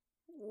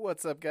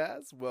What's up,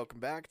 guys? Welcome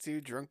back to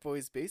Drunk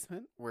Boys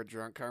Basement, where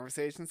drunk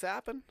conversations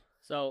happen.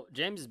 So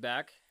James is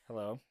back.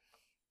 Hello.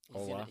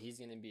 He's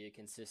gonna be a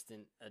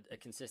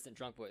consistent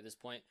drunk boy at this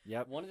point.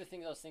 Yep. One of the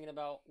things I was thinking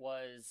about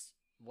was,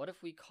 what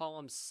if we call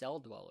them cell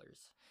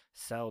dwellers?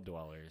 Cell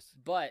dwellers.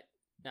 But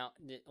now,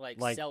 like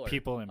cellar,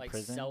 people in like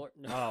prison. Cellar,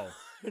 no,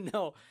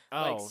 no,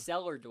 Oh. like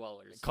cellar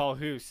dwellers. Call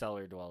who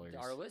cellar dwellers?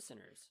 Our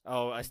listeners.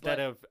 Oh, instead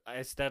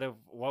of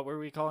what were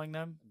we calling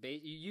them?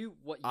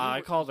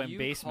 I call them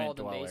basement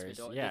dwellers.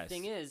 Yes. The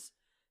thing is,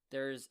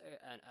 there's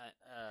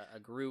a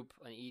group,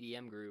 an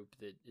EDM group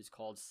that is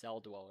called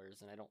cell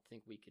dwellers, and I don't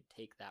think we could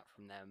take that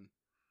from them.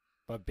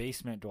 But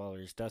basement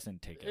dwellers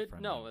doesn't take it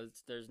from them.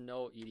 There's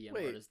no EDM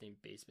Wait, artist named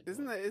basement.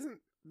 Isn't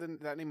Dweller.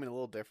 that name a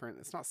little different?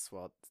 It's not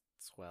swell.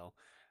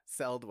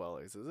 Cell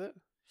dwellers, is it?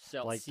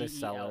 Like the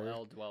cellar.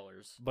 CELL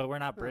dwellers? But we're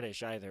not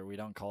British either. We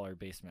don't call our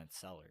basement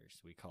cellars.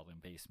 We call them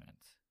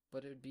basements.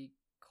 But it would be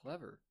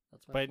clever.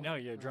 That's my But point. no,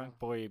 you're drunk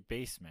boy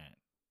basement.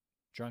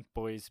 Drunk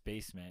boys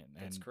basement.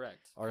 And That's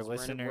correct. Our 'Cause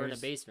listeners. we're in a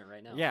basement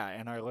right now. Yeah,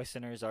 and our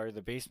listeners are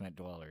the basement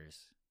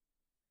dwellers.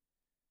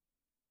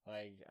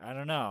 Like, I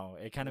don't know.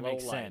 It kind of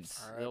makes sense.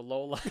 The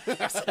low life.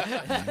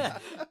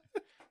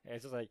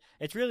 It's just like,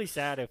 it's really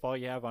sad if all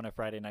you have on a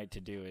Friday night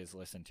to do is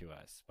listen to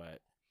us, but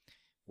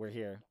we're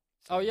here.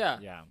 So, Oh, yeah.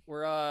 Yeah.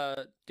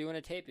 We're doing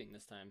a taping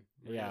this time.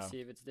 We're Yeah. gonna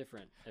see if it's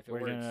different. If it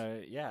We're works.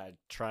 gonna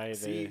try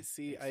the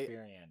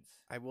experience.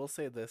 I will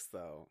say this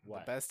though: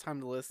 What? the best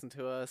time to listen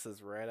to us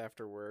is right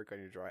after work on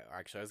your drive.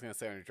 Actually, I was gonna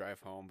say on your drive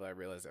home, but I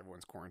realized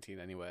everyone's quarantined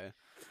anyway.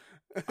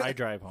 I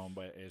drive home,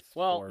 but it's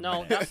Well, 4 no,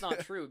 minutes. that's not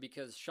true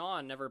because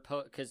Sean never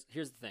because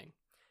here's the thing.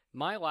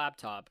 My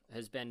laptop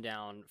has been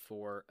down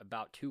for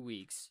about 2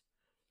 weeks,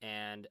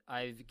 and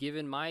I've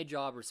given my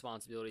job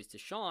responsibilities to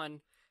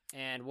Sean.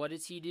 And what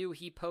does he do?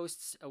 He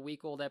posts a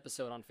week-old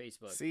episode on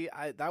Facebook. See,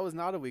 that was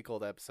not a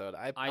week-old episode.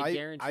 I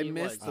guarantee I it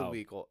missed was. the Oh.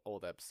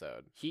 week-old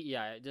episode.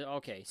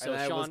 Okay. So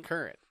and that was Sean,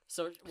 current.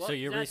 so So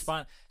your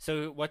that's-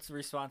 So what's the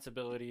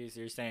responsibilities?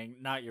 You're saying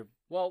not your.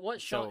 Well, what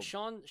So-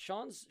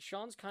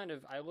 Sean's kind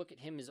of, I look at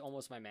him as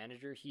almost my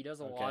manager. He does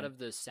a Okay. lot of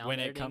the sound When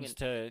it editing comes and,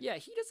 to yeah,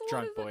 he does a lot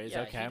Drunk of the, Boys,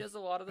 yeah, okay. he does a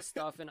lot of the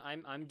stuff, and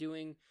I'm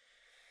doing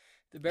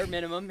the bare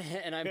minimum,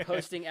 and I'm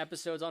posting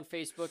episodes on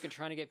Facebook and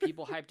trying to get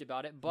people hyped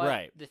about it. But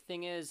Right. the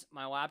thing is,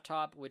 my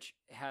laptop, which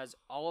has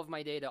all of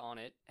my data on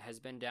it, has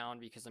been down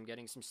because I'm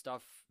getting some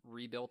stuff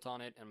rebuilt on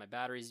it, and my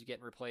batteries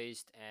getting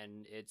replaced,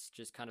 and it's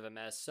just kind of a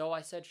mess. So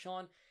I said,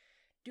 Sean,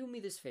 do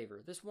me this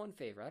favor, this one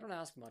favor. I don't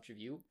ask much of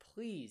you.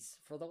 Please,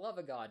 for the love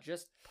of God,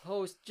 just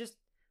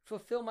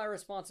fulfill my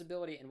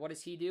responsibility. And what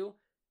does he do?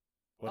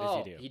 what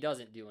does he do? He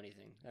doesn't do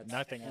anything. That's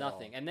Nothing at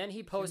Nothing. all. And then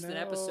he posts an know-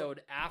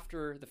 episode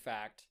after the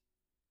fact.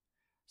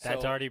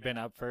 That's So- already been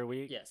up for a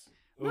week. Yes.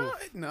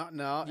 Oof. No.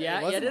 Yeah.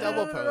 It wasn't no,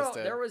 double no, no, no.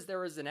 posted. There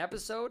was an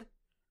episode,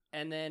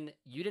 and then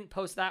you didn't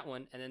post that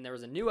one, and then there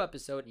was a new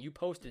episode, and you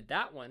posted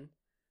that one.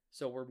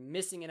 So we're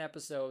missing an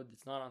episode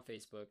that's not on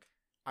Facebook.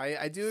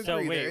 I do So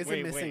agree. wait, there is wait,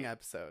 a missing wait.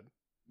 episode,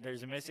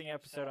 There's a missing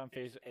episode on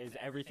Facebook. Is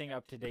everything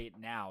up to date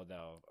now,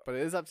 though? but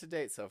it is up to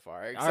date so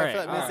far. Except right, for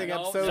that all missing right.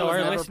 episode So was our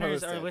never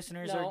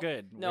listeners, posted. are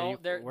good. No,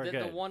 we're the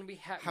good. one we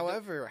have.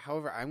 However,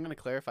 I'm going to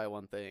clarify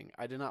one thing.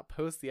 I did not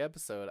post the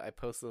episode. I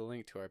posted a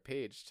link to our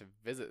page to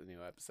visit the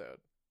new episode.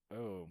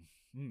 Oh.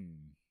 I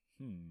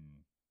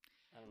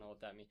don't know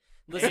what that means.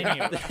 Listen,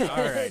 Anyway,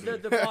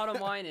 alrighty. the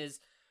bottom line is,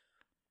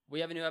 we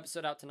have a new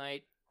episode out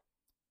tonight.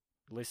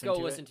 Listen Go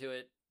to listen it. to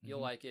it. You'll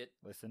Mhm. like it.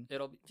 Listen.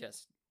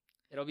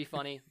 It'll be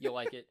funny. You'll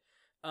like it.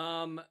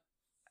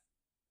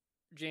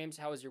 James,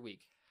 how was your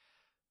week?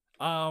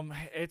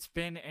 It's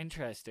been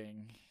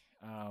interesting.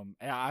 And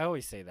I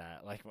always say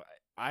that. Like,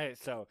 I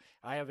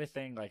have a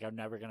thing. Like, I'm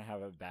never gonna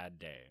have a bad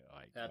day.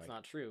 That's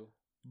not true.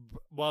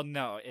 Well,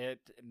 no.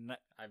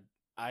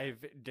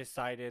 I've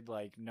decided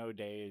like no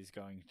day is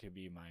going to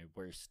be my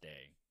worst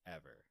day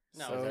ever.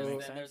 No, So-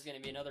 there's going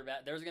to be another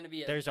bad. There's going to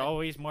be. There's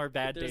always more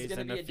bad There's days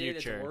going in to be the a day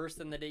future. that's worse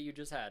than the day you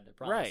just had. I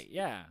promise. Right,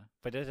 yeah.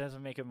 But it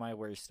doesn't make it my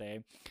worst day.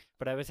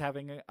 But I was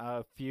having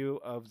a few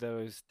of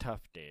those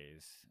tough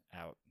days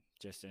out,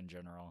 just in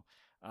general.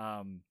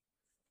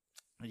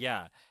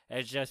 Yeah,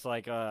 it's just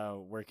like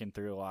working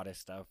through a lot of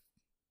stuff.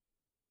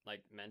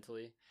 Like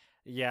mentally.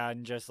 Yeah,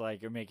 and just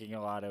like making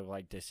a lot of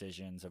like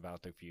decisions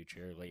about the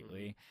future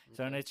lately.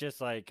 So and Okay. it's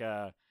just like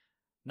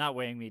not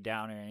weighing me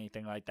down or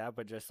anything like that,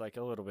 but just like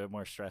a little bit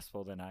more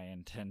stressful than I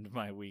intend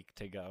my week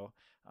to go.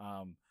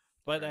 But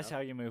Fair that's enough.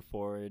 how you move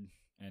forward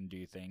and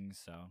do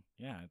things. So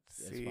yeah,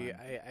 it's See, fun.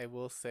 I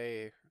will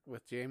say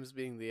with James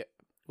being the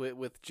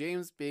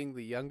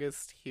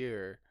youngest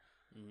here,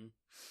 Mhm.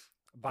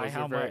 By those are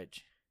how very-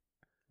 much?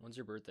 When's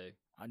your birthday?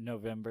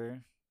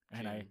 November,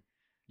 and June.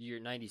 You're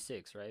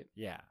 96, right?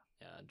 yeah.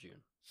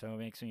 June. So it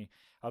makes me.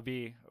 I'll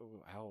be.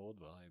 How old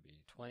will I be?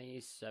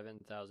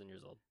 27,000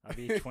 years old. I'll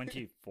be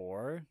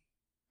 24.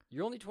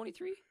 You're only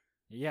 23?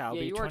 Yeah, I'll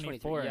yeah, be you are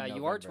 24. 23. Yeah,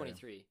 you are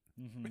 23.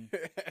 Mm-hmm.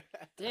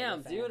 Damn,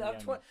 guess I dude, am I'm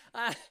young.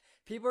 20.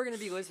 People are gonna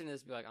be listening to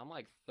this, and be like, I'm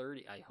like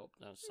 30. I hope.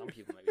 No, some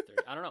people might be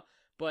 30. I don't know.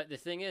 But the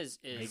thing is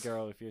Hey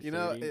girl, if you're You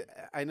know, 30,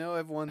 I know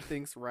everyone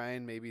thinks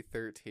Ryan may be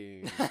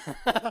 13.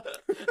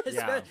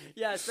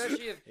 Yeah,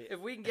 especially if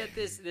we can get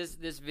this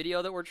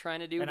video that we're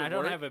trying to do. and to I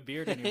don't work. have a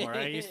beard anymore.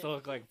 I used to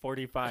look like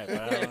 45,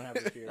 but I don't have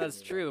a beard. That's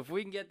anymore. true. If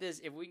we can get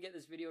this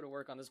video to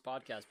work on this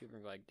podcast, people are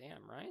gonna be like,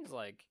 "Damn, Ryan's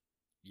like,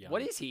 Young.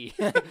 what is he?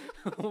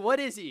 What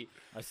is he?"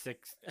 A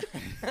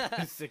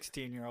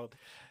 16-year-old.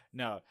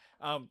 No.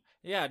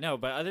 Yeah, no,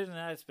 but other than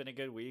that, it's been a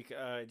good week.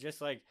 Just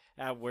like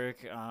at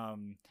work,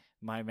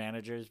 my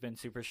manager's been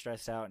super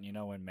stressed out, and you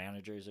know when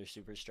managers are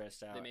super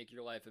stressed out, They make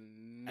your life a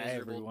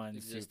miserable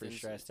everyone's super existence.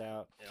 stressed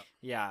out. Yep.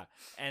 Yeah.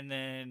 And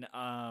then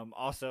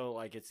also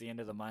like it's the end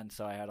of the month,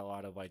 so I had a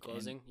lot of like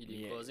Closing? You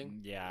do closing?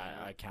 Yeah,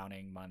 Yeah.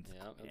 accounting month.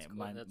 Yeah, that's eh,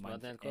 that's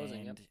month-end closing,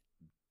 yep. end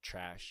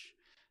trash.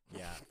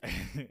 Yeah.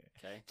 Okay.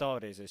 That's all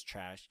it is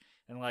trash.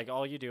 And like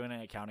all you do in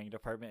an accounting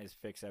department is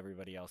fix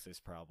everybody else's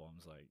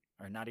problems, like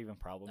or not even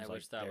problems. I like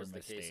wish that their was the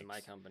mistakes. case in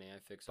my company. I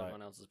fix But-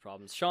 everyone else's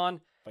problems.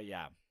 Sean, But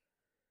yeah,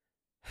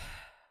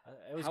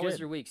 it was how good. was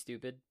your week,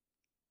 stupid?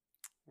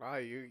 Wow,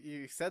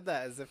 you said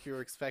that as if you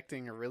were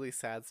expecting a really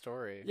sad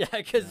story. Yeah,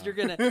 because No. you're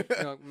gonna,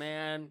 you're like,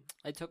 man,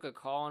 I took a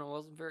call and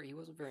he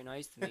wasn't very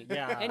nice to me.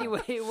 Yeah.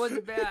 Anyway, it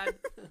wasn't bad.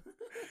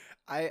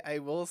 I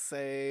will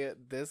say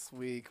this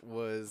week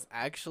was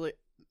actually,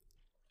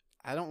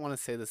 I don't want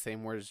to say the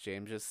same word as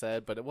James just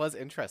said, but it was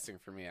interesting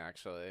for me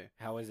actually.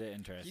 How was it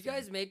interesting?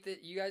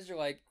 You guys are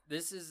like,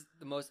 this is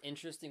the most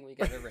interesting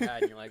week I've ever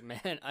had. And you're like,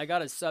 man, I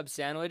got a sub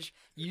sandwich.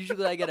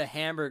 Usually I get a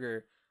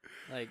hamburger.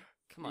 Like,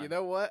 come on. You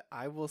know what?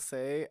 I will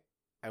say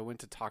I went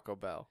to Taco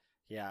Bell.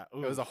 Yeah,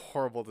 It was a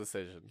horrible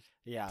decision.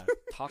 yeah.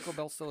 Taco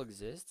Bell still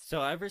exists?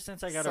 So ever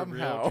since I got a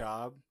Somehow. real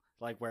job,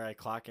 like where I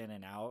clock in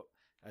and out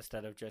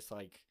instead of just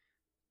like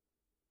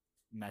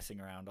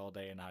messing around all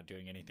day and not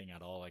doing anything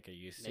at all like I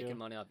used to. Making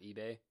money off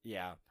eBay.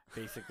 Yeah,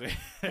 basically.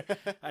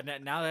 And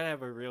now that I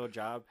have a real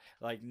job,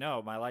 like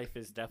no, my life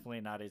is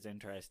definitely not as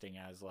interesting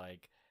as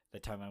like the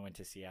time I went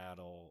to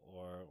Seattle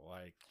or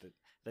like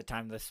the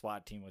time the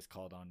SWAT team was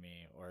called on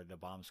me or the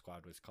bomb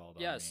squad was called on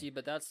me. Yeah, see,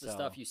 but that's the So-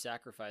 stuff you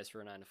sacrifice for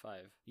a 9 to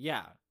 5.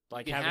 Yeah,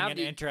 like You can having have an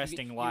the-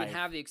 interesting you life. can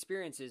have the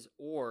experiences,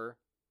 or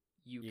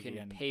you You can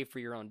can- pay for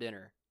your own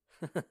dinner.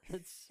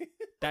 It's-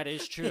 That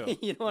is true.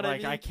 You know what I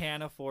like mean?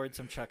 can't afford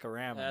some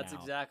chuckarama. That's now.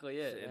 exactly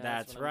it. Yeah,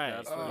 That's what I'm- right.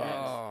 That's what it is.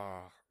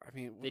 Oh, I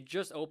mean, They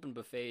just opened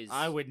buffets.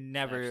 I would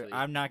never. actually.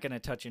 I'm not gonna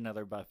touch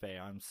another buffet.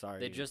 I'm sorry.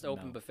 They just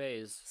opened no.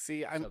 buffets.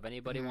 see, So I'm. if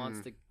anybody wants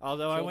to,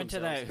 Although I kill went to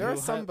themselves. that. There are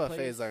Who some Hut buffets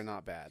place. that are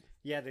not bad.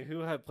 Yeah, the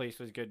Who Hut place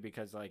was good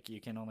because like you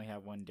can only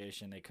have one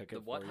dish and they cook it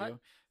The what for hut? you.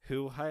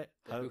 Who Hut?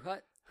 the Who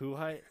Hut. Who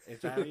Hut?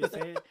 Is that how you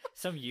say it?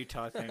 Some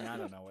Utah thing. I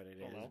don't know what it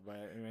Don't is, know.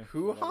 but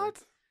Who whatever. hot?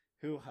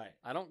 Who Hut?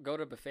 I don't go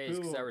to buffets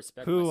because I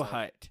respect Who myself.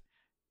 Hut?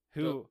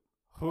 Who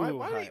Why,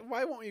 Hut?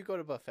 why won't you go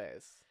to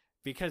buffets?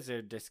 Because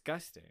they're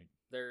disgusting.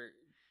 They're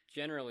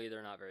generally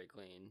not very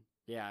clean.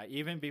 Yeah,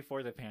 even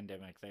before the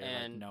pandemic, they're like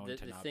And known the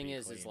to not thing be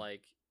is clean.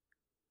 like,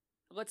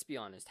 let's be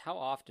honest. How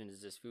often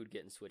is this food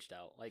getting switched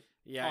out? Like,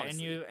 Yeah,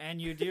 honestly.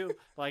 and you do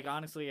like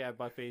honestly at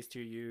buffets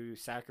too. You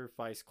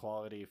sacrifice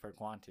quality for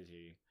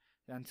quantity,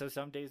 and so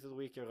some days of the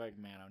week you're like,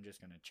 man, I'm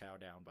just gonna chow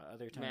down. But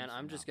other times, man,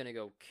 I'm just no. gonna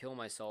go kill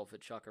myself at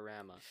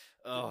Chuckarama.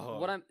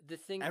 Oh, The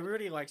thing.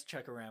 everybody likes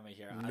Chuckarama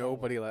here. I don't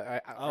Nobody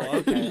like. Oh,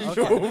 okay,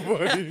 okay.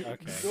 Nobody.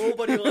 Okay.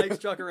 Nobody likes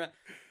Chuckarama.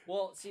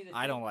 Well, see,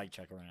 I don't like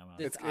Chuckarama.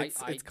 The- It's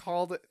I- it's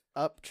called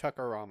Up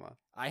Chuckarama.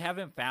 I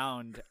haven't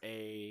found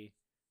a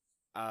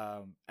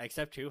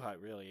except Who Hut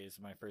really is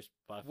my first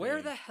buffet.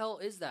 Where the hell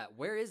is that?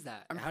 Where is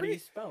that? I'm How do you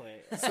pretty- spell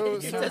it? So-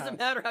 it so- doesn't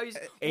matter how you.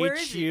 Where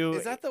is it? H-U-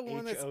 Is that the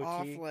one that's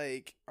off H-O-T?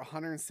 like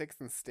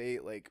 106th and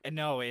State? Like,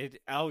 No,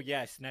 it. Oh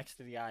yes, next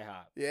to the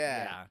IHOP.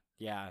 Yeah.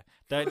 yeah.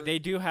 For- They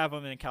do have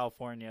them in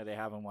California. They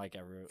have them like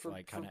every For,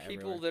 like for kind of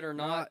people everywhere. that are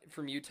not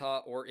from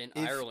Utah or in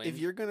Ireland, if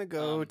you're gonna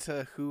go um,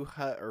 to Who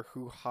Hut or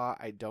Who Hot,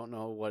 I don't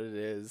know what it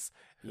is.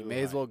 You Who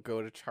may as Hut. well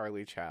go to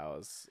Charlie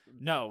Chow's.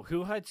 No,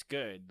 Who Hut's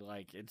good.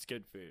 Like it's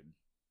good food.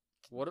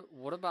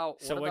 what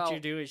about So what what about, you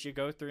do is you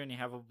go through and you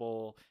have a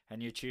bowl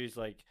and you choose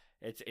like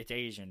it's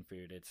Asian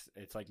food.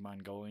 It's like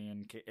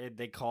Mongolian.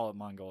 They call it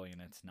Mongolian.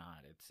 It's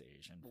not. It's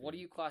Asian. Food. What do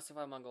you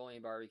classify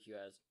Mongolian barbecue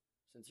as?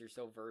 Since you're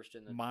so versed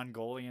in the,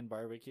 Mongolian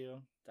barbecue?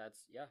 that's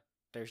yeah.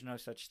 There's no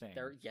such thing.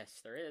 There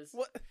is.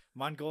 What?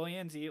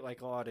 Mongolians eat like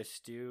a lot of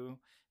stew.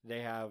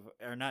 They have,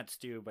 or not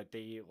stew, but they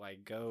eat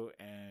like goat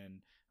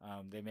and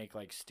they make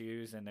like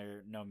stews and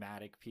they're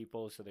nomadic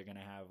people. So they're going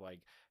to have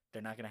like,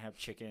 they're not going to have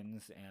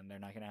chickens and they're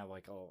not going to have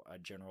like a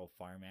general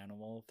farm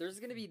animal. There's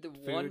gonna be the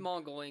Food. one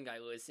Mongolian guy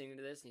listening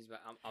to this, and he's like,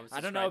 I'm I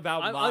don't know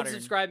about I'm modern-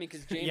 unsubscribing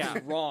because James Yeah.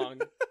 is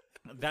wrong.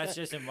 That's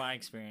just in my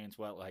experience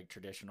what like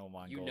traditional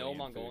Mongolian You know food.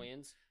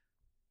 Mongolians?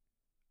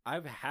 I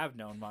have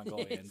known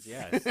Mongolians,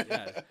 yes,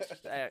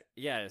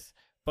 yes.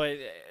 But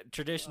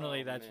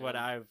traditionally, Oh, that's what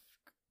man. I've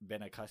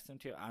been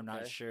accustomed to. I'm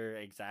not Okay. sure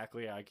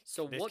exactly. Like,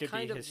 So this what could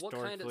kind be of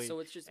historically so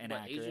it's just what,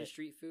 Asian inaccurate.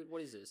 street food?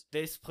 What is this?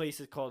 This place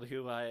is called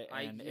Who Hut,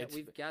 and Yeah, it's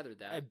we've gathered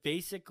that.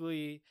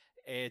 basically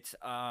it's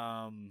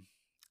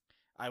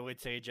I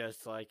would say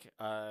just like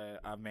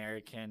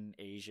American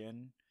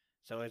Asian.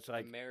 So it's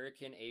like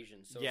American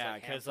Asian. So Yeah,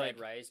 it's like 'cause, fried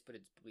like- rice, but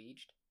it's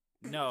bleached.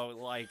 no,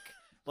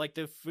 like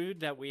the food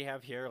that we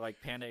have here, like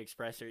Panda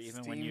Express, or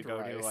even when you Steamed go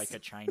to rice. like a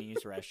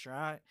Chinese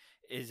restaurant,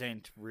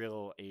 isn't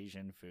real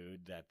Asian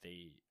food that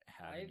they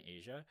have in I've-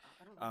 Asia.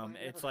 I don't know why I've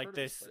It's never like heard of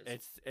this.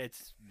 place.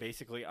 It's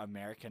basically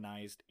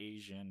Americanized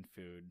Asian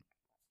food.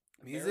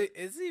 Is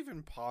it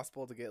even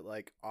possible to get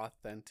like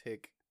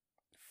authentic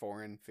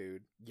foreign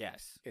food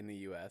Yes, in the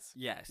U.S.?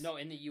 yes. No,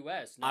 in the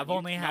U.S. I've not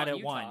only had not it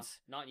Utah, once.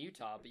 Not in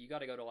Utah, but you got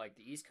to go to like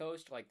the East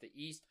Coast, like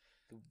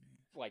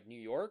like New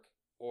York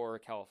or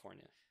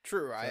California.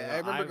 True. I So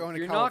remember I've- going to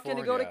You're not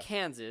California. going to go to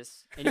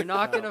Kansas, and you're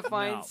not going to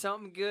find No.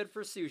 something good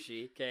for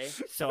sushi. Okay?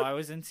 So I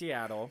was in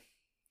Seattle.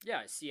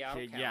 Yeah,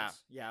 Seattle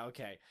counts. Yeah.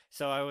 Okay.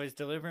 So I was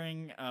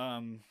delivering.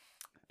 I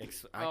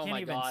Oh can't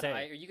my even God!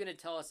 say. Are you going to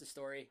tell us a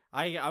story?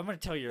 I'm gonna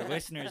tell your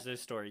listeners this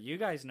story. You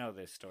guys know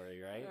this story,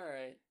 right? All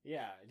right.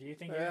 Yeah. Do you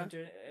think Yeah. you're going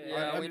to?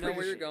 Yeah, I'm we know pretty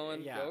where you're sure-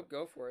 going. Yeah.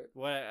 Go for it.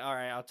 What? All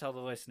right. I'll tell the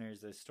listeners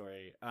this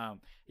story.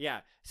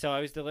 Yeah. So I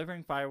was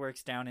delivering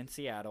fireworks down in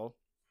Seattle,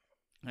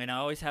 and I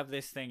always have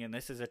this thing, and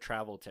this is a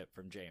travel tip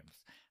from James.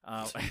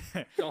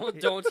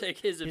 Don't take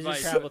his Here's advice.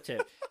 a travel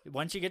tip.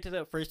 Once you get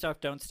to first off,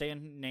 don't stay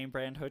in name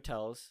brand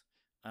hotels.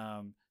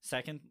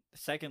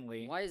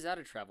 Secondly, Why is that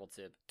a travel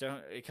tip?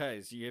 don't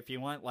because if you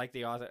want like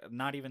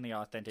not even the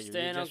authentic,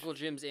 Stay you in just, Uncle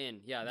Jim's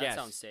Inn. Yeah, that Yes.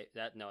 sounds safe.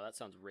 That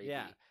sounds rapey.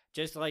 yeah,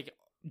 just like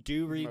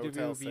do read the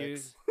Motel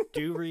reviews. 6.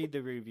 Do read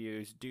the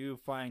reviews. Do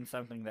find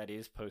something that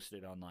is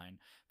posted online,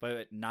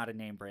 but not a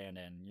name brand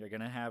inn. You're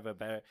gonna have a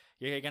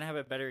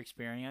better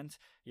experience.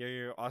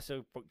 You're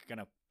also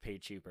gonna pay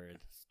cheaper.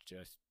 It's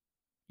just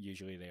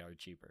usually they are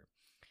cheaper.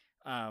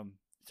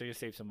 So you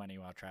save some money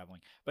while traveling.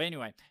 But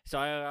anyway, so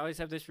I always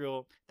have this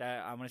rule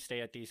that I'm gonna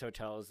stay at these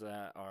hotels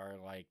that are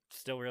like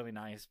still really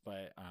nice,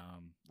 but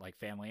like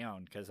family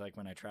owned. Because like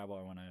when I travel,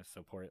 I want to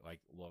support like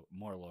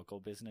more local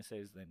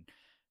businesses than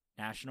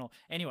national.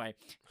 Anyway,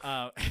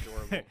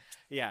 Adorable.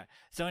 yeah.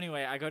 So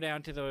anyway, I go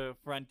down to the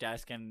front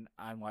desk and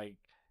I'm like,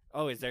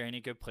 "Oh, is there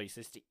any good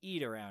places to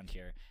eat around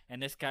here?"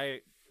 And this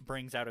guy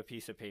brings out a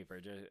piece of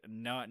paper, just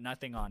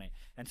nothing on it,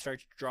 and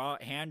starts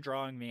hand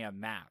drawing me a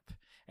map.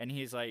 And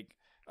he's like,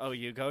 "Oh,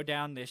 you go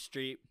down this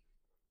street,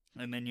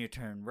 and then you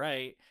turn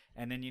right,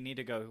 and then you need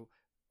to go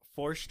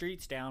 4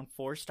 streets down,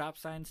 4 stop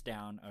signs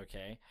down,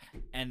 okay?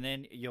 And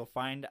then you'll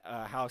find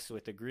a house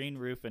with a green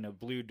roof and a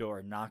blue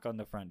door. Knock on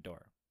the front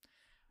door."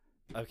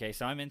 Okay,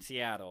 so I'm in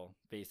Seattle,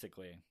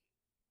 basically.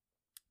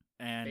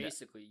 And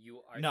Basically,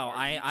 you are. no,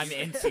 I'm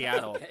in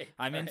Seattle. Okay,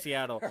 I'm in alright,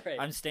 Seattle. alright.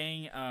 I'm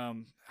staying.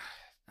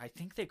 I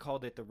think they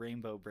called it the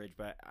Rainbow Bridge,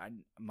 but I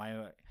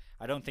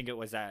don't think it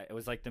was that. It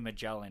was like the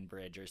Magellan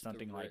Bridge or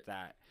something like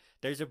that.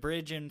 There's a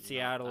bridge in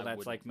Seattle I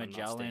that's like wouldn't- I'm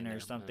not Magellan staying or there.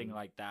 something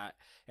like that.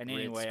 And Ritz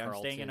anyway, I'm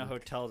staying in a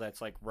Carlton. hotel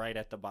that's like right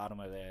at the bottom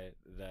of the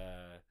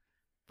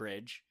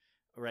bridge,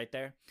 right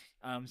there.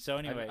 So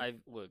anyway,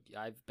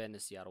 I've been to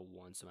Seattle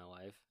once in my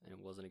life, and it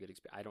wasn't a good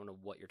experience. I don't know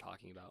what you're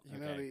talking about. You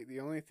know, Okay. the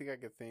only thing I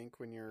could think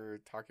when you're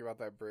talking about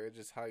that bridge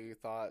is how you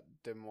thought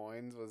Des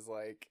Moines was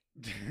like.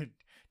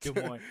 Des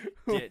Moines,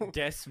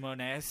 Des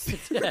Moines.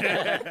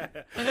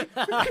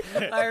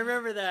 I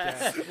remember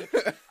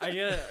that. I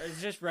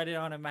just read it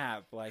on a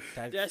map. Like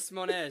that's Des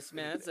Moines,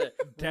 man, that's a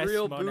Des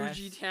real Moines.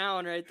 bougie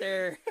town right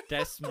there.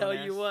 Des Tell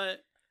you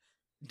what.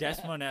 Des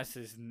Moines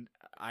is.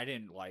 I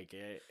didn't like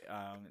it.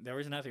 There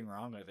was nothing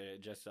wrong with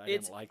it. Just I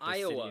It's didn't like the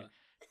Iowa. city.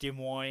 Des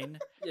Moines,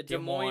 Yeah, Des Des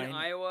Moines, Moines.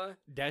 Iowa.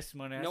 Des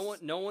Moines.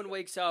 No one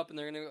wakes up and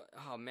they're gonna go,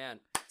 oh man,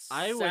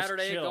 I was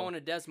Saturday chill. going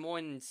to Des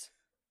Moines.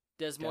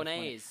 Des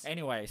Moines.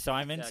 Anyway, so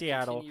I'm in Yeah,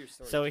 Seattle. continue your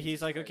story, So Jesus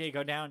he's like, Christ. okay,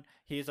 go down.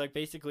 He's like,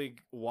 basically,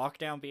 walk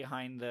down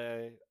behind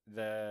the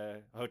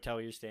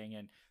hotel you're staying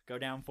in. Go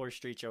down 4th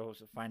Street. You'll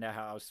find a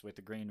house with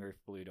a green roof,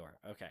 blue door.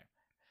 Okay.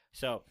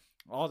 So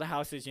all the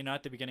houses,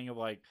 at the beginning of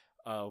like,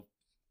 full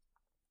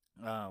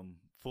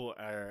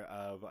or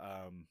of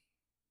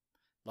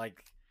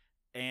like,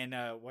 and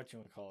what you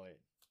want to call it?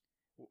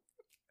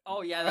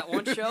 Oh yeah, that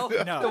one show.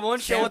 No, The one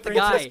show San with the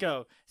guy.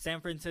 Francisco.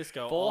 San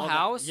Francisco. Full all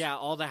House? Yeah,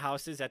 all the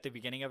houses at the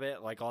beginning of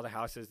it, like all the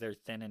houses, they're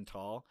thin and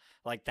tall.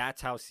 Like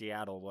that's how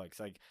Seattle looks.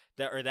 Like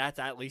that, or that's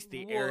at least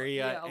the Well,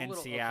 area yeah, a in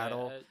little- okay,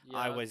 Seattle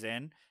I yeah. was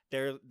in.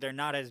 They're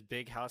not as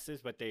big houses,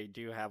 but they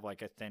do have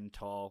like a thin,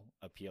 tall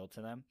appeal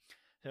to them.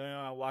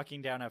 So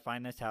walking down, I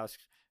find this house.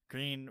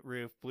 Green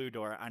roof, blue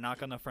door. I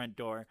knock on the front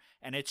door,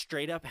 and it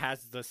straight up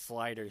has the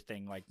slider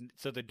thing, like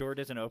so the door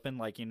doesn't open,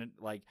 like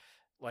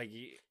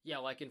Yeah,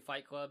 like in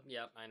Fight Club.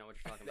 Yep, I know what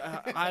you're talking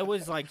about. I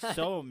was like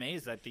so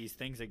amazed that these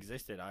things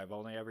existed. I've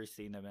only ever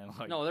seen them in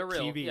like No, they're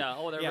real. TV. Yeah,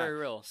 they're very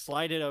real.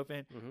 Slide it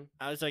open. Mhm.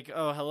 I was like,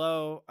 "Oh,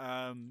 hello."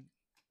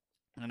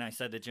 And I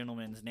said the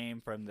gentleman's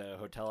name from the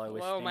hotel I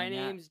was Hello, my staying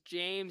at. name's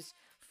James.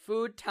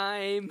 Food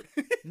time.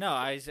 No,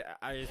 I was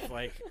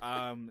like,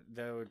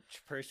 the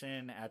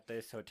person at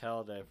this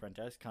hotel, the front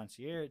desk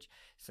concierge,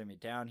 sent me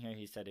down here.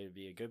 He said it would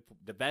be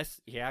the best.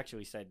 He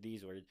actually said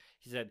these words.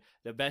 He said,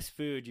 "The best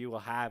food you will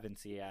have in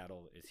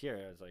Seattle is here."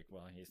 I was like,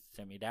 well, he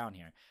sent me down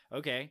here.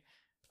 Okay.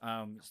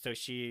 So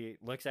she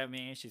looks at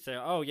me. She said,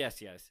 "Oh,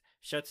 yes, yes."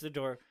 Shuts the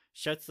door,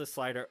 shuts the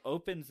slider,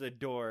 opens the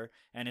door,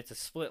 and it's a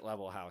split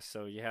level house.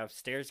 So you have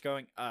stairs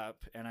going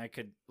up, and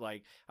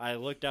I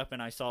looked up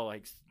and I saw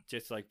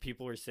just like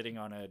people were sitting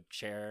on a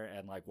chair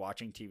and like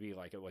watching TV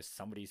like it was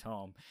somebody's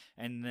home.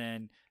 And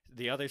then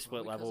the other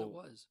split Well, because level,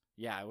 it was.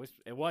 yeah,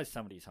 it was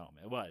somebody's home.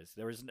 It was.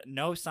 There was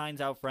no signs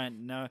out front.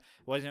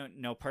 Wasn't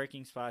no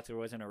parking spots. There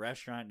wasn't a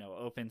restaurant. No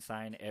open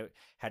sign. It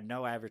had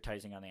no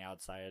advertising on the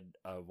outside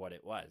of what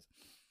it was.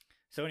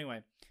 So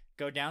anyway,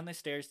 go down the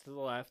stairs to the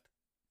left,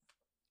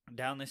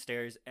 down the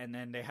stairs, and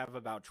then they have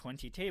about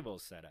 20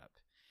 tables set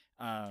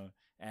up.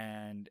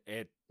 And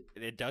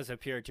it does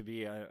appear to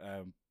be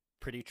a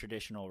pretty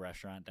traditional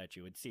restaurant that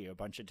you would see. A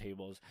bunch of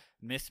tables,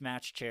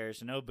 mismatched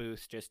chairs, no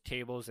booths, just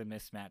tables and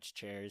mismatched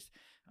chairs.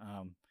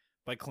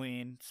 But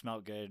clean,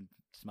 smelled good,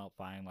 smelled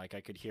fine. Like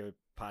I could hear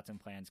pots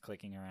and pans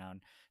clicking around.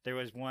 There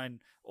was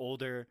one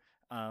older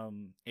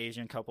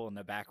Asian couple in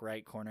the back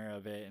right corner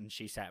of it, and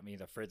she sat me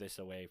the furthest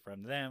away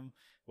from them,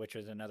 which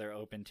was another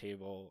open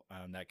table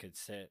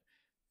that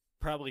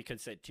probably could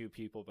sit 2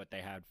 people, but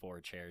they had 4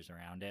 chairs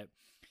around it.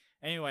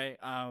 Anyway,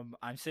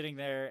 I'm sitting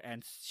there,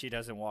 and she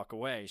doesn't walk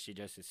away. She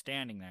just is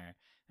standing there,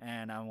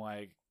 and I'm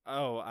like,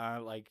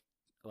 oh,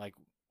 like,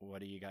 what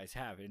do you guys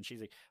have? And she's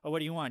like, oh, what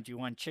do you want? Do you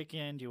want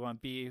chicken? Do you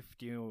want beef?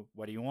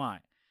 What do you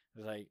want? I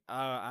was like,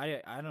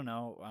 I don't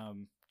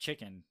know,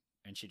 chicken.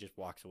 And she just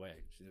walks away.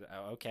 She's like,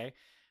 oh, okay.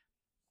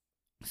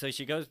 So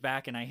she goes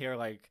back, and I hear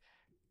like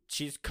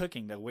she's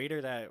cooking. The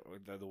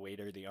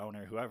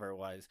owner, whoever it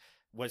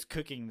was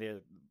cooking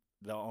the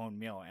own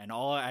meal, and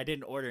I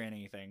didn't order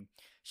anything.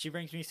 She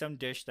brings me some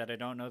dish that I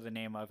don't know the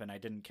name of, and I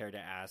didn't care to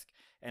ask.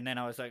 And then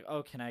I was like,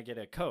 oh, can I get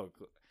a Coke?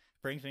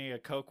 Brings me a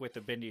Coke with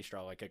a bindi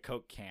straw, like a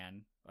Coke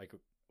can, like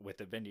with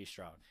a bindi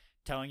straw.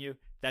 Telling you,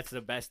 that's the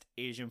best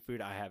Asian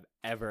food I have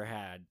ever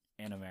had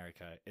in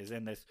America, is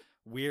in this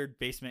weird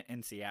basement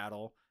in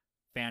Seattle.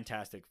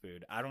 Fantastic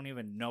food. I don't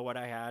even know what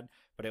I had,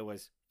 but it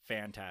was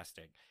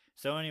fantastic.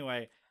 So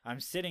anyway, I'm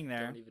sitting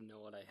there. I don't even know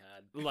what I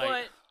had. Like,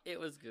 but it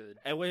was good.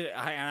 It was.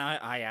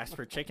 I asked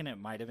for chicken. It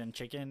might have been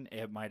chicken.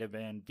 It might have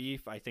been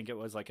beef. I think it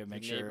was like a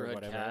mixture or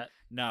whatever. Cat.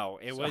 No,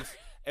 it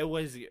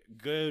was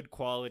good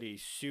quality,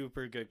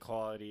 super good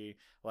quality.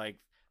 Like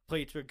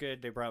plates were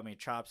good. They brought me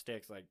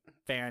chopsticks, like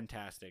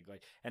fantastic.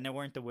 Like, and they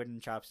weren't the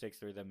wooden chopsticks;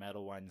 they're the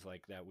metal ones,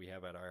 like that we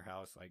have at our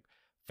house. Like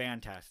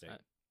fantastic.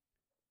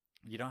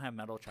 You don't have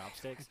metal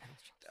chopsticks,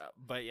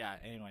 but yeah.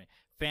 Anyway,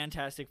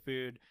 fantastic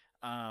food.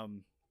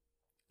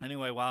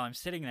 Anyway, while I'm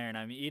sitting there and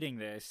I'm eating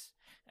this,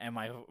 and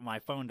my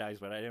phone dies,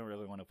 but I didn't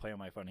really want to play on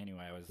my phone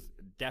anyway. I was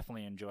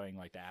definitely enjoying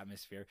like the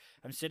atmosphere.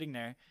 I'm sitting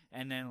there,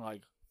 and then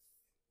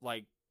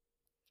like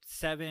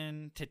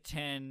 7 to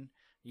 10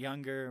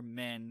 younger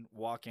men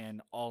walk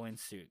in, all in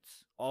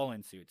suits,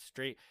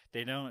 straight.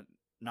 They don't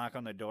knock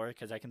on the door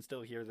because I can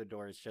still hear the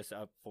door. It's just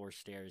up 4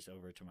 stairs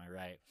over to my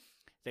right.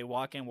 They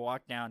walk in,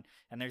 walk down,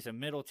 and there's a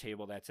middle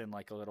table that's in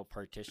like a little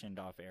partitioned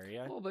off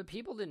area. Well, but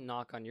people didn't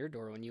knock on your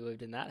door when you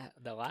lived in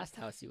the last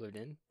house you lived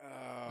in.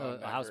 Oh,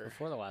 The house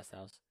before the last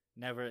house.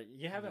 Never.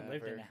 You haven't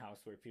lived in Never. a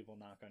house where people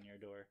knock on your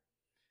door.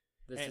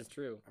 This Hey. is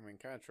true. I mean,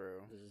 kind of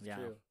true. This is Yeah.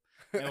 true.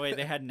 Anyway,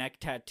 they had neck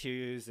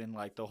tattoos and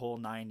like the whole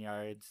 9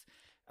 yards.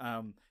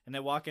 And they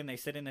walk in, they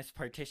sit in this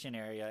partition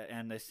area,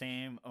 and the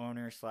same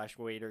owner /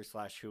 waiter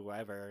 /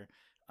 whoever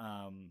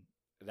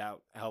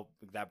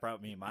that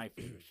brought me my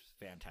food, which was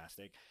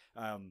fantastic.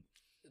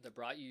 That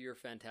brought you your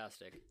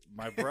fantastic.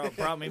 My bro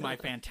brought me my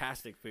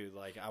fantastic food.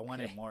 Like I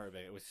wanted more of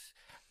it. It was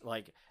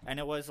like, and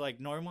it was like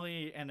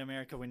normally in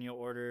America when you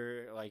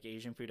order like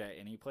Asian food at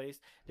any place,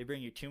 they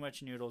bring you too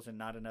much noodles and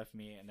not enough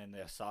meat, and then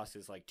the sauce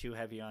is like too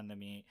heavy on the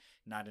meat,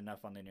 not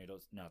enough on the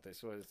noodles. No,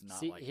 this was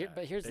not like that.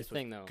 But here's This the was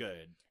thing, though.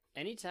 Good.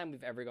 Anytime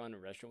we've ever gone to a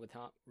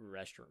restaurant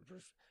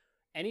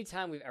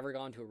anytime we've ever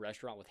gone to a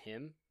restaurant with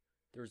him,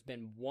 there's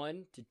been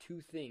 1 to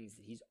 2 things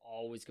that he's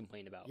always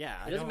complained about.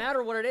 Yeah, it doesn't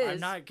matter what it is. I'm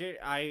not good.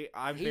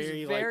 I'm He's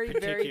very very, like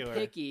particular.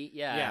 very picky.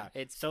 Yeah,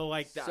 it's so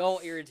like so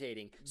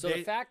irritating. So the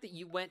they- fact that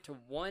you went to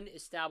one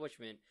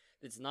establishment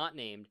that's not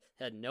named,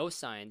 had no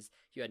signs,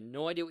 you had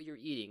no idea what you're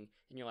eating,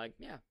 and you're like,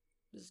 yeah,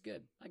 this is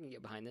good. I can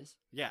get behind this.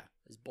 Yeah,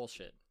 This is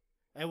bullshit.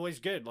 it was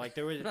good. Like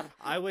there was,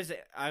 I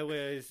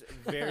was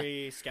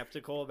very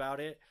skeptical about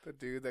it. The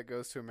dude that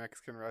goes to a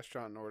Mexican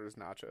restaurant and orders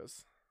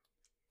nachos.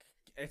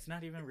 It's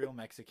not even real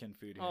Mexican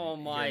food. Oh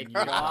here my in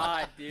Utah.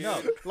 god, dude. No,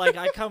 like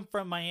I come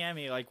from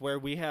Miami, like where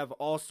we have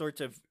all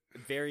sorts of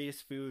various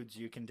foods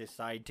you can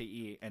decide to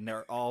eat, and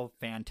they're all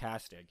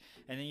fantastic.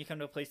 And then you come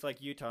to a place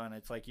like Utah, and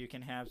it's like you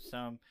can have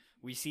some.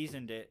 We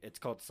seasoned it. It's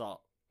called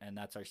salt, and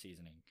that's our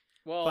seasoning.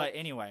 Well, But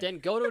anyway, then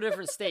go to a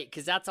different state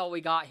because that's all we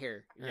got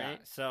here. Right? yeah.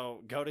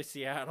 So go to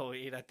Seattle,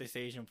 eat at this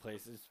Asian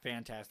place. It's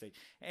fantastic.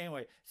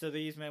 Anyway, so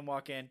these men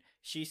walk in.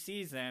 She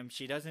sees them.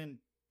 She doesn't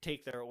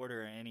take their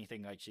order or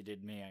anything like she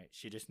did me.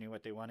 She just knew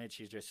what they wanted.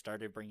 She just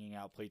started bringing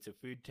out plates of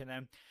food to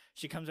them.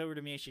 She comes over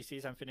to me. She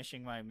sees I'm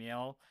finishing my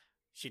meal.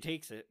 She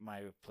takes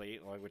my plate,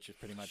 which is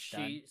pretty much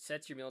done. She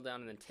sets your meal down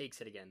and then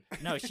takes it again.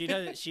 No, she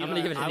does. She. I'm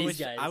gonna give it to I these was.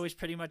 guys. I was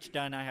pretty much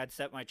done. I had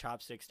set my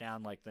chopsticks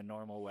down like the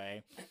normal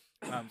way,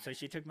 So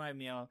she took my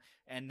meal,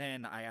 and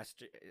then I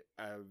asked,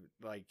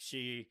 like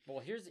she. Well,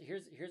 here's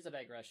a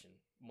digression.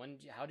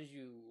 How did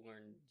you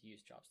learn to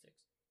use chopsticks?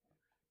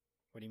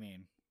 What do you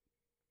mean?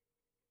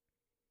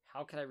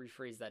 How could I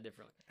rephrase that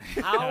differently?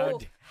 How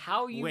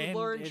How you when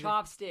learn did-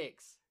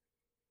 chopsticks?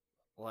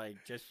 Like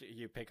just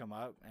you pick them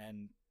up,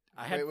 and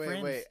I had wait,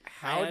 friends. wait. I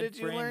How had did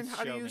you learn friends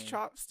how to show use me.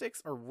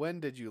 chopsticks, or when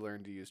did you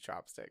learn to use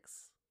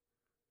chopsticks?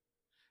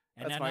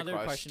 And That's my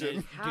another question question.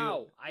 is,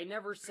 How? I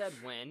never said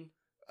when.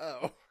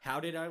 Oh, how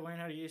did I learn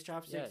how to use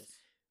chopsticks? Yes.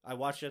 I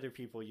watched other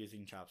people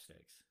using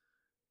chopsticks.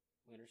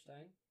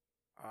 Winterstein?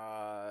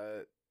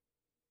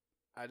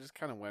 I just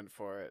kind of went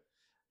for it.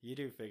 You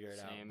do figure it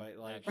Same, out,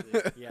 but like,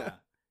 actually. yeah.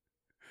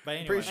 But I'm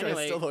anyway, pretty sure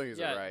Anyway, I still don't use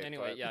yeah, it right.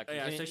 anyway, but- yeah.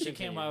 yeah. So Continue- she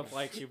came continue. up,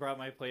 like she brought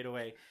my plate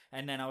away,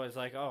 and then I was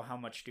like, "Oh, how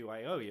much do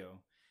I owe you?"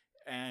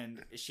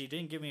 And she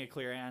didn't give me a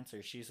clear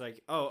answer. She's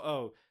like,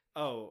 "Oh,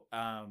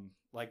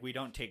 like we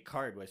don't take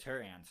card," was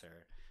her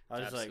answer. I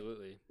was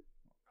Absolutely.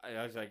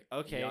 like,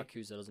 okay.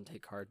 Yakuza doesn't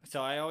take card.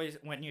 So I always,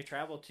 when you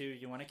travel to,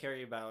 you want to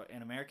carry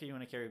in America, you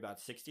want to carry about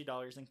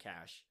 $60 in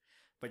cash,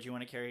 but you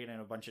want to carry it in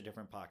a bunch of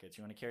different pockets.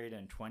 You want to carry it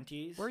in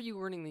 20s. Where are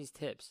you earning these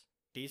tips?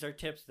 These are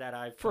tips that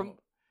I've From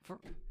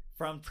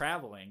from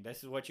traveling.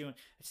 This is what you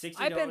 $60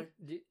 I've been.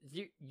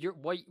 You're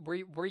where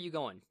are you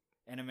going?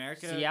 in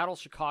America. Seattle,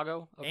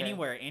 Chicago, okay.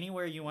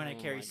 Anywhere you want to Oh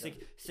carry my God.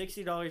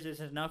 $60 is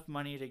enough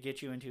money to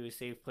get you into a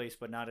safe place,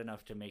 but not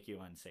enough to make you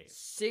unsafe.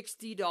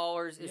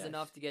 $60 is Yes.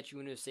 enough to get you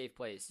into a safe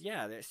place.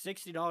 Yeah, that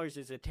 $60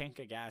 is a tank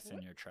of gas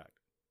in your truck.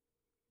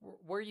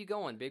 Where are you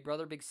going? Big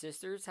brother, big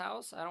sister's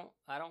house? I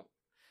don't.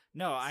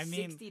 No, I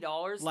mean,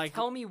 $60. like-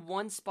 Tell me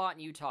one spot in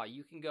Utah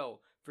you can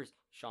go for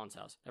Sean's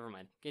house. Never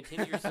mind.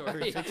 Continue your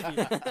story. For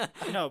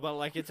 60. No, but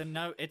like it's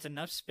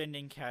enough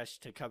spending cash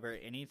to cover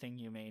anything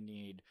you may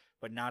need,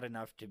 but not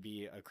enough to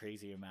be a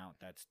crazy amount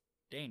that's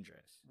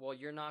dangerous. Well,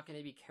 you're not going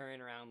to be carrying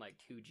around like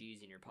 2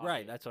 G's in your pocket.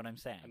 Right, that's what I'm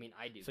saying. I mean,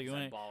 I do. So you 'cause I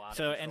want ball out.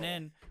 so of and control.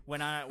 then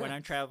when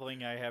I'm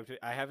traveling, I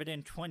have it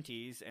in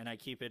 20s and I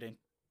keep it in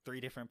 3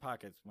 different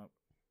pockets.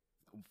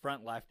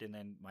 Front left and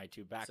then my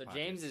 2 back So pockets.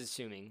 James is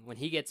assuming when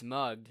he gets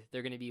mugged,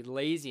 they're going to be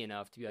lazy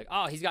enough to be like,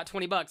 "Oh, he's got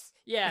 $20."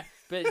 Yeah,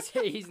 but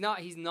he's not.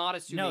 He's not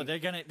assuming. No, they're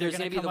gonna there's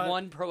going to be come the up,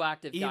 one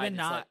proactive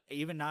guy.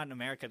 even not in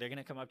America. They're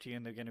gonna come up to you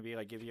and they're gonna be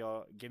like, give me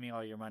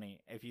all your money.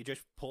 If you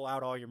just pull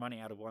out all your money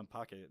out of one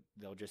pocket,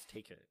 they'll just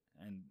take it,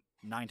 and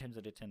 9 times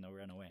out of 10 they'll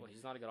run away. Well,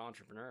 he's not a good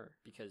entrepreneur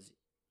because.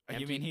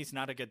 You mean he's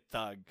not a good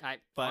thug?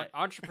 But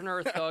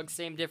entrepreneur, thug,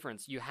 same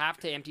difference. You have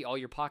to empty all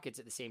your pockets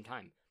at the same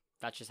time.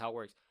 That's just how it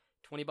works.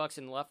 $20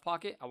 in the left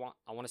pocket. I want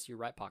to see your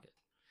right pocket.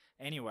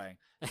 Anyway,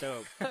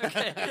 so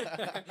Okay.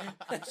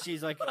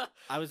 she's like,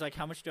 I was like,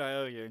 how much do I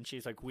owe you? And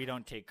she's like, we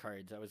don't take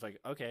cards. I was like,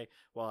 okay,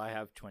 well, I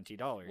have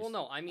 $20. Well,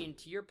 no, I mean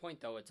to your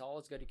point though, it's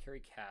always good to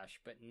carry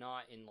cash, but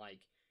not in like.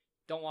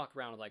 Don't walk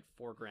around with like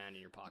 $4,000 in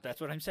your pocket.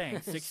 That's what I'm saying.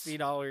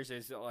 $60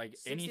 is like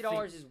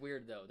 $60 is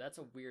weird though. That's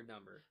a weird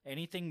number.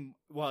 anything.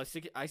 Well,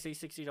 I say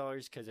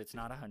 $60 because it's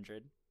not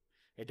 100.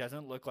 It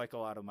doesn't look like a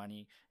lot of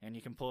money, and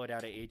you can pull it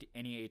out of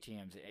any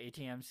ATMs.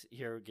 ATMs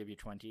here give you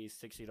 20.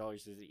 $60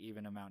 is the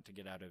even amount to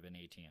get out of an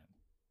ATM.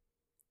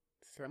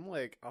 So I'm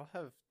like, I'll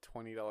have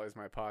 $20 in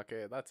my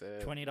pocket. That's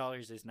it.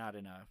 $20 is not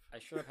enough. I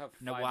should have had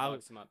No,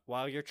 $5 a month.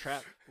 While you're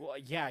trapped, well,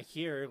 yeah,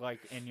 here, like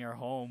in your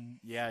home,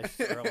 yes,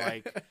 or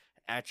like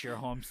at your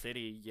home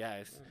city,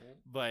 yes.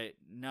 But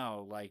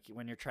no, like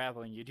when you're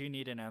traveling, you do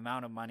need an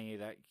amount of money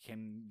that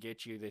can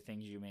get you the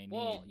things you may need.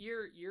 Well,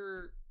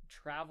 you're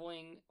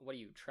traveling. What are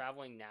you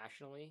traveling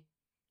nationally?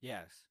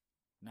 Yes,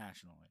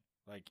 nationally,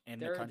 like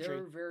in There the country.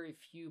 are very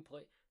few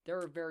There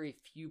are very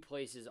few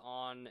places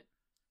on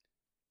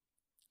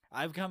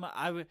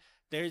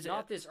There's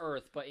not this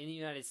earth, but in the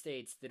United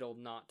States that'll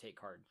not take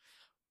card.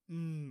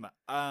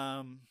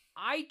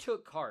 I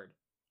took card.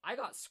 I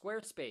got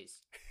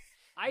Squarespace.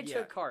 I Yeah.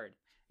 took card.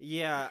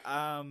 Yeah.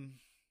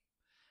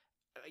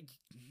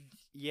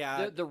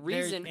 Yeah. The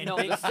reason in no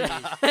big cities.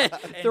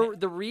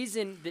 the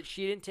reason that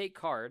she didn't take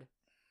card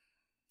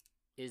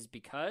is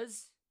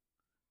because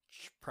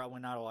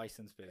Probably not a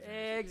licensed business.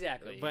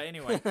 exactly. But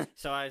anyway,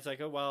 so I was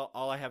like, oh, well,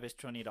 all I have is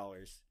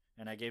 $20.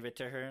 And I gave it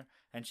to her.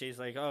 And she's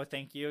like, oh,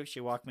 thank you. She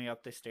walked me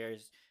up the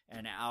stairs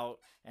and out.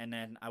 And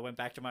then I went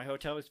back to my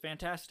hotel. It was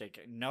fantastic.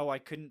 No, I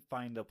couldn't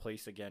find the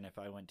place again if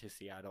I went to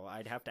Seattle.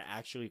 I'd have to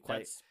actually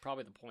that's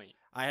probably the point.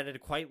 I had to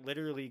quite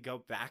literally go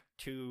back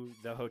to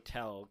the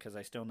hotel because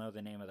I still know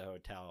the name of the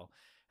hotel.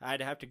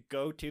 I'd have to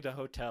go to the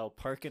hotel,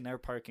 park in their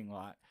parking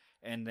lot,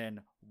 and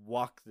then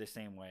walk the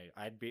same way.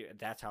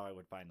 That's how I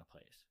would find the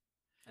place.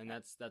 And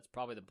that's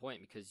probably the point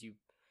because you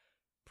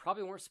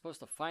probably weren't supposed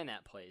to find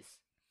that place.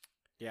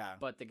 Yeah.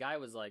 But the guy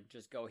was like,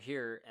 just go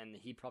here, and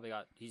he's probably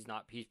not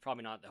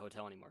at the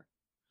hotel anymore.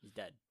 He's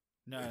dead.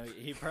 No,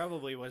 he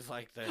probably was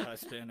like the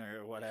husband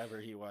or whatever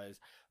he was.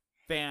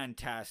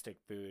 Fantastic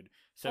food.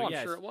 So I'm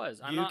yes, sure it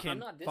was. I'm you not can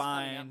discounting that,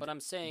 find but I'm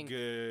saying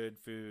good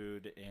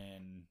food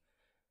in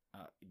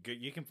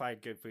you can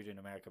find good food in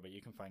America, but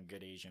you can find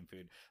good Asian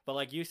food. But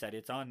like you said,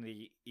 it's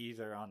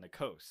either on the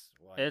coast.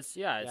 Like, it's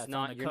it's on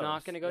not. the You're not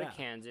coast. going to go Yeah. to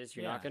Kansas.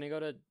 You're Yeah. not going to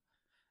go to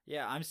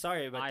Yeah, I'm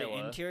sorry, but the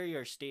Iowa.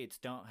 interior states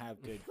don't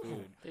have good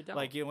food. They don't.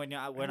 Like when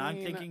I'm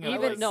mean, thinking I of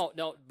Even like,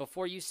 no.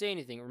 Before you say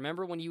anything,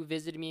 remember when you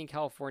visited me in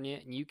California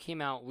and you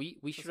came out? We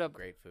That's straight up.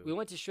 great food. We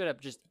went to straight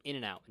up just In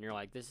and Out, and you're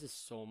like, "This is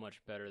so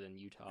much better than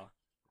Utah."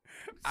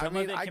 some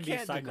mean, of it I can be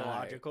can't deny.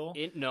 psychological.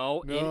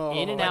 No, No.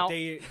 In and But Out,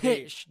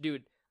 they-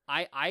 dude.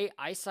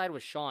 I side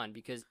with Sean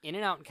because In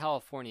and Out in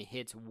California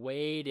hits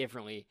way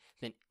differently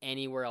than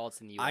anywhere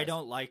else in the U.S. I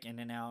don't like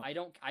In-N-Out. I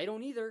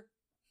don't either,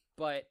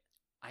 but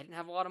I didn't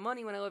have a lot of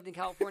money when I lived in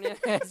California,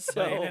 But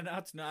so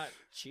In-N-Out's not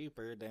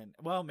cheaper than.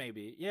 Well,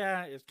 maybe.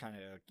 Yeah, it's kind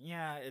of.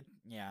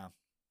 Yeah.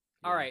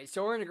 all right.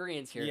 So we're in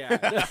agreement here.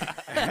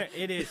 Yeah.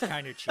 It is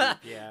kind of cheap.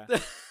 Yeah.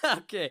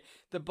 Okay.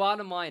 The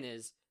bottom line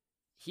is,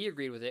 he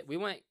agreed with it.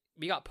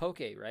 We got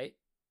poke, right?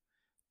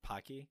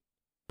 Pocky.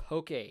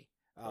 Poke.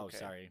 Oh, Okay.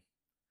 sorry.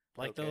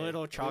 Like the Okay.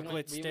 little We chocolate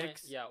went-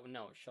 sticks. yeah.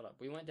 No. Shut up.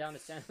 We went down to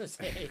San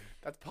Jose.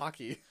 That's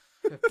Pocky.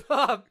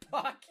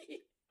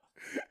 Pocky.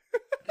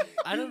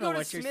 I don't You know go to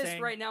what you're Smith's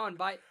saying. right now and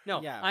buy.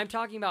 No, Yeah. I'm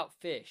talking about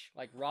fish,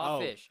 like raw Oh,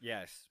 fish.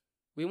 yes.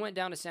 We went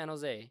down to San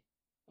Jose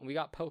and we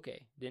got poke,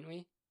 didn't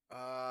we?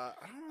 I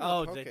don't know.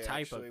 Oh, about the poke,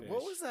 type of actually. What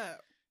fish. was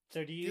that?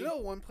 So do Do you? you know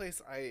one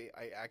place I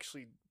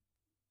actually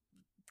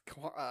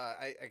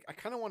I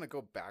kind of want to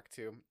go back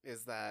to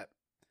is that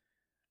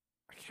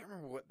I can't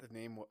remember what the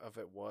name of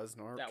it was.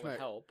 Nor That can would I,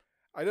 help.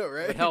 I know,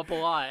 right? Would help a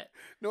lot.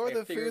 Nor I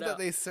the figured food that out.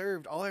 they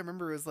served. All I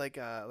remember was like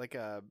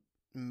a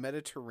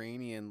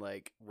Mediterranean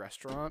like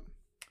restaurant.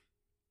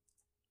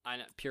 I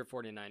know Pier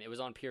 49. It was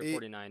on Pier It-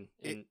 49.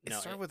 It no,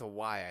 started with a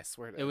Y. I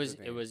swear. it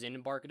was in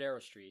Embarcadero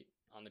Street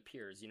on the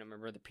piers. You know,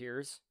 remember the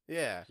piers?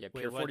 Yeah. Yeah,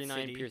 Wait, Pier what 49,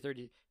 city? Pier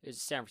 30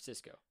 is San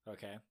Francisco.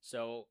 Okay.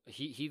 So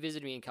he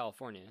visited me in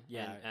California.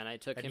 Yeah. and I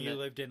took And him. you to,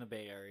 lived in the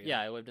Bay Area.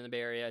 yeah, I lived in the Bay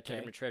Area. I took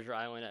him Okay. to Treasure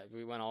Island.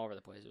 We went all over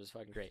the place. It was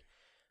fucking great.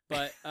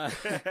 But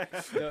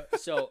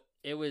so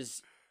it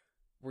was.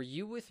 Were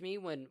you with me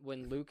when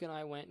Luke and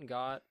I went and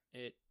got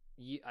it?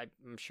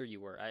 I'm sure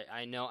you were.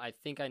 I know. I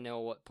think I know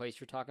what place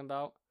you're talking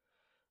about.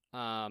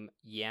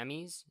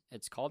 Yammy's.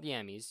 It's called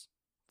Yammy's.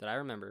 That I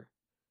remember.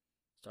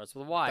 Starts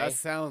with a Y. That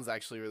sounds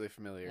actually really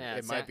familiar. Yeah,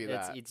 it might be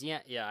that. It's yeah.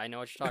 I know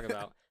what you're talking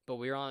about. But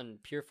we were on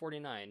Pier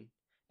 49,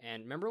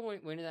 and remember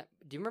when that?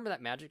 Do you remember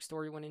that magic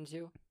store you went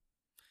into?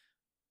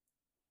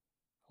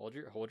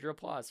 Hold your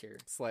applause here.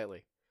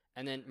 Slightly.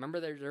 And then remember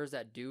there was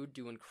that dude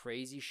doing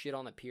crazy shit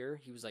on the pier.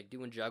 He was like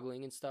doing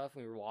juggling and stuff.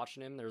 And we were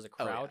watching him. There was a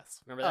Oh, crowd.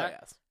 yes. Remember Oh, that?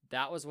 yes.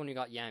 That was when we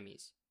got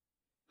Yammy's.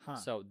 Huh.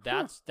 So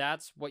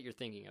that's what you're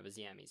thinking of as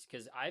Yammy's,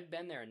 because I've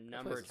been there a That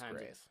number place of is times.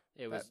 great.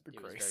 It was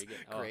Grace. very good.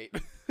 Oh, Great.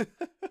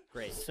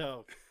 great.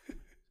 So,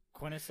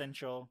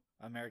 quintessential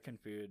American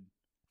food,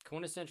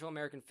 Quintessential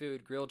American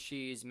food: grilled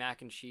cheese,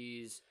 mac and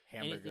cheese,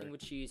 hamburger. anything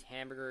with cheese,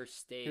 hamburger,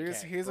 steak.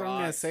 Here's what I'm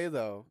gonna fries. say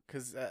though,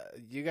 because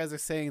you guys are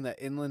saying that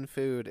inland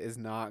food is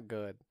not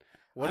good.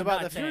 What I'm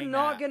about not the You're saying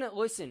not that. gonna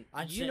listen.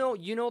 I'm You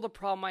saying- know the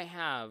problem I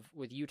have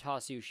with Utah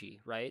sushi,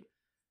 right?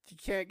 You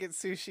can't get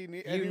sushi.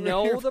 You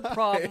know the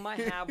problem I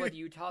have with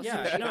Utah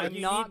Yeah, sushi. no, I'm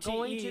you not need to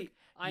going to. eat-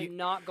 I'm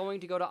not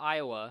going to go to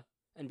Iowa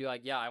and be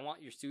like, yeah, I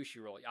want your sushi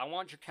roll. I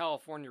want your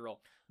California roll.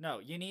 No,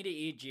 you need to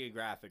eat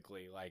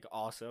geographically. Like,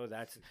 also,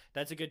 that's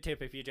a good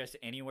tip. If you just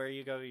anywhere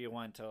you go, you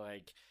want to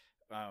like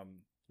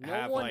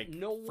have like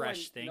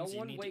fresh things. No you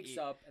one need wakes to eat.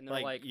 up and they're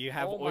like, you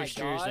have oh my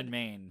oysters God, in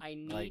Maine. I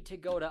need like to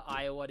go to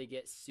Iowa to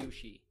get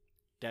sushi.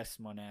 Des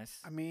Moines.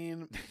 I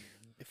mean,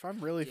 if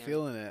I'm really Damn.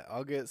 feeling it,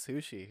 I'll get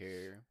sushi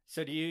here.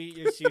 So do you eat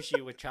your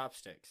sushi with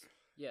chopsticks?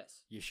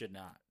 Yes. You should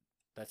not.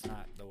 That's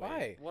not the way.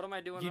 Why? What am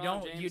I doing You wrong,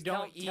 don't. James? You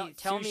don't Tell- eat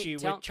tell sushi me,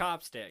 tell- with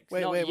chopsticks.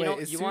 Wait, no, wait, you wait.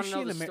 don't- Is you want to sushi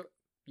know in the Amer- sto-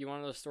 You want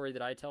to know the story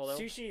that I tell though?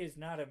 Sushi is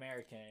not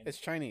American. It's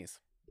Chinese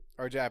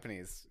or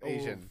Japanese,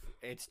 Asian. Oof,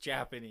 it's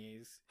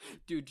Japanese.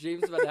 Dude,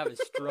 James was about to have a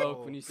stroke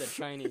Oh. when you said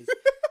Chinese.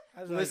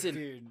 I was like, Listen.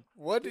 dude,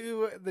 What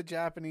do the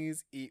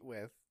Japanese eat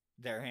with?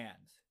 their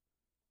hands.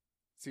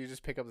 So you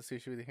just pick up the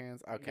sushi with your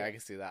hands? Okay, Yeah. I can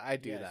see that. I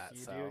do Yes, that.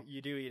 You So do.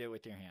 You do eat it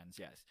with your hands.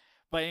 Yes.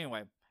 But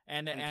anyway,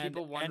 and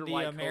people wonder the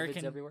why COVID's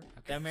American everywhere. the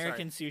Okay,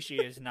 American sorry.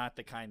 sushi is not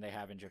the kind they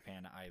have in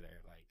Japan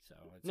either. Like so.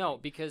 It's No,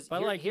 like, because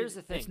but like here's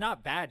the thing. It's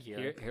not bad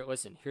here. Here,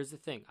 listen. Here's the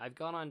thing. I've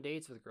gone on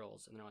dates with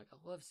girls, and they're like,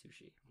 "I love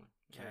sushi." I'm like,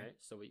 Okay. all right.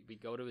 So we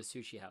go to a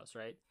sushi house,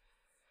 right?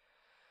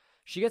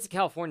 She gets a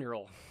California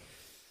roll.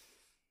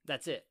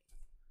 That's it.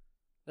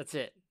 That's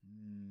it.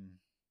 Mm.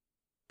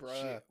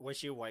 bruh. Was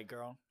she a white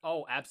girl?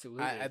 Oh,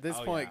 absolutely. At this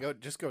Oh, point, yeah.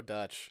 just go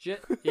Dutch. Yeah,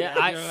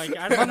 Yeah, you're like,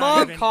 my I'm not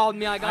mom even- called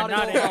me. I gotta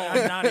I'm not, go home.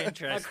 I'm not My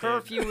interested.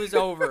 curfew is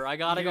over. I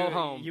gotta go You-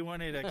 home. You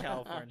wanted a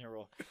California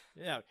roll.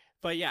 Yeah.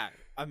 But yeah,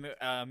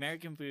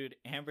 American food,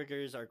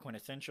 hamburgers are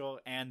quintessential,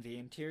 and the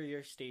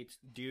interior states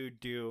do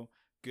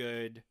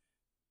good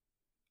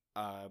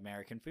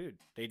American food.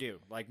 They do.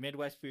 Like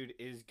Midwest food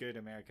is good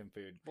American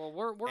food. Well,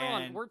 we're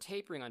And- we're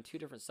tapering on two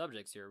different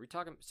subjects here. We're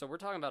talking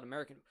about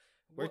American.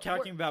 We're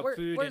talking about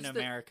food in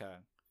America.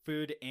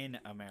 Food in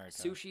America.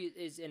 Sushi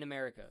is in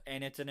America.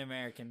 And it's an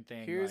American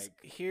thing.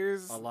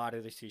 Here's a lot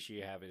of the sushi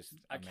you have is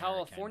A American.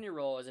 California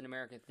roll is an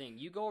American thing.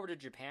 You go over to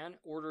Japan,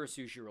 order a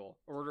sushi roll,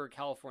 order a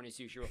California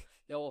sushi roll.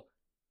 They'll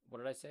What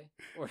did I say?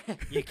 Or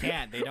You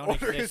can't. They don't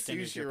Order a exist in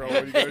sushi Japan. roll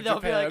when you go to They'll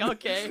be like,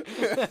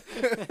 Japan.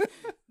 okay.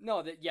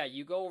 No, yeah,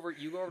 you go over to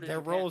Their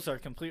Japan, rolls are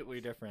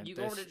completely different. You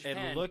go over to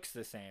Japan, It looks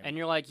the same. and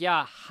you're like,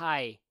 yeah,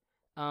 hi,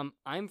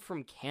 I'm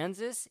from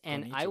Kansas,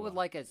 and I would Konnichiwa.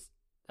 like a.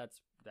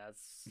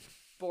 That's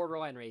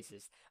borderline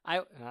racist.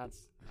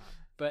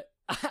 But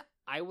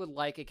I would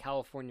like a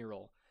California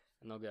roll,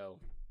 and they'll go,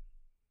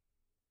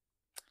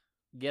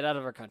 get out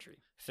of our country.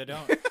 So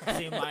don't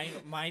see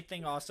my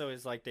thing also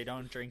is like they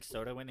don't drink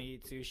soda when they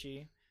eat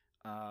sushi.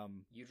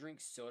 You drink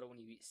soda when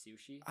you eat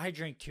sushi? I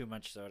drink too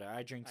much soda.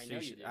 I drink I know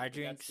you sushi. do, I but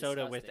drink that's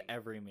soda with disgusting.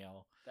 every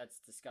meal. That's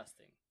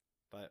disgusting.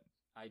 But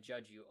I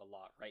judge you a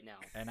lot right now.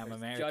 And I'm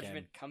There's American.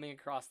 Judgment coming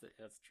across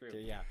that's true.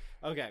 yeah.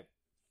 Okay.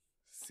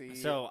 See,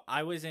 So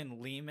I was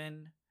in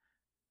Lehman.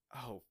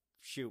 Oh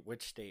shoot,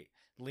 which state?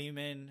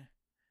 Lehman,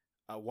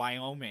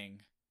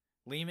 Wyoming.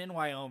 Lehman,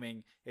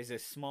 Wyoming is a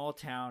small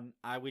town.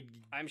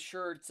 I'm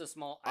sure it's a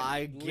small.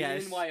 I live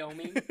guess- in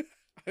Wyoming.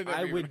 I, never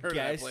I even would heard of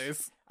that guess.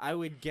 place. I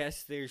would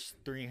guess there's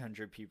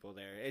 300 people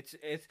there. It's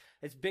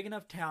big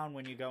enough town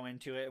when you go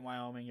into it in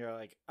Wyoming. You're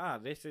like,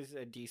 this is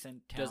a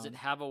decent town. Does it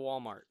have a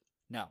Walmart?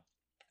 No.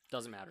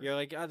 Doesn't matter. You're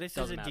like, this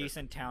Doesn't is a matter.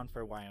 decent town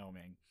for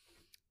Wyoming.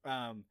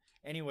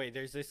 Anyway,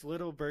 there's this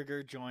little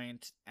burger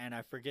joint, and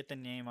I forget the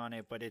name on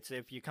it, but it's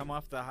if you come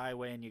off the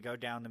highway and you go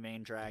down the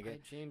main drag, Okay,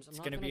 James, I'm it's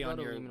not going to gonna be go on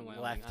to your Lehman,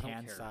 Wyoming. left I don't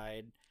hand care.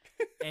 side.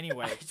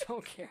 Anyway, I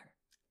don't care.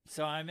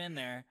 so I'm in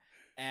there,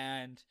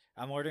 and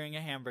I'm ordering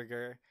a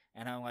hamburger,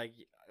 and I'm like,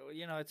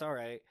 it's all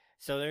right.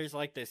 So there's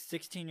like this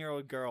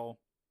 16-year-old girl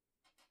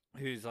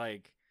who's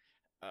like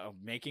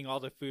making all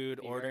the food,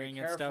 Be ordering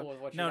very and stuff. careful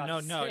with what you're No,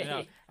 about no, to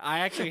no. say. I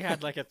actually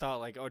had like a thought,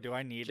 like, oh, do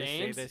I need to say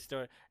James? this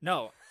story?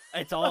 No,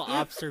 it's all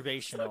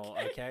observational.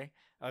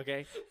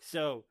 Okay.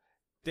 So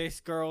this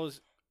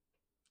girl's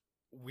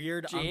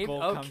weird James?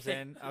 uncle comes Okay.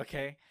 in.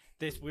 Okay,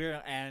 this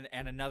weird and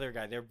another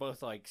guy. They're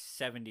both like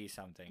 70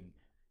 something.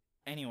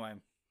 Anyway,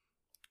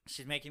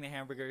 she's making the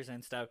hamburgers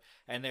and stuff,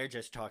 and they're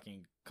just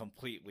talking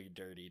completely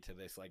dirty to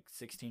this like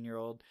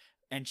 16-year-old,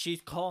 and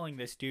she's calling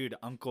this dude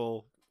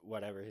Uncle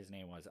whatever his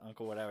name was,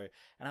 Uncle whatever,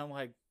 and I'm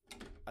like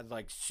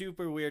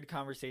super weird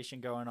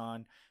conversation going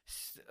on,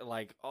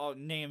 like, oh,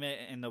 name it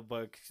in the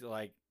book,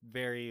 like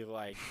very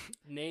like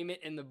Name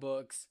it in the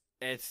books.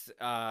 it's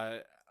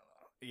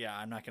yeah,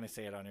 I'm not gonna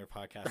say it on your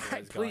podcast. what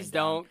was Please going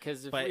down, don't,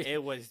 because but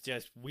it was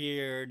just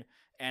weird,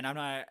 and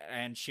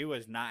and she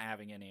was not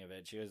having any of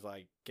it. She was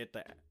like, get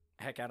the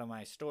heck out of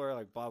my store,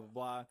 like blah blah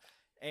blah.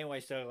 Anyway,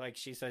 so like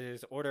she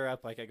says, order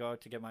up. Like I go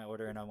out to get my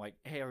order, and I'm like,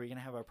 hey, are we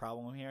gonna have a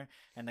problem here?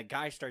 And the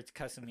guy starts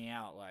cussing me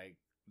out, like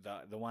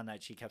the one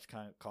that she kept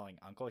calling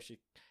Uncle. She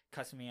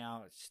cussing me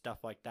out,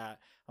 stuff like that.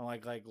 I'm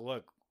like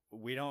look,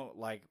 we don't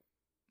like.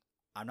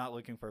 I'm not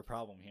looking for a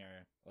problem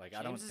here. Like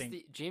I don't think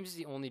James is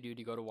the only dude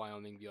to go to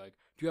Wyoming and be like,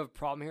 do you have a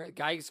problem here? The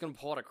guy is gonna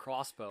pull out a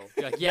crossbow.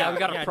 Be like, yeah, we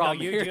got a problem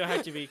no, you here. do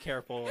have to be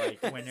careful,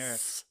 like when you're.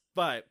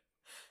 But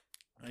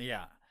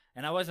yeah,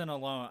 and I wasn't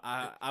alone.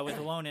 I was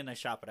alone in the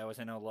shop, but I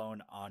wasn't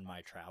alone on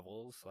my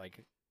travels.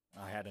 Like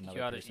I had another.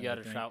 You had to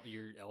with me. travel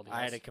your LDS.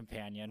 I had a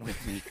companion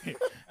with me.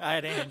 I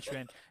had a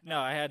henchman. No,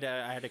 I had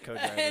a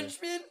co-driver.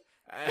 henchman.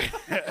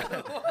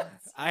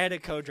 I had a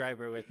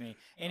co-driver with me.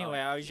 Anyway,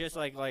 I was just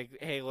like,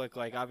 hey, look,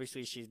 like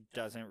obviously she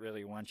doesn't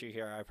really want you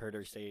here. I've heard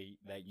her say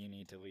that you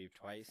need to leave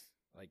twice.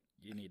 Like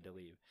you need to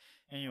leave.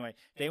 Anyway,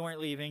 they weren't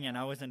leaving, and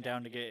I wasn't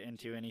down to get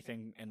into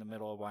anything in the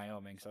middle of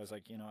Wyoming. So I was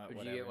like, you know what, Would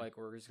whatever. you get like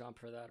workers' comp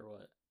for that or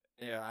what?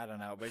 Yeah, I don't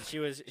know, but she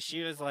was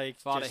like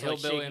Fought a just like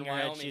hillbilly shaking in her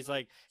head. Wyoming.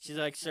 She's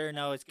like, sir,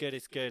 no, it's good.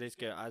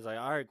 I was like,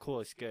 all right, cool,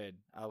 it's good.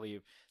 I'll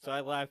leave. So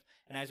I left,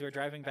 and as we were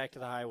driving back to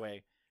the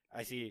highway,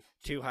 I see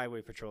two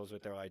highway patrols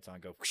with their lights on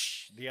go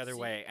whoosh, the other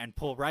way and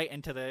pull right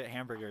into the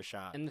hamburger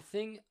shop. And the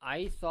thing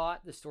I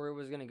thought the story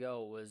was gonna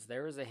go was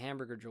there was a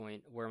hamburger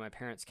joint where my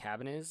parents'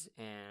 cabin is,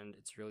 and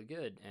it's really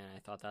good. And I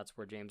thought that's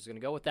where James was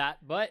gonna go with that,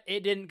 but it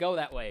didn't go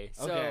that way.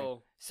 So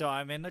Okay. So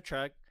I'm in the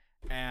truck,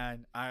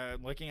 and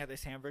I'm looking at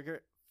this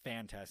hamburger.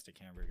 Fantastic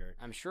hamburger.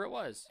 I'm sure it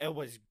was. It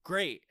was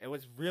great. It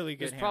was really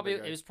good.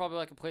 It was probably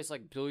like a place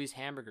like Billy's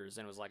Hamburgers,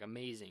 and it was like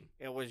amazing.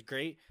 It was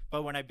great,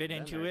 but when I bit Then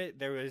into there- it,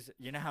 there was,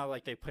 you know how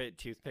like they put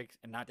toothpicks,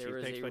 and not There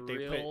was toothpicks, a but they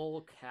put.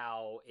 real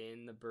cow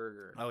in the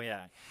burger. Oh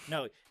yeah,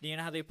 no. Do you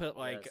know how they put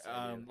like Yes,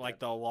 I do. like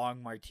the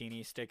long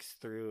martini sticks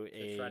through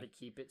To try to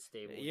keep it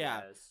stable.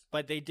 Yeah. Yes.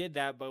 But they did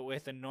that, but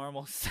with a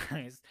normal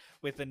size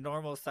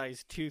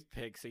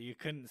toothpick, so you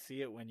couldn't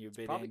see it when you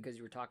bit Probably in. because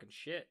you were talking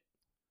shit.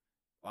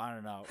 I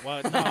don't know.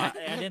 Well, no, I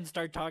didn't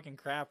start talking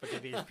crap to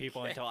these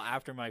people until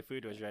after my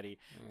food was ready.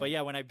 But yeah,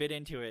 when I bit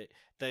into it,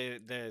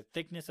 the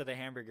thickness of the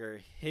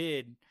hamburger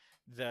hid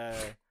the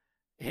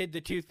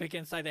toothpick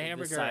inside the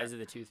hamburger. The size of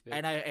the toothpick.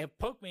 And it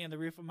poked me in the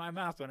roof of my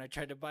mouth when I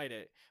tried to bite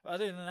it.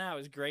 Other than that, it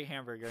was great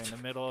hamburger in the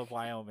middle of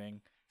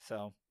Wyoming.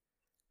 So,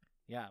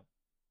 yeah.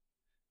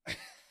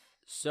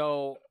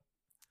 So,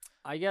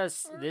 I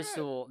guess this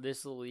will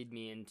lead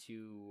me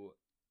into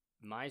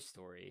my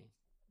story.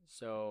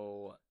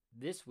 So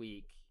this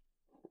week,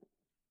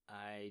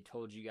 I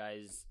told you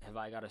guys, have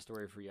I got a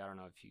story for you? I don't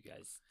know if you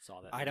guys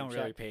saw that. I don't Chat.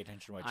 really pay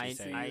attention to what you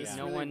say. This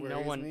no really one- no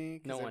worries one- me,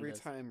 'cause no one every does.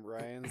 time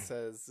Ryan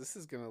says this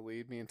is gonna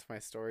lead me into my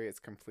story, it's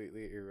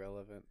completely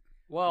irrelevant.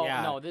 Well,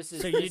 Yeah. no, this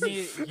is So you this, need-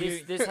 is-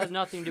 you- this has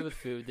nothing to do with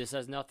food. This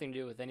has nothing to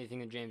do with anything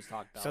that James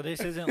talked about. So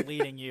this isn't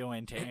leading you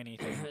into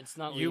anything. it's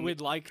not. You leading-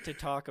 would like to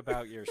talk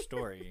about your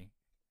story.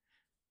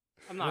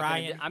 I'm not.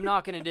 Ryan- I'm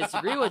not going to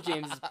disagree with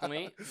James's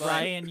point. But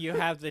Ryan, you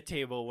have the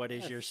table. What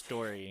is your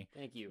story?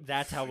 Thank you.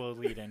 That's how we'll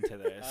lead into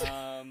this.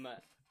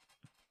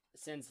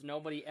 Since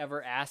nobody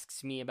ever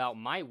asks me about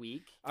my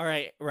week, All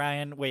right,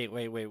 Ryan, wait.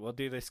 We'll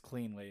do this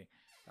cleanly.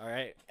 All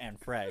right, and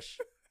fresh.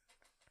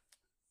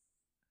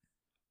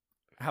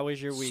 How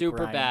was your week,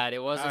 super Ryan? bad. It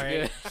wasn't All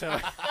right, good. so-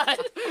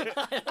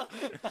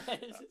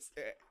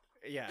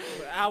 Yeah.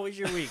 How was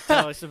your week?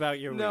 Tell us about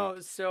your no,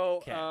 week.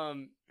 so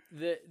 'Kay.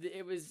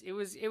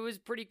 it was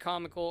pretty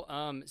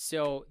comical.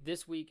 So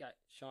this week,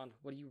 Sean,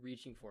 what are you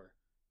reaching for?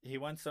 He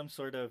wants some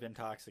sort of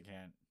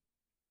intoxicant,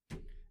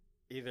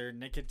 either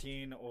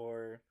nicotine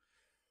or,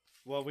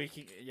 well,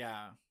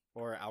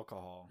 or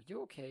alcohol. Are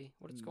you okay?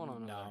 What is going on?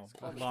 over there? No. It's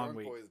called the Long Drunk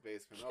week. Boys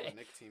basement. Oh, Okay. the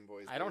Nicotine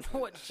Boys. I don't know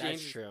basement. what That's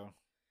James. true.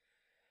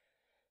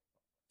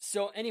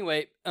 So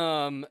anyway,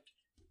 now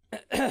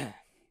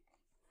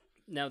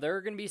there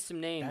are gonna be some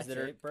names That's that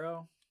are. it,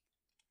 bro.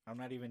 I'm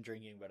not even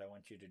drinking, but I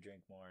want you to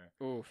drink more.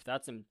 Oof,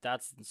 that's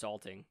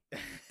insulting.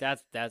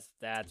 That's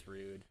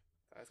rude.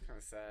 That's kind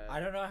of sad. I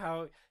don't know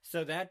how.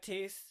 So that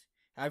tastes.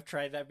 I've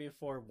tried that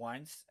before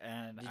once,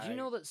 and Did you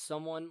know that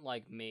someone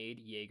like made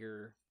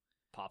Jaeger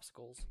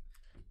popsicles?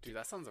 Dude,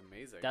 that sounds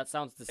amazing. That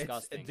sounds it's-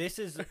 disgusting. This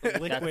is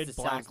That liquid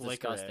black sounds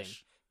disgusting.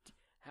 licorice.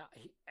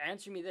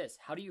 Answer me this: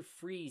 how do you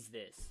freeze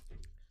this?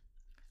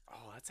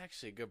 Oh, that's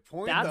actually a good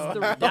point. That's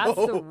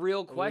though. the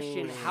real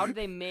question. Ooh. How do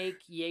they make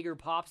Jaeger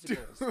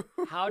popsicles?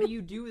 How do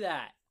you do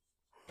that?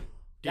 Do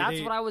That's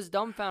they- what I was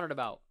dumbfounded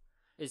about.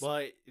 Is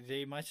Well,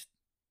 they must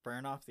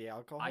burn off the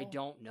alcohol. I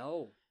don't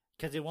know.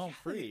 because it won't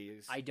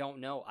freeze. I don't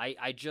know.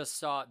 I just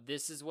saw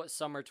this is what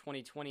summer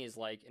 2020 is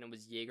like, and it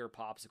was Jaeger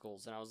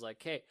popsicles, and I was like,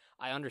 okay,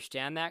 I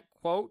understand that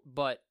quote,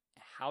 but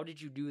how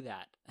did you do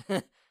that?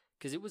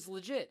 Because it was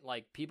legit.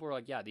 Like people were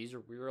like, yeah, these are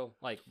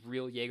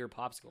real Jaeger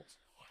popsicles.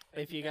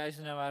 If you guys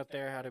know out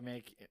there how to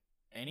make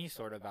any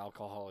sort of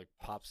alcoholic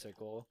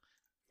popsicle,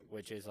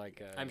 which is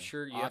like a I'm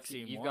sure you've got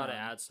to oxymoron.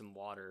 add some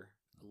water,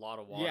 a lot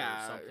of water. or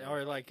Yeah, something.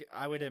 or like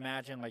I would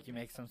imagine like you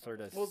make some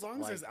sort of Well, as long as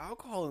like, there's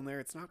alcohol in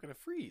there, it's not gonna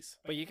freeze.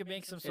 but you could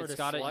make some sort it's of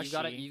gotta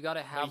slushy. you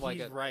gotta have but like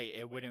he's a right.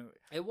 It wouldn't.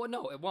 it won't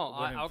no it won't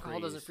wouldn't alcohol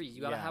doesn't freeze. freeze.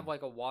 You gotta Yeah. have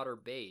like a water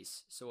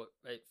base so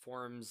it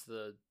forms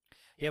the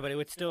Yeah, but it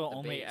would still The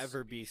only base.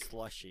 ever be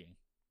slushy.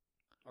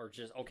 or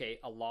just okay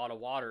a lot of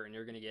water and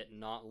you're gonna get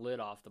not lit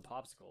off the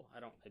popsicle. I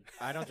don't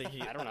think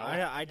he. I don't know.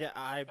 I bet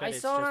I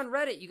it's saw it just, on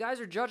Reddit. You guys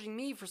are judging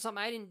me for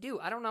something I didn't do.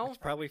 I don't know. It's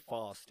probably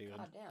false, dude.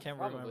 God damn, Can't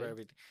probably. remember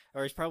everything.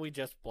 Or it's probably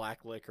just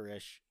black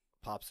licorice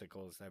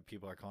popsicles that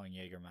people are calling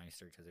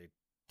Jägermeister because they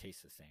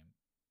taste the same.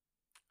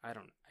 I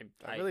don't.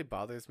 That really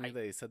bothers me I-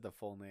 that he said the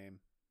full name.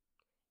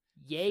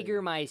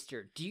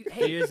 Jägermeister. Do you?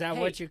 Hey, Is that hey,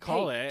 what you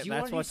call hey, it? Do you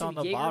That's wanna do what's on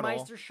some the bottle.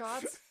 Jägermeister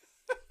shots.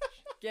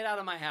 Get out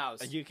of my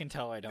house. You can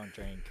tell I don't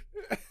drink,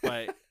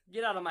 but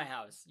Get out of my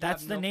house. You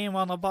that's have the no- name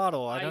on the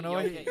bottle. I don't know.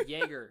 Okay,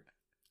 Jaeger.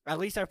 At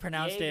least I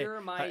pronounced it.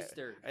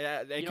 Jägermeister.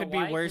 It You could know be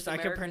why? worse. 'Cause I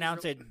could Americans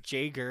pronounce don't- it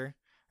Jager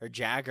or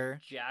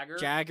Jagger. Jagger.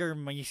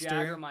 Jaggermeister.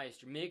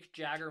 Jaggermeister. Mick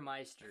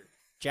Jaggermeister.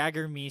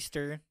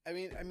 Jaggermeister. I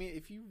mean,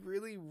 if you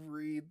really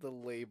read the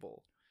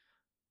label,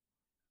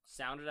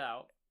 Sound it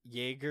out.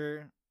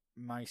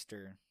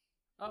 Jägermeister.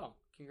 Oh,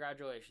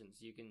 congratulations.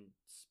 You can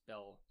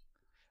spell.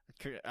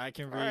 I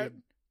can All read right.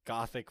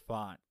 Gothic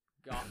font.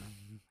 God.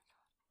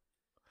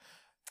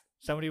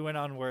 Somebody went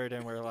on Word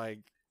and were like,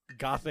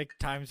 Gothic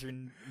times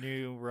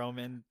New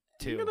Roman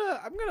 2.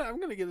 I'm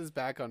gonna get this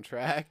back on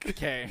track.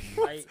 Okay.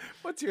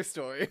 What's your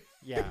story?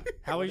 Yeah.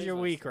 How What was is your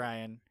my week, story?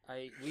 Ryan?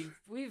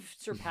 We've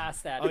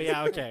surpassed that. Oh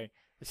yeah. Okay.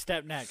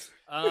 Step next.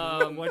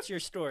 What's your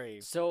story?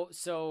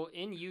 So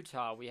in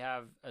Utah we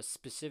have a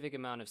specific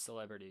amount of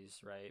celebrities,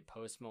 right?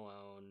 Post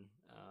Malone.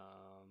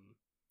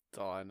 That's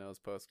all I know is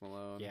Post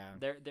Malone. Yeah.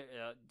 Did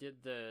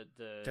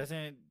the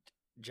Doesn't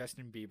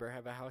Justin Bieber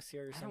have a house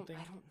here or something?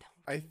 I don't know.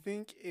 I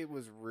think it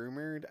was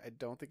rumored. I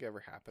don't think it ever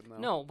happened though.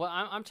 No, but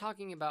I'm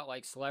talking about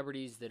like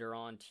celebrities that are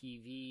on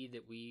TV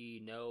that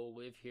we know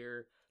live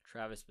here.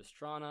 Travis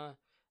Pastrana,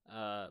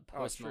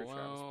 Post sure, Travis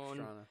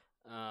Malone,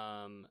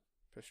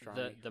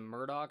 Pastrana. the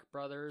Murdoch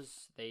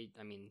brothers.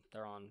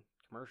 They're on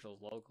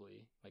commercials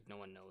locally. Like no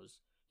one knows.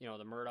 You know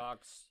the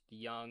Murdochs, the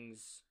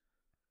Youngs.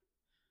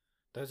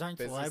 Those aren't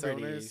Business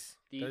celebrities.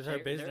 Those are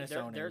business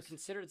They're owners.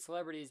 considered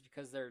celebrities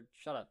because they're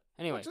shut up.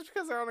 Anyway, Well, just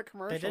because they're on a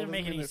commercial doesn't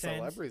make mean any they're sense.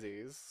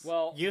 celebrities.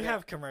 well, You yeah,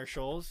 have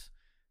commercials.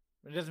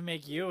 It doesn't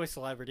make you a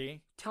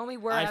celebrity. tell me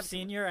where I've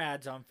seen your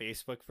ads on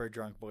Facebook for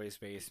Drunk Boys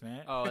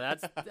Basement. Oh,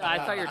 that's. I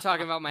thought you were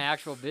talking about my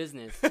actual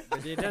business.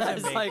 But it I doesn't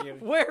was make like, you.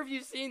 where have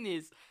you seen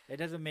these? It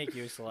doesn't make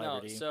you a No,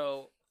 celebrity.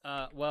 so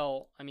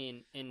Well, I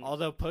mean,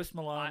 Although Post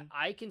Malone.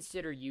 I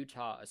consider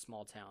Utah a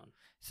small town.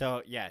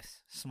 So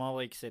yes, Small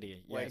Lake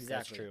City. Well, Yes,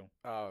 that's exactly. true.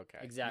 Oh, okay.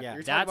 Exactly. Yeah.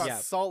 You're talking about Yeah.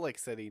 Salt Lake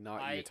City,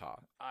 not Utah.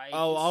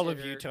 All of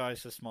consider- Utah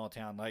is a small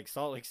town. Like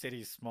Salt Lake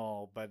City's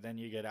small, but then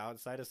you get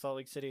outside of Salt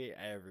Lake City,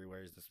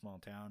 everywhere is a small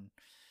town.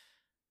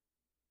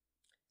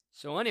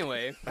 So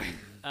anyway,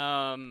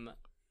 I'm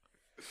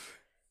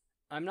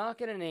not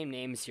gonna name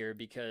names here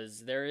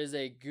because there is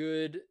a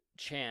good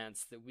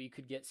chance that we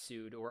could get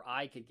sued, or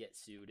I could get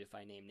sued if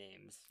I name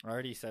names. I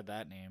already said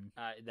that name.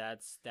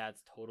 That's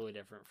totally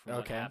different from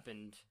what Okay.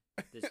 happened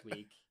this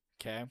week.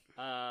 Okay.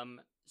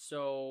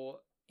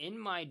 So in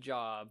my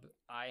job,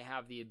 I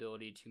have the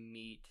ability to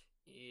meet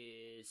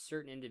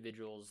certain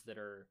individuals that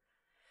are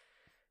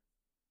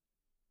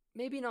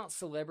maybe not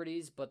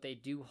celebrities, but they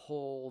do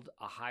hold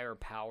a higher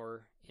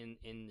power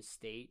in the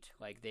state.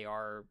 Like they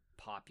are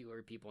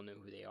popular. People know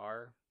who they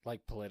are.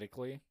 Like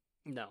politically.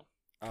 No.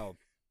 Oh.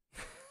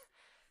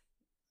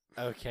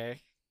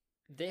 Okay.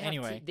 They have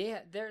Anyway.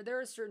 there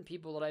are certain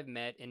people that I've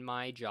met in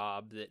my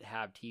job that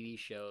have TV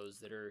shows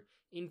that are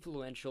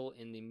influential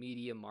in the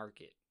media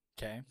market.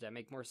 Okay. Does that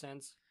make more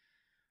sense?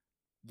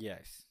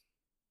 Yes.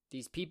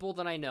 These people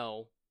that I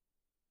know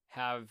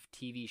have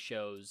TV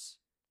shows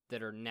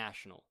that are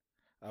national.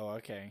 Oh,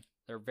 okay.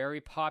 They're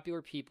very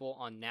popular people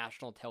on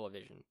national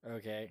television.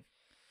 Okay.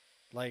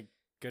 Like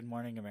Good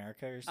Morning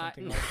America or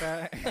something like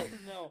that.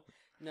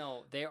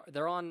 No,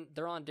 they're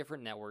on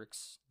different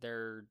networks.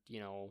 They're,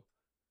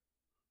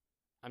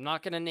 I'm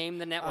not going to name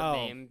the network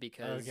name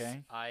because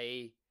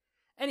okay.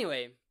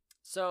 Anyway,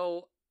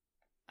 so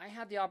I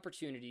had the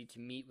opportunity to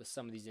meet with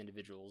some of these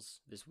individuals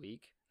this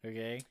week,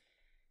 Okay.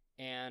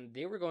 and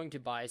they were going to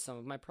buy some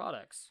of my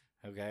products,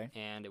 Okay.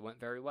 and it went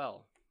very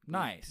well.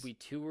 Nice. We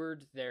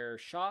toured their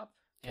shop,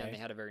 and Okay. they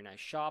had a very nice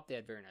shop. They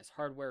had very nice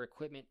hardware,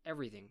 equipment,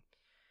 everything.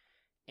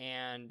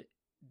 And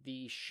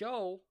the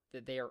show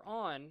that they are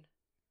on,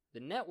 the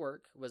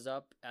network, was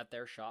up at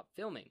their shop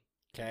filming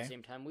at Okay. the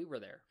same time we were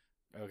there.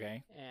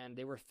 Okay. And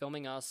they were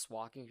filming us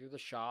walking through the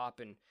shop,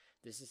 and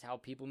this is how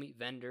people meet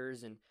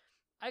vendors. And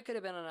I could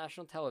have been on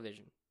national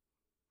television.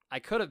 I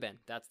could have been.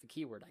 That's the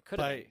key word. I could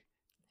have But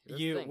been.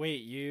 Here's the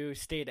thing. you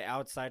stayed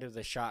outside of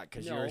the shot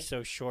because you No. were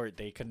so short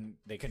they couldn't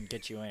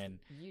get you in.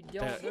 You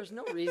don't. There's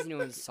no reason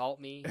to insult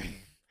me.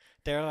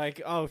 They're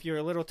like, oh, if you were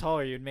a little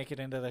taller, you'd make it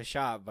into the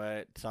shot,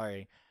 but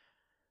sorry.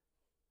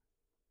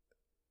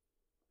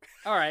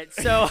 All right.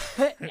 So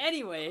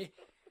anyway,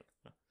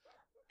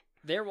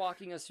 they're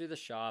walking us through the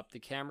shop. The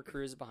camera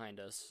crew is behind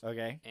us,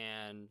 Okay.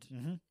 and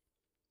Mm-hmm.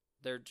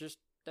 they're just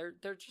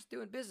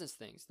doing business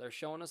things. They're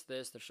showing us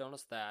this. They're showing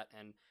us that,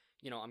 and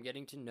I'm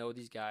getting to know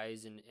these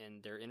guys, and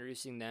they're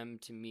introducing them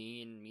to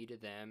me and me to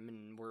them,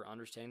 and we're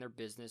understanding their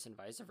business and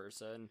vice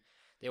versa. And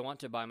they want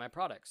to buy my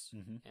products,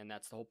 Mm-hmm. and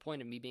that's the whole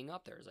point of me being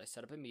up there. Is I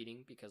set up a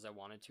meeting because I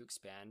wanted to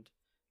expand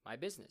my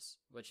business,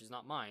 which is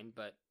not mine,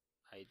 but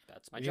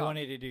that's my You job.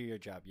 wanted to do your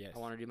job, yes. I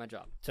want to do my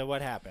job. So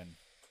what happened?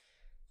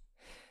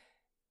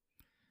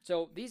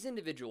 So these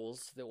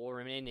individuals that will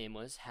remain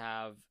nameless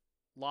have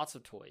lots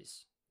of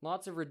toys,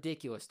 lots of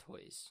ridiculous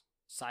toys,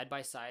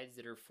 side-by-sides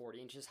that are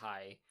 40 inches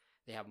high.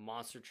 They have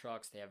monster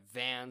trucks. They have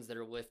vans that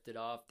are lifted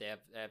up. They have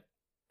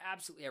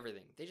absolutely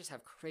everything. They just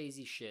have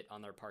crazy shit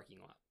on their parking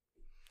lot.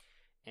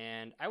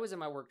 And I was in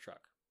my work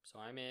truck. So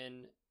I'm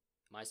in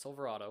my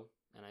Silverado,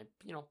 and I,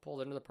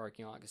 pulled into the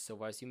parking lot like a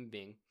civilized human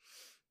being.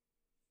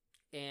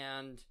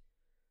 And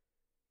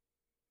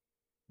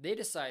they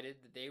decided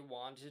that they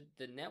wanted,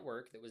 the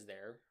network that was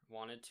there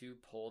wanted to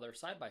pull their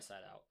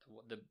side-by-side out.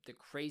 The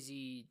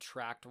crazy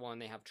tracked one,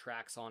 they have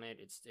tracks on it.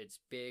 It's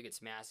big,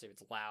 it's massive,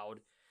 it's loud.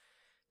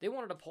 They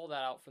wanted to pull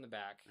that out from the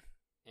back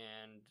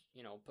and,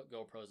 put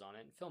GoPros on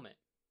it and film it.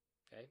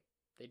 Okay?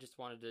 They just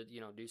wanted to,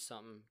 do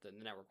something that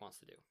the network wants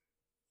to do.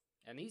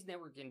 And these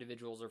network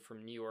individuals are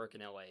from New York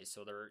and LA,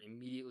 so they're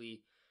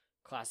immediately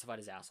classified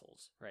as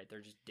assholes, right?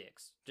 They're just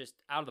dicks. Just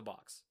out of the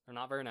box. They're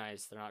not very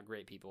nice. They're not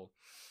great people.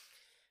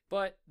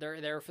 But they're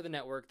there for the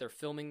network. They're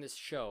filming this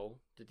show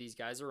that these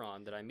guys are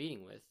on that I'm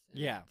meeting with. And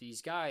Yeah.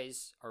 these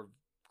guys are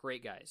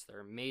great guys.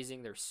 They're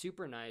amazing. They're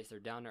super nice. They're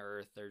down to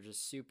earth. They're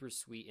just super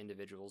sweet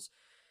individuals.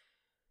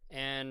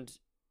 And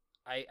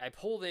I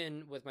pulled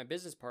in with my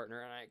business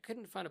partner, and I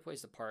couldn't find a place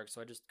to park, so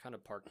I just kind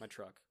of parked my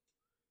truck.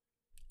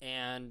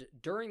 And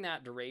during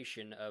that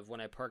duration of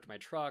when I parked my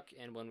truck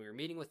and when we were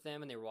meeting with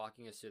them and they were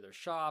walking us through their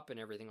shop and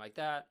everything like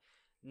that,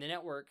 the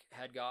network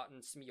had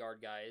gotten some yard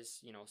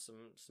guys,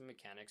 some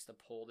mechanics to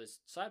pull this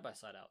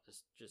side-by-side out.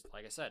 This, just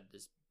like I said,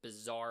 this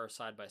bizarre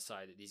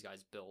side-by-side that these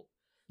guys built.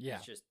 Yeah.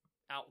 It's just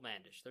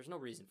outlandish. There's no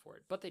reason for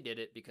it, but they did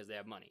it because they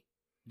have money.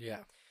 Yeah.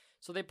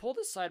 So they pulled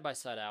this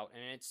side-by-side out,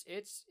 and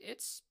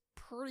it's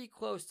pretty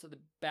close to the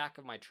back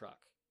of my truck.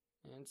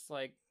 And it's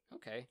like,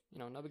 okay,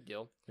 no big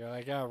deal. You're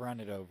like, oh, run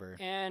it over.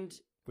 And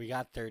We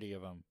got 30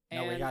 of them.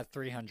 No, we And- got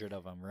 300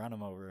 of them. Run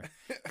them over.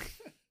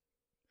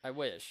 I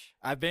wish.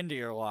 I've been to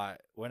your lot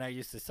when I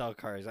used to sell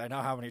cars. I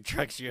know how many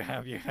trucks you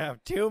have. You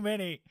have too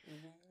many.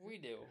 We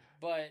do,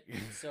 but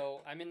so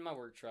I'm in my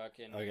work truck,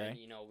 and,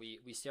 Okay. and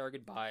we say our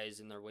goodbyes,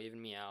 and they're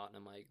waving me out, and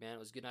I'm like, man, it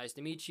was good, nice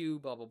to meet you,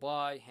 blah blah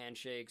blah,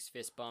 handshakes,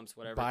 fist bumps,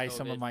 whatever. Buy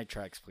some COVID. of my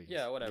trucks, please.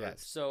 Yeah, whatever.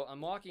 Yes. So I'm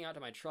walking out to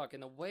my truck,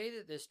 and the way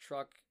that this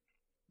truck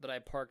that I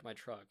parked my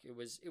truck, it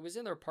was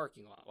in their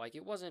parking lot. Like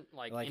it wasn't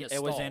like in a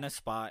it was stall. in a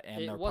spot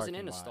and It wasn't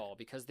in a stall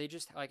because they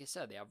just, like I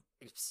said, they have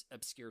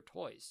obscure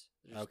toys.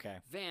 There's Okay.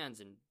 vans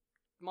and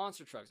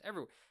monster trucks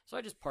everywhere. So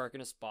I just park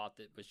in a spot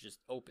that was just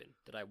open,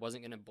 that I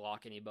wasn't going to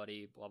block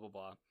anybody, blah, blah,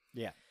 blah.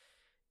 Yeah.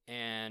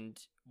 And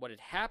what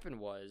had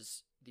happened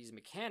was these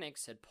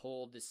mechanics had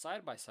pulled this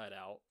side-by-side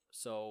out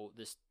so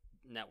this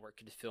network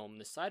could film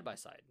this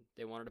side-by-side.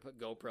 They wanted to put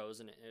GoPros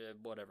and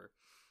whatever.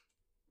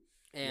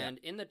 And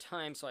in the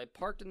time, so I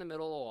parked in the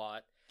middle of the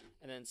lot,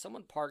 and then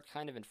someone parked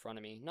kind of in front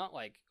of me, not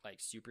like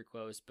super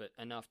close, but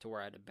enough to where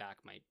I had to back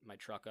my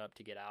truck up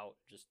to get out,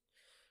 just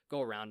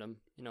go around them,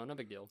 no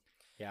big deal.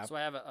 Yeah. So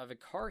I have a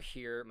car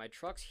here, my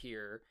truck's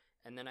here,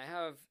 and then I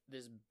have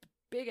this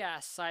big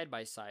ass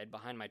side-by-side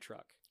behind my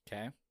truck.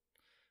 Okay.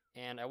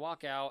 And I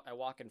walk out, I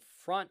walk in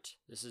front.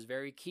 This is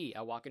very key.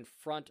 I walk in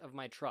front of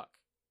my truck.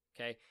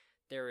 Okay.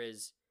 There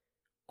is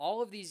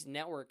all of these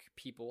network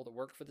people that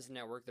work for this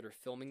network that are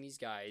filming these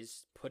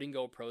guys, putting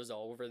GoPros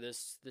all over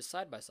this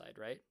side-by-side,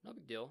 right? No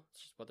big deal.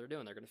 It's just what they're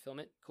doing. They're going to film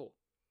it. Cool.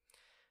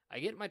 I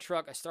get in my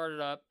truck. I start it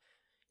up,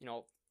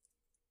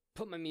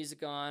 put my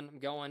music on. I'm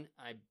going.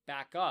 I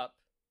back up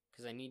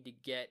because I need to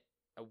get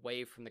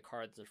away from the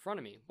car that's in front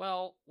of me.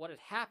 Well, what had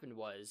happened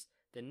was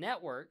the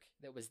network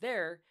that was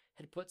there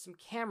had put some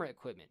camera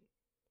equipment,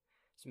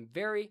 some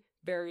very,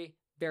 very,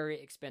 very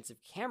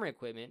expensive camera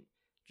equipment,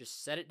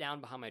 just set it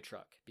down behind my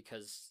truck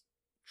because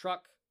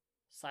truck,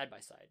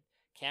 side-by-side.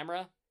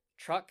 Camera,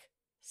 truck,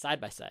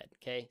 side-by-side.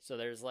 Okay, so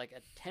there's like a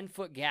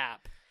 10-foot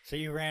gap. So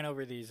you ran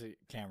over these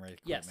camera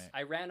equipment. Yes,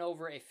 I ran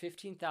over a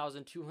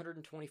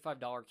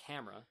 $15,225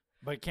 camera.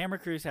 But camera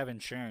crews have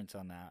insurance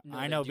on that. No,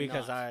 I they know do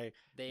because not. I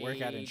They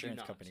work at do insurance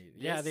not. companies.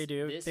 Yeah, they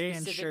do. This They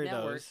specific insure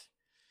network those.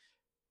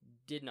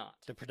 Did not.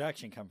 The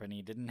production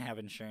company didn't have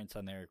insurance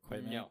on their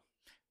equipment. No.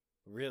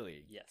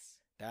 Really? Yes.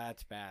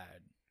 That's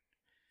bad.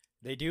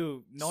 They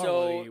do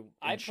normally. So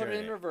I insure put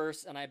it in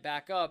reverse and I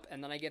back up,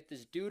 and then I get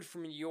this dude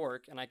from New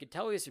York, and I could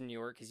tell he was from New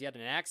York because he had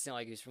an accent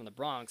like he was from the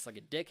Bronx, like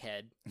a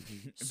dickhead,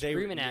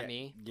 screaming at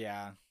me.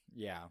 Yeah,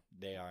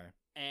 they are.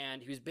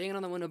 And he was banging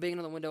on the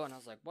window, and I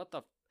was like, what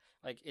the...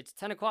 Like, it's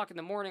 10 o'clock in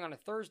the morning on a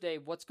Thursday.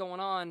 What's going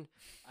on?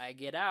 I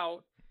get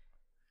out.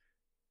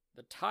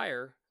 The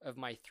tire of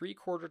my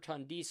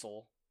 3/4-ton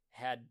diesel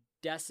had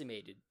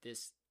decimated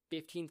this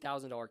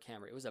 $15,000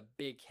 camera. It was a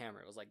big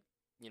camera. It was like,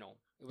 it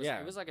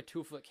was like a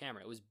 2-foot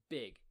camera. It was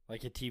big.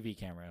 Like a TV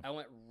camera. I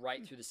went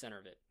right through the center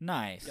of it.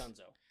 Nice.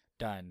 Dunzo.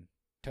 Done.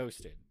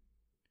 Toasted.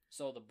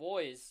 So the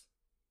boys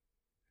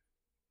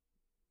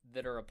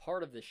that are a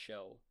part of this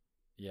show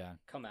Yeah.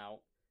 come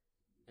out,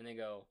 and they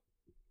go,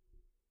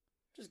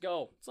 just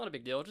go. It's not a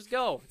big deal. Just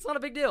go. It's not a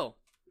big deal.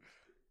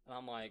 And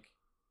I'm like,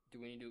 do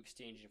we need to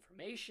exchange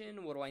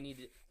information? What do I need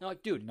to... They're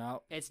like, dude,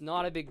 No. it's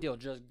not a big deal.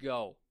 Just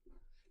go.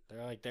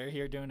 They're like, they're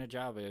here doing a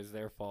job. It is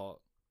their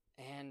fault.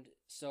 And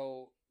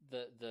so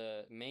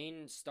the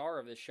main star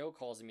of the show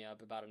calls me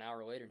up about an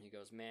hour later, and he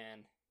goes,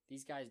 man,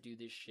 these guys do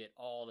this shit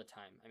all the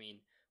time. I mean,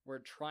 we're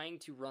trying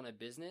to run a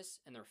business,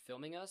 and they're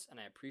filming us, and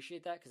I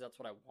appreciate that because that's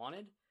what I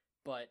wanted,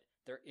 but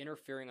they're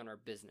interfering on our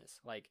business.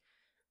 Like,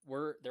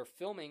 they're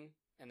filming...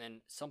 And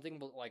then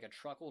something like a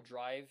truck will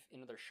drive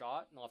into their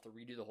shot, and they'll have to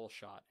redo the whole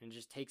shot. And it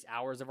just takes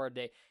hours of our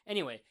day.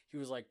 Anyway, he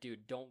was like,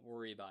 dude, don't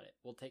worry about it.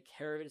 We'll take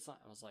care of it. It's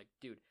not. I was like,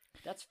 dude,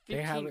 that's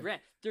 15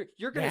 grand.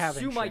 You're going to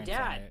sue my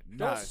dad.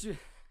 Don't sue.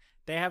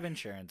 They have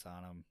insurance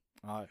on them.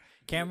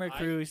 Camera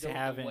crews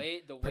haven't.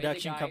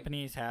 Production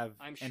companies have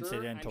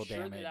incidental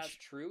damage. That's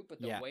true,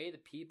 but the way the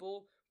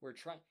people were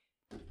trying.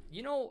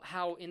 You know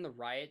how in the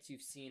riots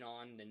you've seen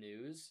on the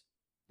news?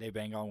 They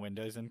bang on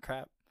windows and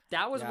crap.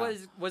 That was what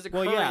was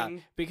occurring. Well, yeah,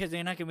 because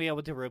they're not going to be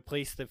able to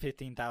replace the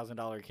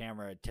 $15,000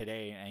 camera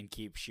today and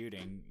keep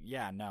shooting.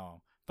 Yeah,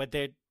 no. But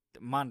they're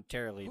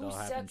monetarily, they'll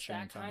have insurance on it.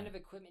 Who sets that kind of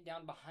equipment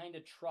down behind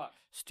a truck?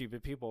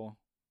 Stupid people.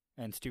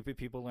 And stupid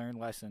people learn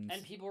lessons.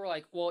 And people were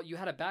like, well, you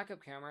had a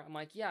backup camera. I'm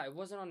like, yeah, it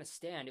wasn't on a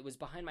stand. It was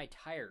behind my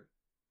tire.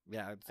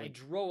 Yeah. I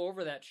drove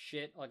over that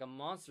shit like a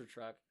monster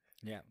truck.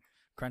 Yeah.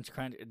 Crunch,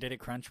 crunch. Did it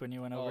crunch when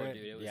you went over it? Oh,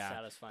 dude, it was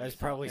satisfying. That's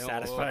probably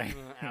satisfying.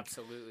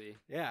 Absolutely.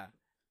 Yeah.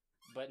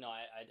 But no,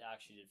 I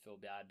actually did feel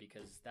bad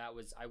because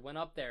I went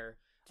up there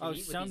to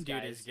meet with these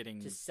guys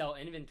to sell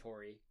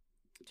inventory,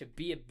 to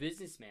be a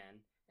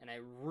businessman, and I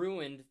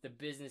ruined the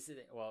business.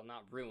 Well,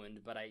 not ruined,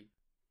 but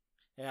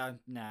Yeah,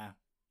 nah.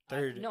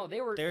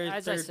 They were,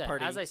 as I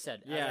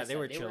said, they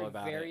were chill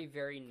about it. Very,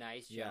 very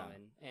nice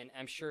gentlemen. And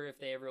I'm sure if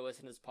they ever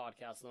listen to this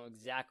podcast, they'll know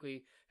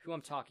exactly who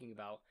I'm talking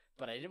about.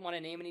 But I didn't want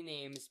to name any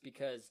names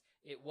because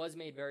it was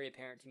made very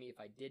apparent to me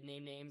if I did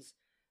name names,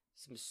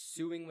 some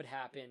suing would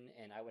happen,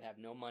 and I would have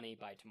no money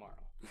by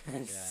tomorrow.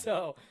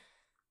 So,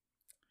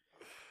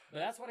 but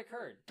that's what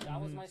occurred.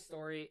 That was my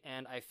story,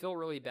 and I feel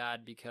really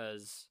bad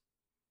because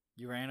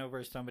you ran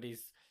over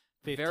somebody's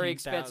Very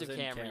expensive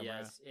 15,000 camera.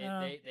 Yes,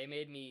 they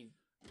made me.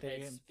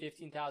 It's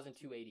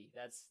 15,280.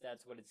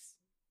 That's what it's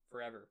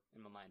forever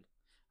in my mind.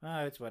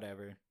 Oh, it's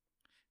whatever.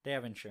 They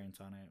have insurance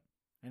on it,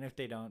 and if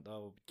they don't,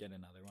 they'll get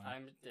another one.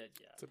 Yeah.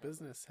 It's a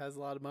business. Has a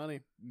lot of money.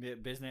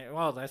 Business.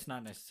 Well, that's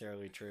not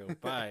necessarily true,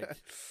 but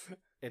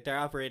if they're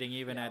operating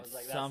even Yeah, I at was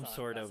like, some that's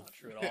sort of, not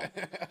true at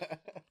all.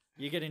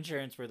 you get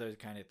insurance for those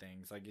kind of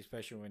things. Like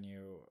especially when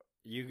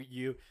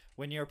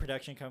when you're a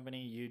production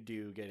company, you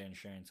do get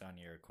insurance on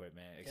your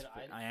equipment,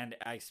 and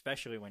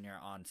especially when you're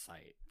on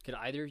site. Could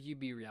either of you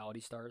be reality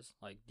stars?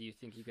 Like, do you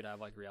think you could have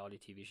like reality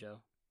TV show?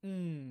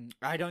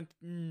 I don't.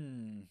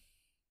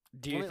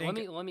 Do you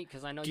think? Let me,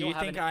 because I know. Do you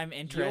think I'm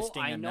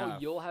interesting I know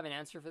enough? you'll have an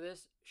answer for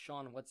this,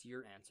 Sean. What's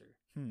your answer?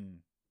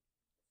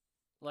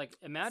 Like,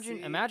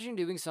 See- imagine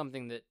doing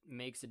something that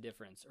makes a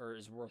difference or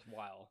is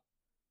worthwhile.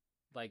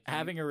 Like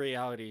Having a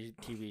reality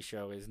TV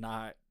show is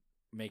not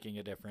making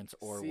a difference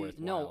or See,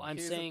 worthwhile. No, I'm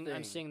Here's the saying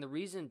thing. the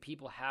reason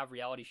people have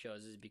reality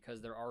shows is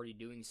because they're already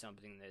doing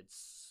something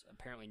that's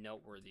apparently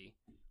noteworthy.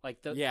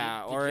 Like the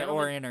or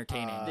gentleman,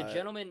 entertaining.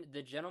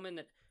 the gentleman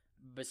that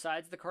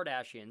besides the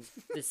Kardashians,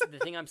 the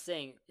thing I'm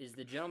saying is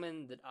the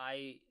gentleman that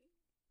I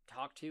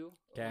talked to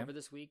over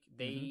this week,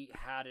 they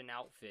had an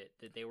outfit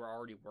that they were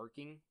already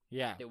working.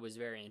 Yeah. That was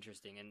very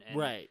interesting, and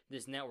Right.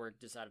 this network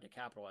decided to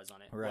capitalize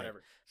on it. Right.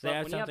 Whatever. So they But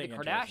have when you have the something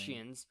interesting.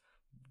 Kardashians,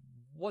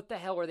 what the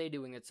hell are they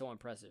doing that's so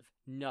impressive?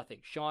 Nothing.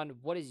 Sean,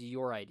 what is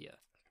your idea?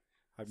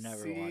 I've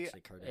never See, watched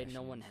the Kardashians. And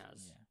no one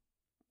has.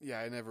 Yeah,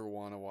 I never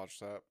want to watch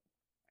that.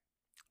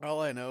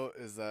 All I know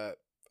is that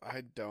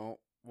I don't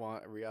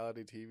want a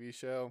reality TV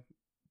show,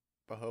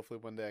 but hopefully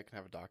one day I can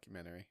have a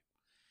documentary.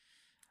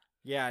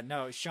 Yeah,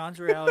 no, Sean's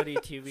reality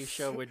TV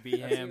show would be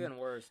That's him. even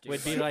worse, dude.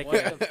 would be like-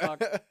 what the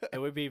fuck? It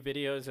would be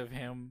videos of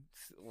him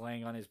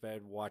laying on his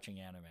bed watching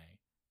anime.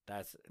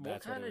 That's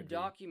What kind it of would be. I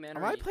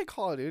documentary? might play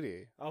Call of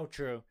Duty. Oh,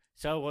 true.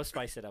 So we'll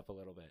spice it up a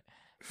little bit.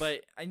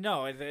 But I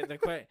know I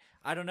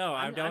don't know.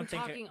 I'm don't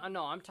think talking.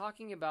 No, I'm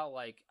talking about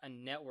like a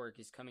network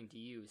is coming to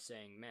you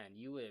saying, "Man,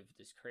 you live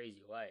this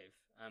crazy life.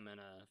 I'm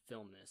gonna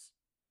film this."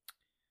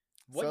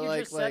 What So, you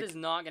like- just said like- is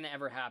not gonna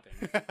ever happen.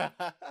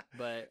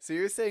 But So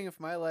you're saying if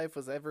my life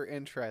was ever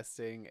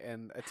interesting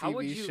and a how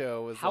would TV you?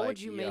 show was How like,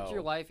 would you make yo,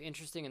 your life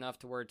interesting enough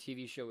to where a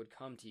TV show would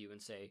come to you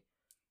and say,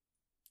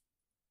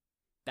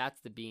 "That's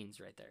the beans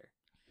right there."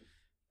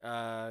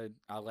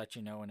 I'll let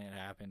you know when it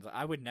happens.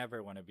 I would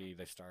never want to be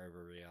the star of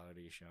a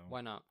reality show.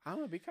 Why not? I don't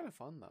know, it'd be kind of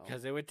fun though.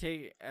 Because it would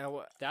take.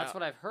 That's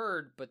what I've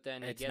heard, but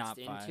then it it's gets not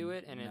into fun.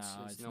 it, and No, it's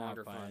it's no not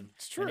longer fun. fun.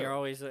 It's true. And you're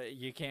always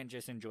you can't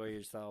just enjoy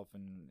yourself,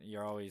 and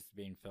you're always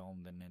being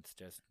filmed, and it's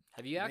just.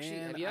 Have you actually?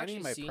 Man, have you I actually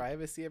need my seen?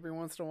 privacy every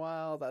once in a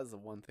while. That's the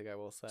one thing I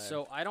will say.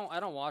 So I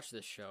don't watch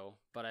this show,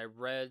 but I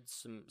read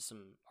some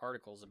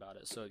articles about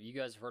it. So you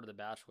guys have heard of The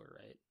Bachelor,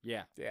 right?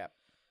 Yeah, yeah,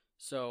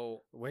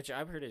 So which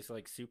I've heard is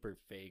like super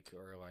fake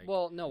or like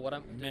well, no, what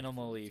I'm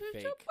minimally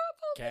fake.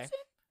 Okay.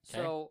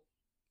 So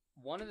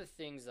one of the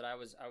things that I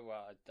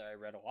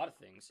read a lot of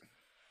things,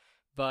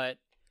 but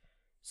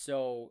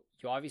so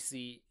you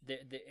obviously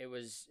it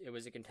was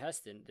a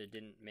contestant that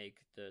didn't make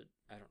the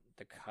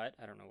cut.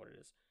 I don't know what it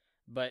is,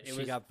 but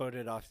She got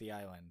voted off the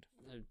island.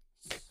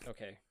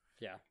 okay.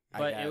 Yeah, I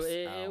but guess.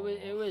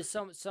 it was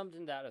something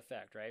to that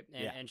effect, right?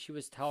 And Yeah. and she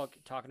was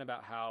talking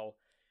about how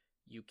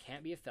you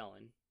can't be a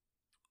felon.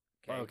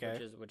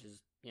 Okay. Which is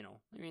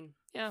I mean,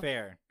 yeah,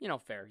 Fair.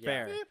 fair, yeah.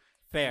 Fair. You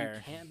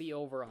Fair. can't be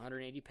over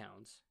 180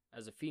 pounds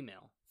as a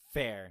female.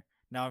 Fair.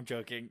 No, I'm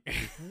joking.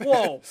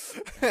 Whoa!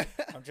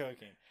 I'm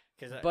joking.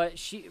 Because But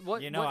she,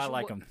 what I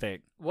like them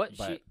thick. What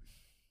but she?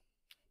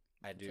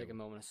 I do. Take a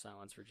moment of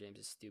silence for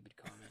James's stupid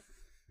comment.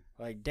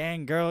 Like,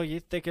 dang girl, you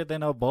thicker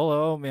than a bowl of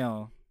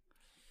oatmeal.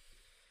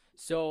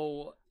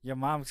 So Your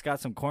mom's got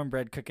some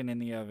cornbread cooking in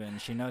the oven.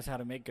 She knows how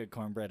to make good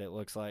cornbread. It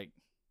looks like.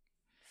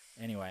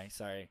 Anyway,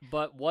 sorry.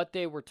 but what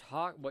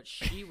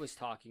she was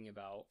talking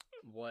about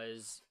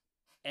was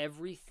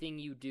everything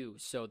you do.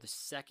 So the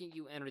second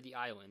you enter the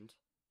island,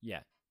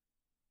 Yeah.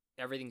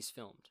 everything's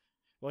filmed.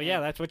 Well,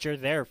 yeah, that's what you're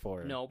there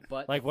for. No,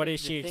 but Like, what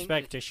does the she thing-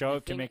 expect the- to show the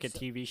up to thing- make a so-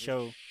 TV just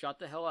show Shut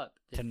the hell up.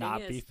 The to thing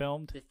not is, be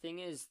filmed? The thing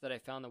is that I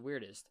found the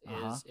weirdest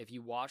Uh-huh. is if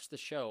you watch the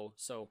show.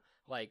 So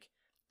like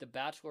the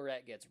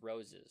Bachelorette gets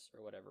roses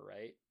or whatever,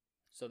 right?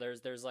 So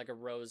there's like a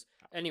rose.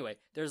 Anyway,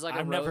 there's like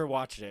I've a never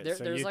watched it,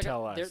 so there's you like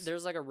tell a, us.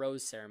 there's like a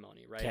rose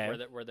ceremony, right? 'Kay.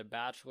 Where the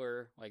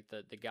bachelor, like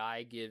the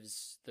guy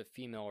gives the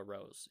female a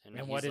rose, and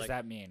he's what does like-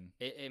 that mean?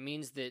 It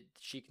means that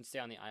she can stay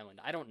on the island.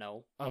 I don't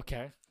know,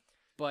 Okay.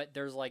 but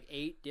there's like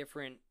 8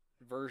 different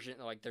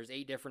there's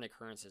 8 different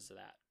occurrences of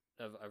that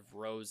of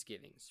rose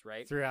givings,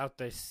 right? Throughout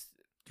this.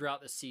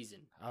 Throughout the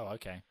season. Oh,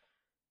 okay.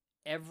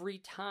 Every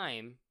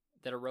time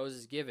that a rose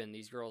is given,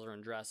 these girls are in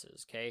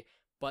dresses, okay?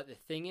 But the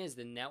thing is,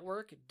 the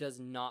network does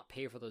not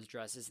pay for those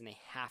dresses, and they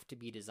have to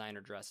be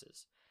designer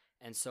dresses.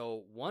 And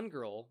so one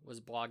girl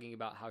was blogging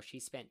about how she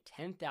spent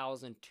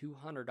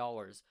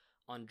 $10,200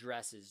 on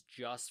dresses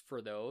just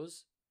for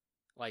those,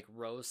 like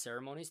rose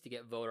ceremonies, to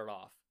get voted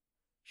off.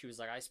 She was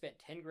like, I spent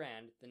 10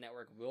 grand, the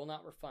network will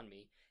not refund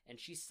me. And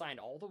she signed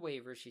all the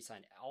waivers, she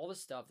signed all the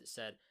stuff that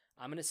said,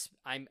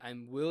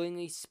 I'm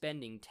willingly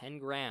spending 10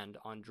 grand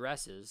on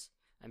dresses.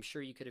 I'm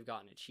sure you could have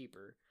gotten it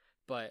cheaper,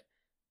 but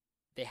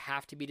they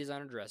have to be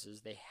designer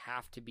dresses. They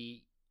have to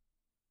be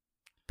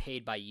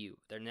paid by you.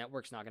 Their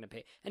network's not going to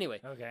pay. Anyway,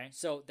 Okay.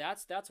 so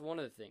that's one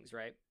of the things,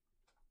 right?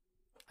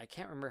 I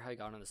can't remember how I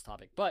got on this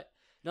topic, but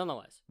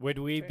nonetheless. Would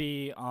we Sure.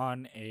 be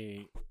on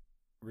a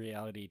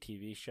reality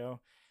TV show?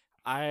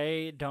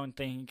 I don't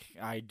think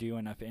I do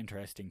enough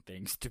interesting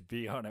things to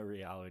be on a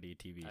reality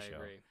TV I show.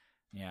 agree.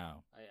 Yeah.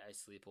 I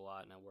sleep a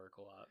lot and I work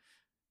a lot.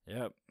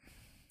 Yep.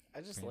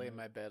 I just lay in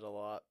my bed a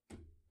lot.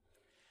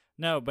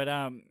 No, but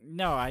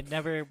no, I've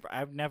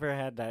never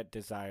had that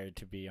desire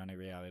to be on a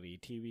reality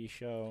TV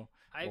show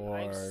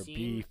or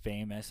be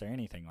famous or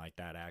anything like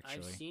that. Actually,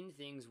 I've seen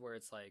things where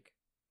it's like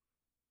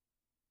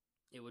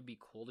it would be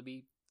cool to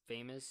be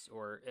famous,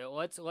 or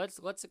let's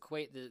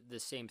equate the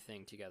same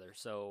thing together.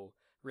 So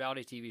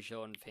reality TV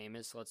show and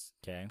famous, let's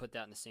okay. put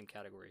that in the same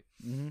category.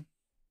 Mm-hmm.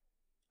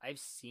 I've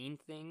seen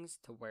things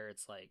to where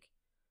it's like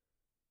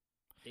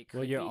it could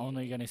Well, you're be-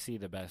 only gonna see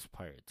the best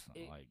parts.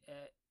 Like,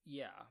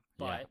 yeah,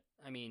 but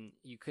I mean,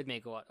 you could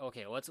make a lot.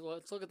 Okay, let's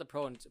look at the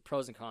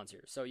pros and cons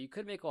here. So you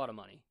could make a lot of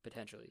money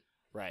potentially,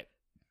 right.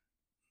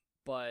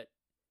 but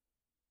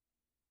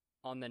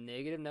on the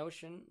negative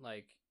notion,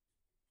 like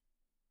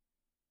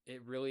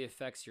it really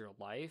affects your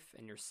life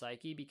and your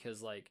psyche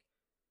because like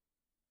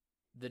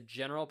the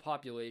general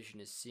population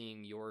is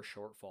seeing your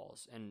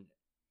shortfalls. And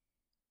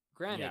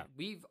granted, Yeah.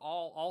 we've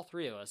all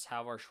three of us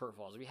have our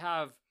shortfalls. We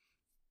have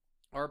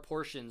our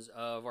portions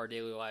of our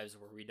daily lives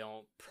where we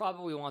don't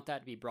probably want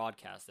that to be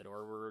broadcasted,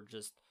 or we're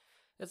just,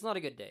 it's not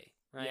a good day,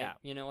 right? Yeah.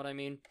 You know what I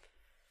mean?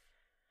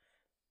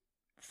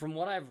 From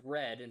what I've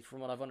read and from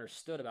what I've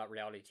understood about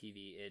reality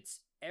TV, it's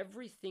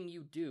everything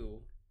you do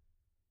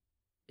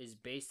is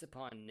based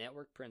upon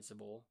network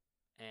principle,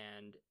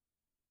 and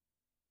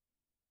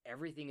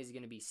everything is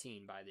going to be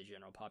seen by the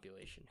general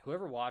population.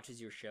 Whoever watches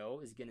your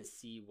show is going to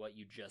see what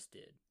you just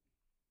did.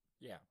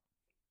 Yeah.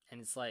 And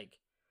it's like,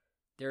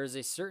 there is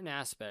a certain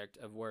aspect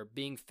of where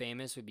being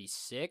famous would be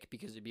sick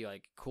because it'd be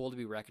like cool to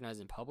be recognized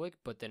in public,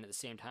 but then at the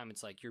same time,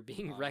 it's like you're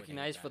being I would hate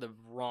recognized for that. the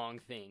wrong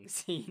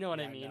things. You know what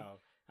I Yeah, mean?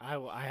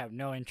 No. I have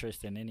no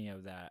interest in any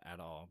of that at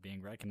all.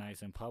 Being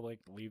recognized in public,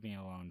 leave me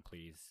alone,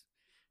 please.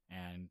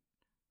 And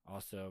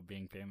also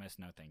being famous,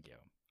 no, thank you.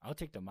 I'll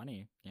take the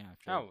money. Yeah,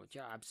 sure. Oh,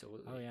 yeah,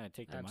 absolutely. Oh yeah,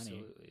 take the money.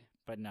 Absolutely.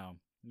 But no,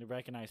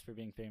 recognized for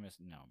being famous,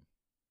 no.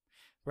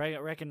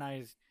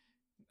 Recognized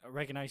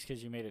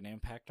because you made an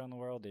impact on the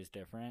world is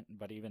different.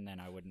 But even then,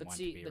 I wouldn't But want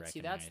see, to be but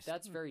recognized. see,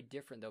 that's very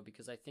different though,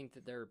 because I think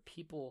that there are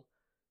people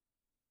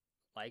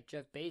like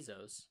Jeff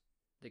Bezos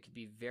that could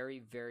be very,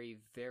 very,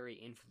 very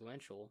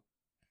influential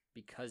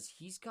because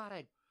he's got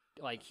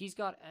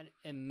an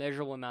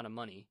immeasurable amount of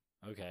money,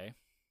 Okay.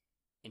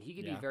 and he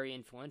could Yeah. be very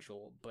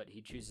influential, but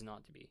he chooses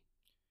not to be.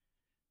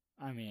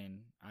 I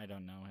mean, I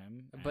don't know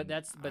him. But and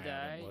that's I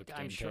haven't looked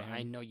I'm into sure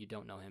I him. know you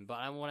don't know him,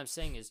 but what I'm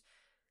saying is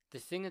the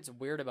thing that's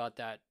weird about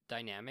that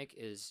dynamic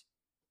is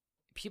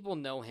people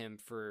know him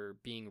for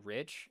being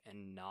rich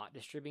and not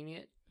distributing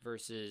it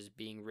versus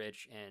being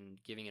rich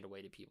and giving it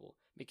away to people.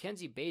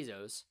 Mackenzie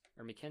Bezos,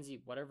 or Mackenzie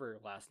whatever her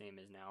last name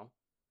is now,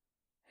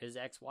 his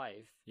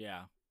ex-wife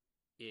Yeah.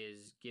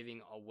 is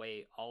giving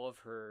away all of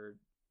her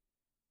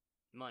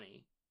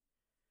money.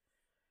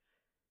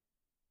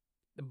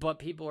 But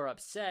people are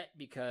upset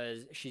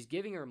because she's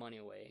giving her money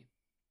away,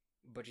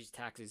 but she's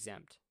tax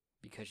exempt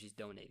because she's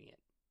donating it.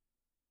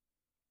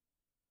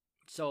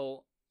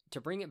 So, to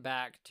bring it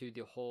back to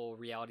the whole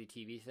reality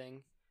TV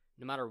thing,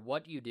 no matter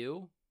what you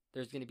do,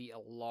 there's going to be a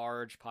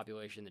large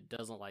population that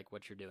doesn't like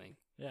what you're doing.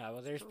 Yeah.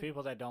 Well, there's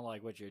people that don't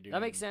like what you're doing.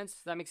 That makes sense?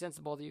 That makes sense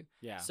to both of you?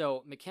 Yeah.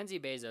 So, Mackenzie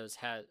Bezos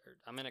has,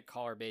 I'm going to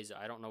call her Bezos.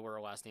 I don't know what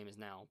her last name is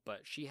now, but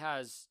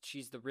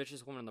she's the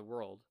richest woman in the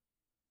world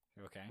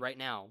Okay. right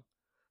now.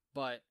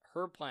 But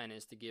her plan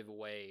is to give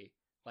away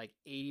like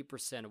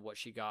 80% of what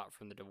she got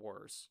from the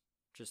divorce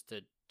just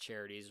to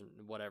charities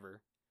and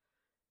whatever.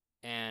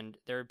 And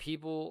there are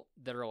people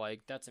that are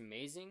like, that's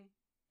amazing.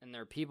 And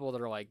there are people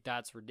that are like,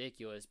 that's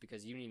ridiculous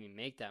because you didn't even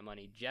make that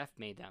money. Jeff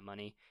made that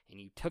money and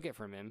you took it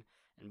from him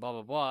and blah,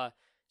 blah, blah.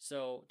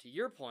 So to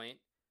your point,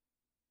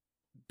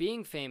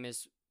 being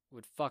famous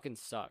would fucking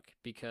suck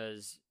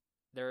because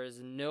there is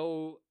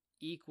no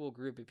equal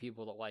group of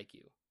people that like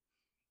you.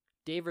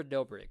 David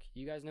Dobrik,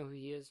 you guys know who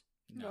he is?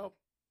 No. Nope.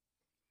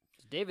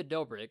 David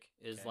Dobrik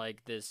is Okay.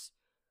 like this.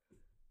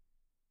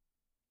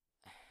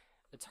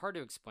 It's hard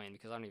to explain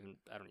because I don't even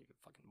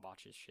fucking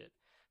watch his shit.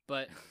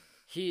 But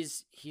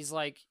he's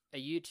like a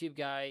YouTube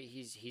guy.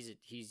 He's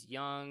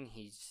young.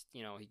 He's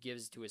he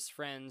gives to his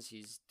friends.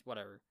 He's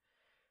whatever.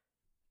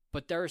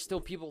 But there are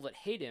still people that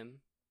hate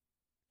him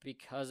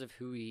because of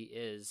who he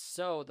is.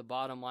 So the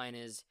bottom line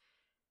is,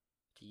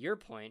 to your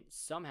point,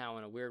 somehow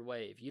in a weird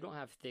way, if you don't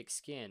have thick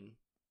skin,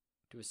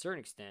 to a certain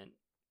extent,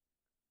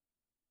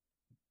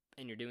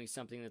 and you're doing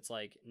something that's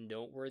like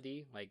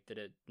noteworthy, like that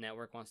a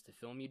network wants to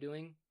film you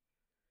doing,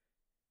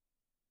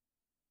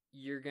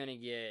 you're gonna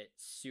get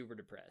super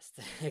depressed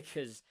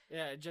because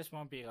Yeah, it just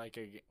won't be like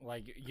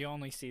you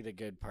only see the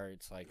good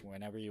parts like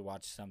whenever you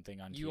watch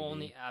something on you TV.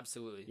 only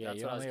absolutely. Yeah, That's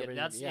you what I was only getting.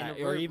 ever- That's yeah, and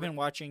or we're- even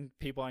watching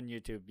people on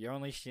YouTube. You're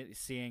only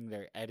seeing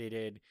their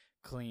edited,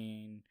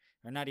 clean,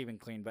 or not even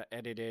clean, but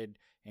edited,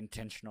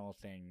 intentional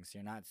things.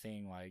 You're not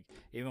seeing like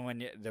even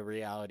when the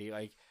reality,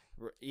 like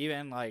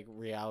even like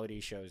reality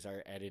shows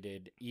are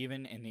edited,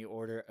 even in the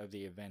order of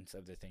the events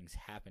of the things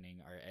happening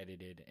are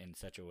edited in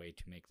such a way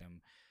to make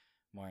them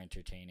more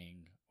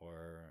entertaining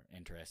or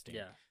interesting.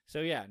 yeah. So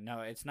yeah,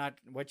 no, it's not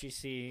what you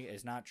see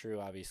is not true,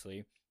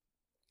 obviously.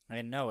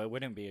 And no, it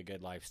wouldn't be a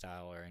good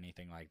lifestyle or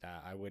anything like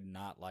that. I would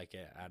not like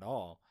it at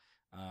all.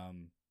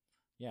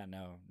 Yeah,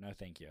 no,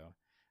 thank you.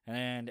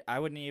 And I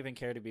wouldn't even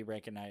care to be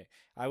recognized.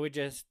 I would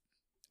just,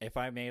 if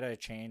I made a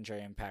change or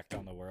impact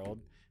on the world,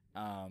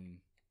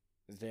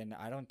 then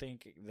I don't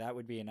think that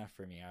would be enough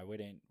for me. I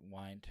wouldn't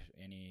want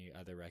any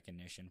other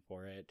recognition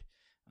for it.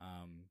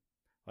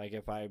 Like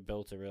if I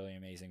built a really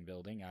amazing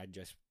building, I'd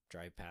just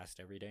drive past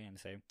every day and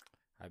say,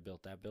 I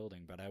built that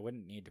building, but I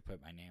wouldn't need to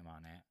put my name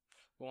on it.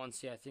 Well, and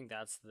see, I think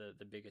that's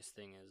the biggest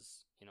thing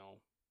is, you know,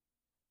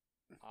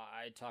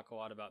 I talk a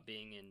lot about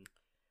being in.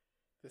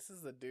 This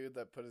is the dude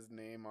that put his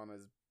name on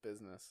his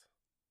business.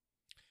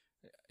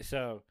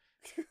 So,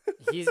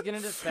 He's gonna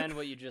defend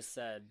what you just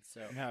said.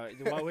 So no,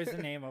 what was the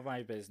name of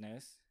my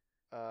business?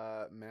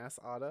 Mass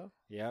Auto.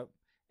 Yep.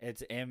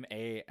 It's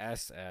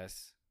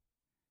MASS,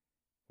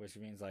 which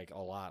means like a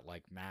lot,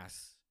 like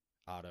mass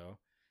auto.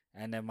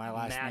 And then my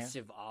last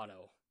massive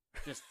auto,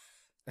 just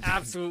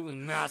absolutely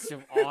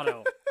massive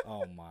auto.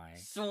 Oh my.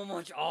 So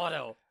much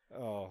auto.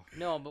 Oh.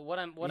 No, but what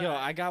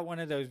I got one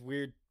of those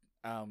weird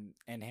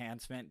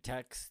enhancement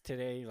texts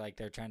today, like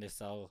they're trying to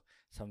sell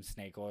some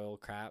snake oil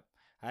crap.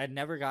 I had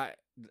never got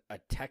a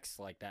text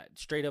like that.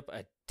 Straight up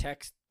a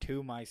text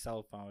to my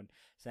cell phone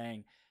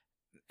saying,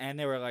 and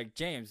they were like,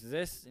 James,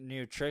 this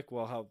new trick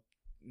will help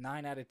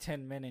 9 out of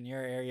 10 men in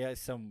your area.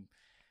 Some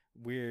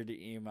weird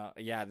email.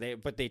 Yeah, they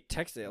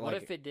texted it. What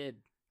like, if it did?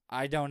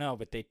 I don't know,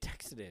 but they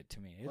texted it to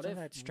me. Isn't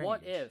that strange?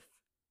 What if?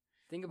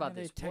 Think about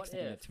Yeah, this. They What texted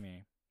if? it to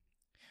me.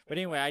 But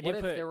anyway, I What did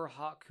if put there were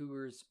hot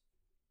cougars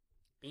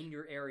in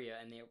your area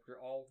and they were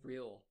all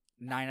real?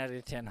 9 out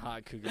of 10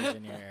 hot cougars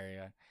in your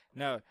area.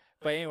 No,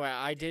 but anyway,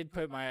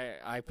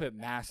 I put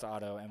Mass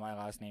Auto, and my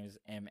last name is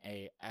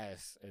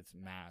MAS. It's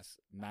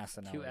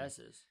Massanelli. 2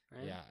 S's,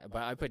 right? Yeah,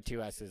 but I put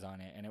 2 S's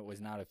on it, and it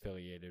was not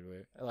affiliated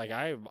with. Like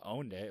I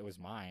owned it; it was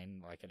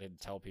mine. Like I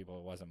didn't tell people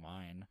it wasn't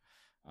mine.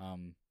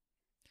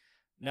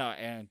 No,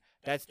 and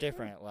that's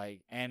different.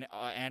 Like and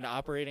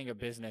operating a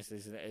business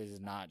is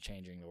not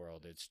changing the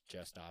world. It's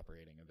just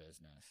operating a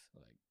business.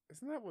 Like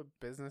Isn't that what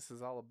business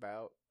is all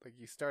about? Like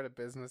you start a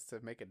business to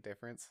make a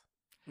difference.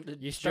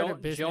 you start a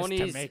business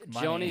to make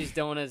money. Joni's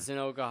Donuts in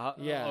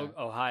Yeah.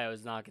 Ohio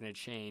is not going to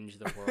change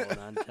the world.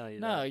 I'll tell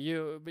you No, that.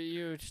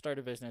 you start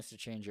a business to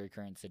change your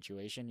current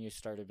situation. You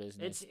start a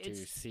business It's-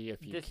 to see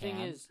if you The can.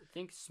 thing is,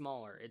 think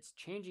smaller. It's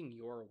changing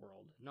your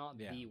world, not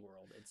Yeah. the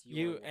world. It's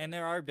your world. And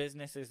there are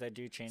businesses that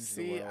do change the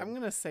See, world. I'm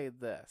gonna say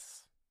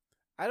this.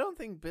 I don't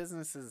think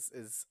business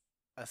is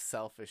a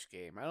selfish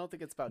game. I don't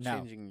think it's about No.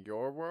 changing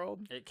your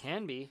world. It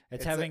can be.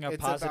 it's it's having a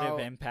it's positive about-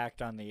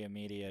 impact on the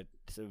immediate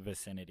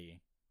vicinity.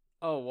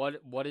 Oh,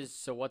 what is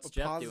so? What's A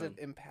Jeff positive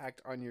doing? impact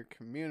on your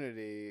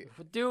community.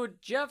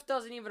 Dude, Jeff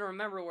doesn't even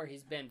remember where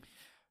he's been.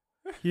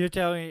 You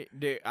tell me,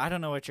 dude, I don't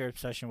know what your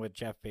obsession with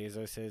Jeff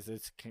Bezos is.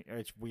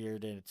 It's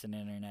weird. And it's an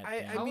internet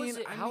thing. I mean,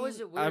 How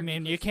is it weird? I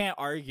mean, you Because can't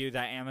argue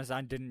that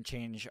Amazon didn't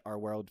change our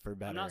world for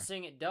better. I'm not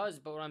saying it does,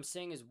 but what I'm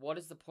saying is, what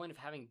is the point of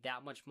having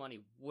that much money?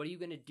 What are you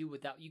going to do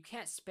with that? You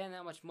can't spend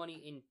that much money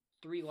in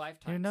 3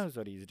 lifetimes. Who knows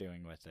what he's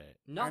doing with it?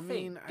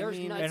 Nothing. I There's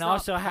mean- no, And it's And not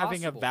also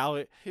having a possible.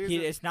 value. Here's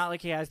the- It's not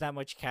like he has that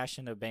much cash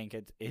in the bank.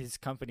 His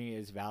company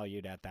is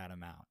valued at that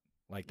amount.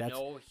 Like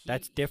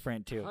that's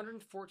different too.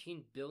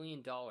 $114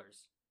 billion.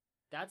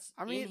 That's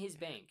I mean, in his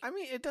bank. I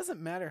mean, it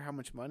doesn't matter how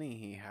much money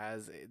he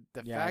has.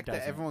 The Yeah, it fact that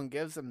doesn't. everyone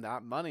gives him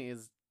that money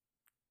is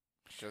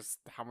just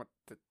how much.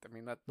 I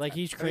mean, that Like,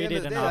 he's at the end of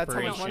created the an day, that's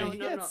how much operation. money he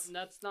No, gets.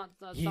 that's not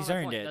He's not my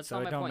earned point. it, That's so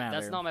not it my don't point. That's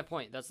matter. not my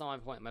point. That's not my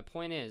point.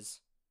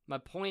 My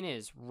point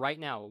is, right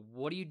now,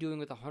 what are you doing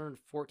with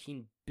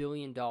 $114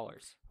 billion?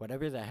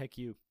 Whatever the heck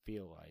you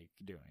feel like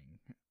doing.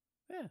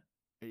 Yeah.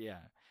 Yeah.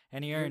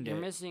 And he earned you're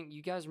it. missing.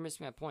 You guys are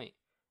missing my point.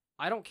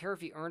 I don't care if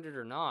he earned it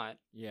or not.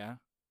 Yeah.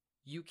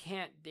 You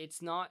can't. It's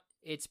not.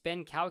 It's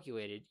been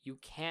calculated. You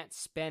can't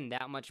spend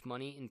that much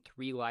money in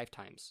 3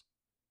 lifetimes.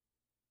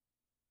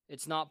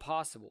 It's not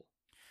possible.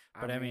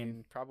 But I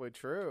mean- probably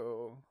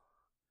true.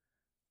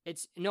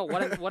 It's no.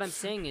 What I'm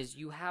saying is,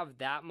 you have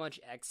that much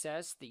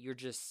excess that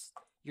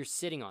you're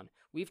sitting on.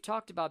 We've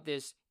talked about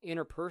this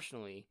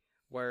interpersonally,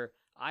 where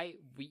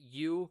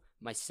you,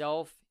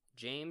 myself,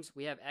 James,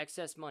 we have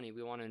excess money.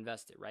 We want to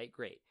invest it, right?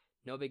 Great,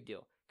 no big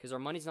deal, because our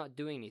money's not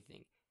doing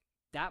anything.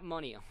 That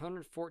money,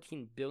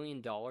 $114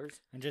 billion.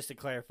 And just to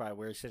clarify,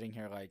 we're sitting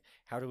here like,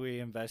 how do we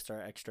invest our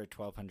extra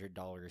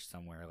 $1,200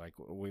 somewhere? Like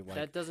we like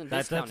That doesn't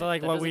that's discount it.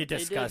 like That what we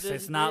doesn't- discussed. it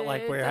It's not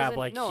like we have doesn't-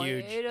 like no,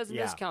 huge. it doesn't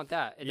yeah. discount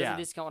that. It Yeah. doesn't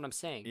discount what I'm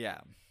saying.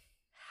 Yeah.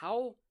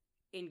 how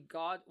in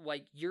God,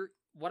 like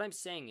what I'm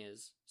saying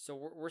is, so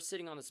we're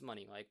sitting on this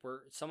money, like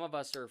some of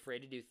us are afraid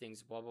to do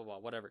things, blah blah blah,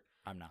 whatever.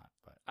 I'm not,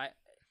 but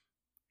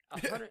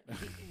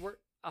We're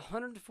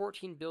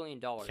 $114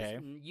 billion. Okay.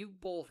 You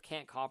both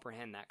can't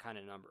comprehend that kind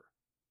of number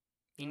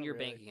in Not your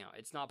really. bank account.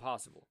 It's not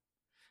possible.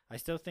 I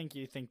still think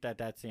you think that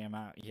that's the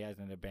amount he has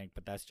in the bank,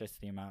 but that's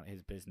just the amount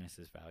his business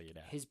is valued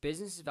at. His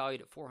business is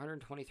valued at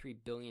 $423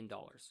 billion.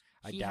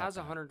 I He doubt has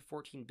that.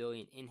 $114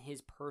 billion in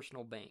his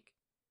personal bank.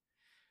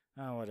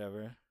 Oh,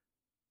 whatever.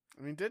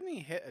 I mean, didn't he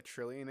hit a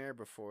trillionaire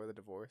before the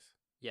divorce?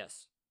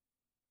 Yes.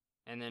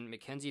 And then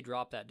Mackenzie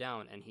dropped that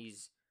down, and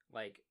he's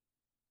like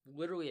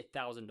literally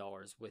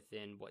 $1,000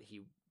 within what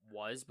he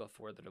was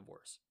before the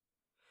divorce.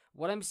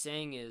 What I'm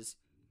saying is,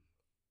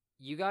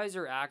 you guys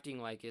are acting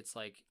like it's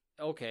like,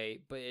 okay,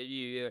 but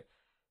it's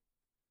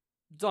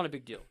not a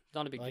big deal. It's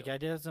not a big Like, deal. it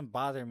doesn't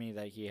bother me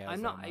that he has. I'm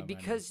that not, amount of money.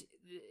 because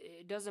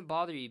it doesn't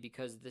bother you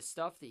because the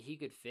stuff that he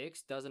could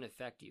fix doesn't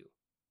affect you.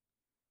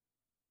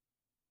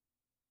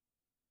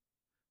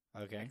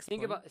 Okay.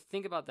 Think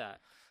about that.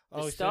 The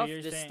Oh, so stuff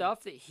you're the saying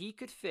stuff that he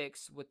could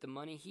fix with the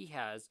money he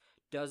has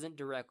doesn't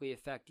directly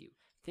affect you.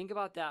 Think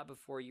about that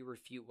before you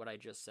refute what I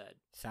just said.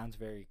 sounds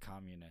very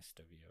communist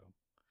of you.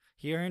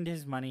 He earned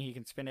his money. He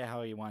can spend it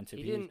how he wants. If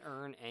He didn't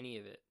earn any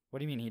of it. What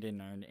do you mean he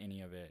didn't earn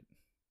any of it?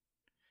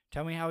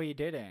 Tell me how he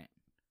didn't.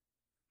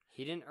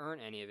 He didn't earn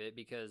any of it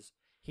because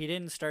He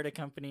didn't start a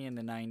company in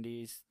the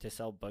 90s to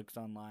sell books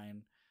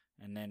online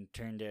and then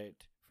turned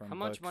it from how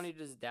much books- money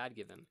does his dad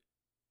give him?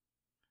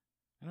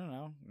 I don't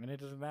know. And it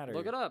doesn't matter.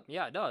 Look it up.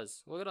 Yeah, it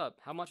does. Look it up.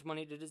 How much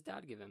money did his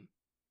dad give him?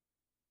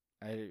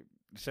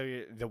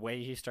 The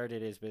way he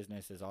started his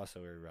business is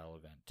also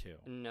irrelevant too.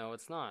 No,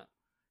 it's not.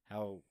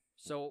 How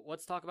So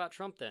let's talk about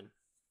Trump then.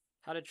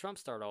 How did Trump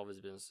start all of his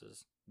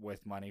businesses?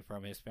 with money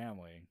from his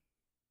family.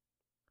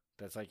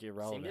 That's like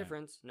irrelevant. Same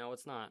difference. No,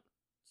 it's not.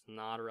 It's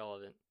not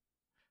irrelevant.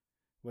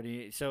 What do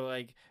you so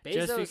like Bezos,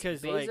 just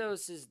because like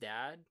Bezos'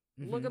 dad,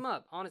 look Mhm. him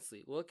up,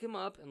 honestly. Look him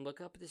up and look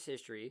up this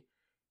history.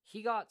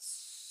 He got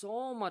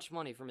so much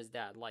money from his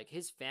dad. Like,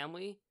 his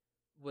family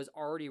was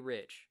already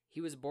rich.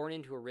 He was born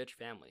into a rich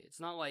family. It's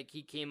not like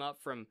he came up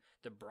from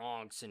the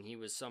Bronx and he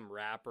was some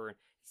rapper.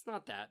 It's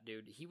not that,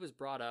 dude. He was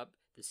brought up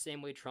the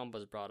same way Trump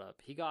was brought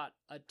up. He got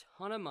a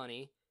ton of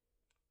money.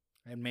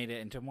 and made it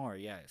into more,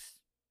 yes.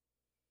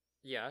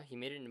 Yeah, he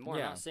made it into more.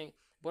 Yeah. I'm not saying.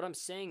 What I'm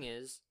saying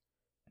is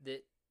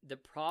that the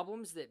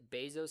problems that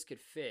Bezos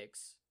could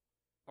fix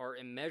are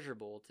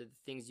immeasurable to the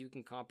things you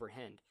can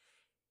comprehend.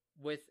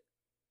 With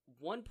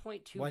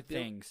 1.2 What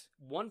billion, things?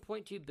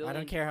 1.2 billion. I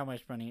don't care how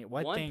much money.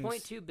 What things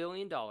 1.2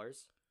 billion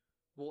dollars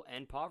will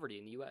end poverty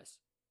in the U.S.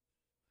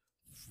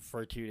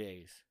 for 2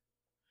 days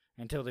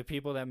until the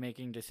people that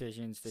making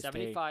decisions to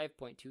stay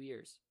 75.2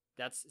 years.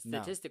 That's No,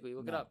 statistically.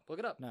 Look it no, up. Look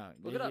it up. No,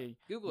 Look it up.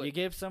 Google it. You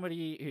give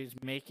somebody who's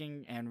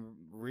making and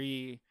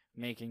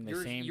remaking the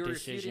same you're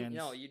decisions. refuting,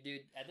 no, you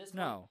dude. At this point,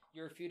 No.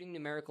 you're refuting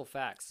numerical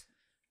facts.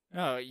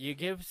 No, you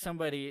give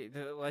somebody,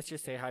 let's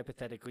just say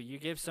hypothetically, you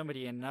give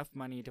somebody enough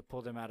money to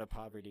pull them out of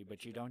poverty,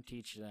 but you don't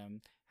teach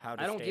them how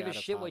to I don't stay give a out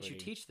of shit what you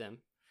poverty. teach them.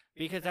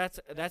 Because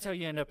that's how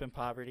you end up in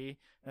poverty.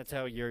 That's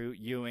how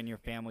you and your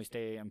family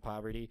stay in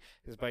poverty,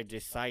 is by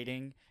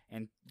deciding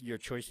and your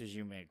choices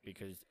you make.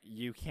 Because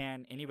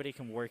anybody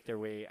can work their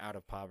way out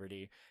of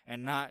poverty,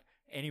 and not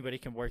anybody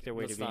can work their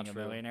way That's to being not a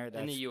true. millionaire.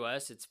 In the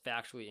U.S., it's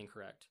factually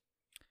incorrect.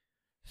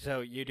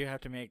 So you do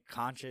have to make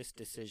conscious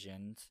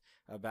decisions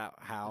about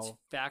It's how.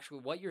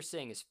 factually. What you're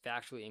saying is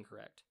factually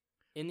incorrect.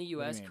 In the do you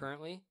U.S. mean?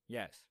 currently,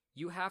 Yes.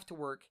 you have to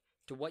work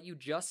to what you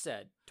just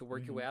said to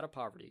work your way out of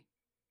poverty.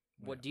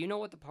 What Yeah. do you know?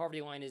 What the poverty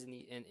line is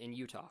in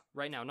Utah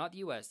right now? Not the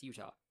U.S.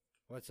 Utah.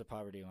 What's the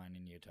poverty line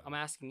in Utah? I'm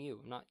asking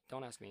you.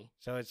 Don't ask me.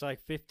 So it's like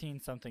 15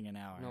 something an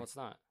hour. No, it's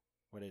not.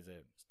 What is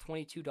it? It's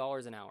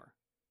 $22 an hour.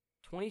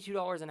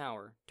 $22 an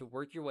hour to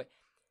work your way.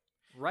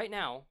 Right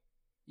now,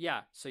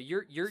 yeah. So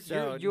you're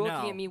So, looking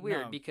no, at me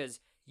weird no. because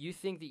you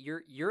think that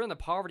you're in the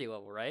poverty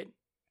level, right?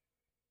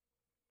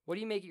 What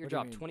do you make at your What do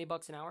you job? mean?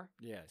 $20 an hour?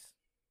 Yes.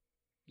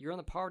 You're on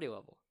the poverty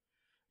level.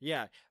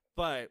 Yeah,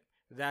 but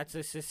that's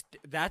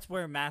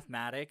where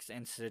mathematics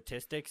and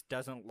statistics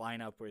doesn't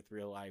line up with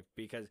real life,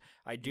 because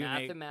I do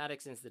make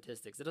Mathematics and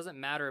statistics. It doesn't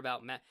matter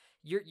about math.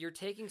 You're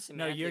taking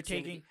semantics.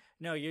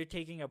 you're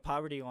taking a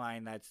poverty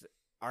line that's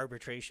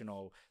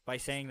arbitrational by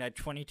saying that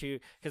 22,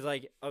 because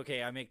like,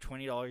 okay, I make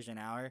 $20 an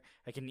hour,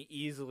 I can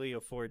easily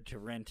afford to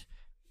rent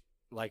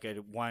like a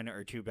 1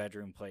 or 2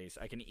 bedroom place.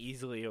 I can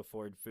easily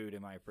afford food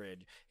in my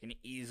fridge. I can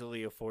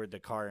easily afford the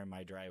car in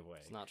my driveway.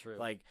 It's not true.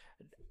 Like,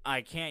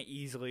 I can't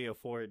easily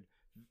afford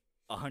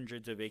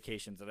hundreds of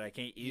vacations, and I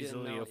can't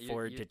easily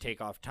afford to take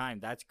off time.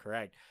 That's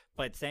correct.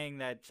 But saying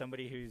that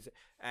somebody who's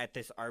at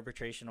this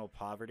arbitrational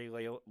poverty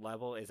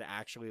level is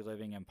actually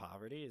living in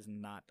poverty is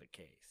not the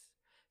case.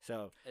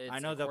 So I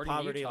know the according to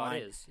poverty Utah, line,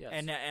 it is, yes.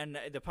 and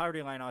the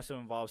poverty line also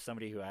involves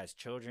somebody who has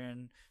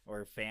children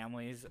or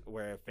families,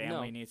 where a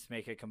family No. needs to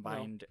make a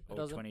combined it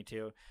doesn't.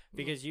 22.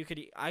 Because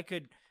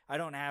I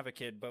don't have a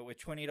kid, but with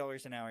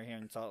 $20 an hour here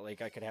in Salt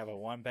Lake, I could have a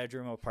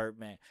 1-bedroom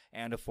apartment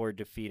and afford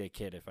to feed a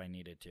kid if I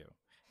needed to.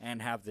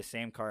 and have the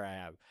same car I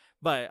have.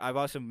 But I've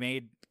also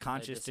made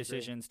conscious disagree.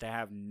 decisions to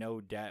have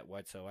no debt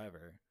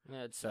whatsoever.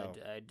 Yeah, So-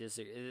 I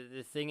disagree.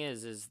 The thing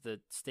is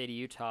the state of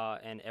Utah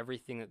and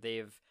everything that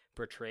they've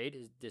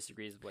portrayed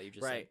disagrees with what you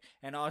just Right.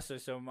 And also,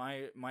 so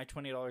my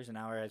 $20 an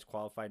hour has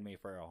qualified me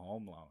for a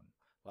home loan.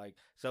 Like,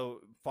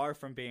 so far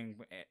from being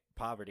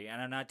poverty,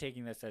 and I'm not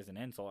taking this as an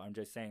insult. I'm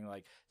just saying,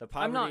 like, the said.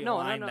 I'm poverty not.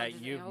 line No. that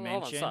just- you've hold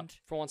on, stop mentioned.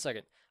 for 1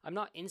 second. I'm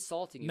not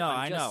insulting you. No, I'm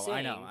I just know,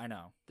 saying I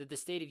know. that the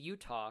state of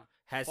Utah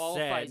Has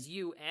qualifies said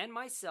you and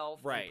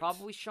myself, Right. and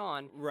probably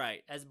Sean,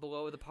 right, as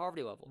below the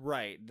poverty level.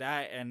 right.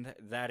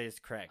 That is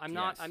correct. I'm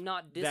not. yes. I'm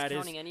not That is-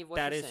 discounting any of what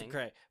That you're is saying.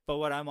 correct. But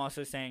what I'm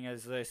also saying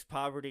is this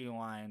poverty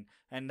line,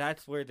 and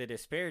that's where the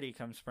disparity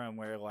comes from,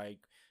 where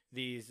like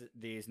these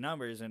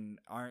numbers and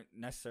aren't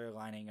necessarily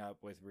lining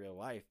up with real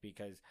life,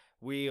 because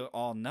we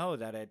all know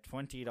that at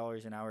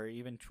 $20 an hour,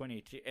 even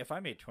 22, if I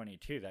made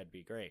 22, that'd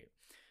be great.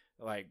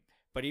 Like,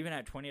 but even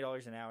at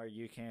 $20 an hour,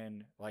 you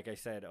can, like I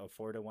said,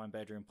 afford a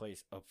 1-bedroom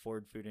place,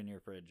 afford food in your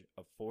fridge,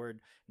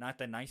 afford not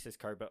the nicest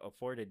car, but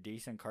afford a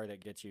decent car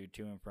that gets you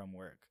to and from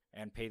work,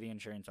 and pay the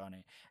insurance on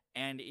it.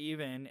 And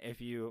even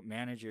if you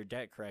manage your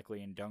debt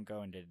correctly and don't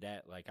go into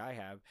debt like I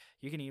have,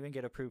 you can even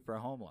get approved for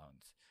home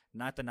loans.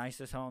 Not the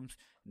nicest homes,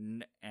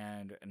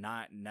 and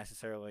not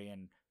necessarily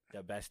in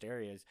the best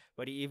areas,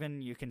 but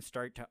even you can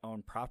start to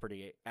own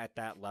property at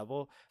that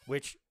level,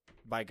 which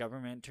by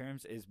government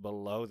terms is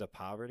below the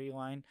poverty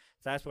line.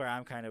 So that's where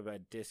I'm kind of a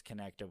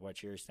disconnect of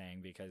what you're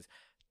saying, because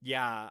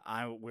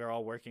we're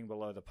all working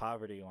below the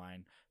poverty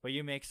line, but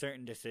you make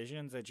certain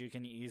decisions that you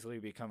can easily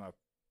become a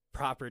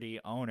property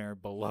owner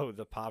below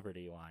the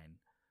poverty line,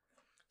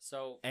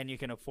 So and you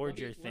can afford Let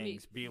me- your let me-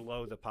 things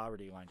below the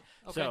poverty line.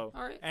 okay, So,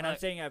 all right. and all I'm right.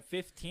 saying at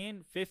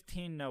 15,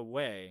 no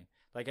way.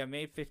 Like, I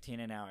made 15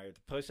 an hour. The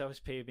post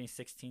office paid me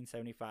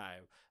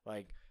 $16.75.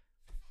 Like,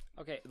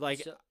 Okay,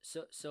 like,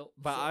 so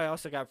but I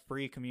also got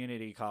free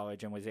community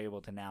college and was able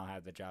to now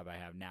have the job I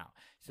have now.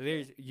 So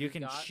you You've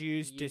can got-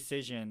 choose you've-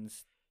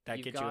 decisions that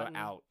you've get gotten- you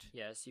out.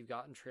 yes, you've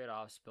gotten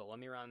trade-offs, but let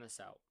me round this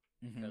out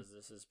Mhm. because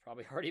this has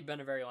probably already been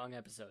a very long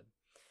episode.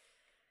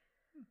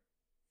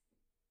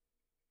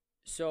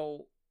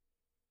 So,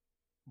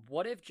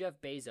 what if Jeff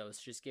Bezos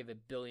just gave $1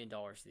 billion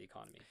to the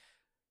economy?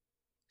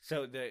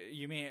 So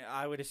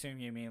I would assume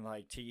you mean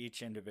like to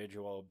each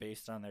individual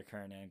based on their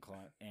current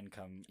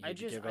income, I you'd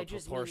just give I a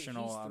just mean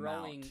proportional he's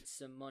throwing amount.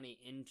 some money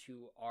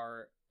into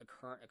our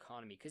current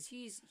economy because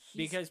he's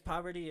Because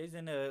poverty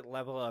isn't a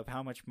level of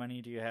how much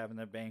money do you have in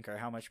the bank or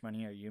how much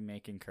money are you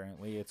making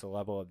currently. It's a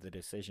level of the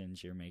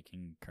decisions you're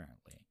making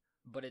currently.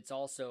 but it's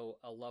also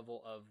a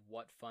level of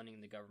what funding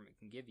the government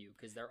can give you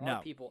because there are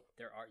No. people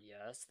there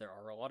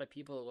are a lot of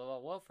people who live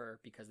on welfare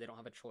because they don't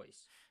have a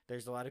choice.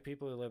 There's a lot of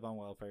people who live on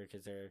welfare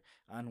because they're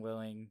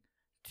unwilling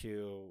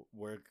to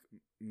work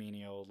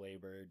menial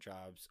labor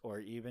jobs or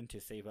even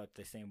to save up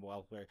the same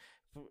welfare.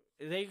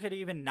 They could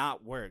even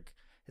not work.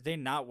 If they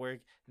not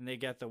work, then they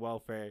get the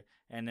welfare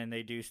and then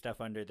they do stuff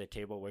under the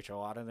table, which a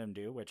lot of them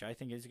do, which I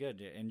think is good.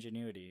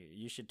 Ingenuity.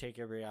 You should take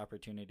every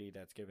opportunity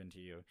that's given to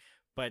you.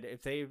 But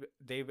if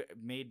they've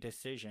made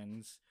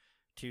decisions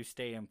to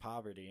stay in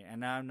poverty,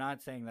 and I'm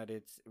not saying that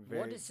it's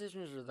very What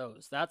decisions are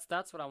those? That's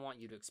what I want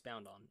you to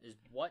expound on. Is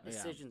what Yeah.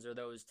 decisions are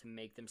those to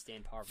make them stay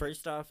in poverty?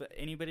 First off,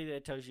 anybody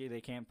that tells you they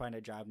can't find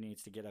a job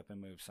needs to get up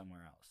and move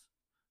somewhere else.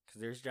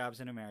 Because there's jobs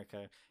in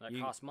America. that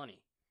costs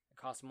money. It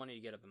costs money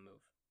to get up and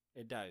move.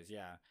 It does,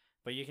 yeah.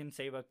 But you can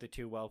save up the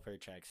 2 welfare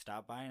checks.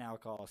 Stop buying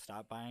alcohol.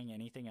 Stop buying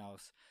anything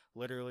else.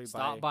 Literally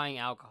Stop buying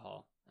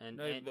alcohol and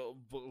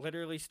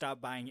literally stop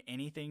buying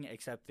anything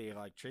except the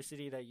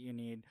electricity that you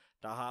need,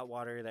 the hot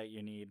water that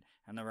you need,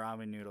 and the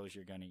ramen noodles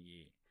you're going to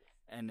eat.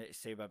 And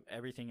save up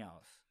everything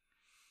else.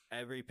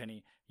 Every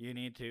penny. You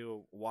need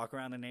to walk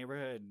around the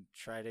neighborhood,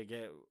 try to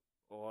get,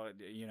 or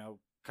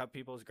cut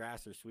people's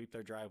grass or sweep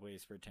their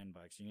driveways for $10.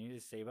 You need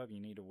to save up. You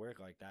need to work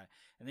like that.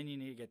 And then you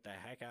need to get the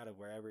heck out of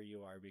wherever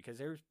you are, because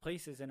there's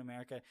places in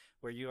America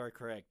where you are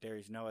correct. There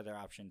is no other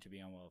option to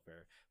be on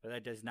welfare. But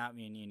that does not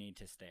mean you need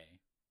to stay.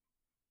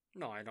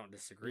 no, I don't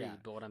disagree. Yeah.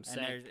 But what I'm And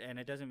saying,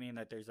 it doesn't mean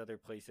that there's other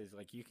places.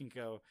 Like, you can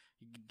go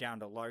down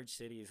to large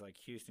cities like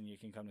Houston. You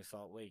can come to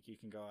Salt Lake. You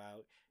can go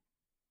out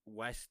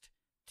west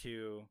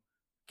to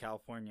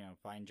California and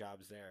find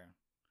jobs there.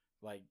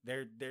 Like,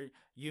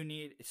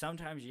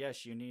 sometimes,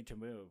 yes, you need to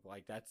move.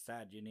 Like, that's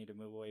sad. You need to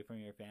move away from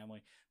your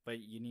family, but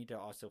you need to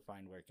also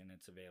find work, and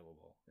it's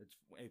available.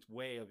 It's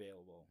way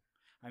available.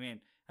 I mean,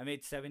 I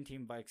made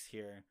 $17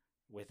 here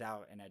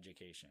without an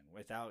education,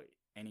 without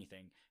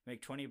anything.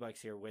 Make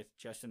 $20 here with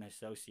just an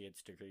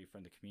associate's degree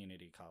from the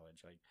community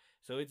college. Like,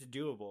 so it's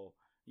doable.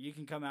 You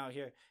can come out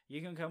here.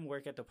 You can come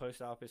work at the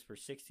post office for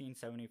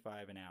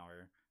 $16.75 an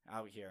hour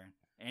out here,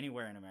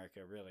 anywhere in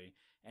America, really.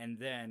 And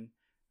then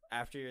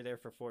after you're there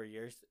for 4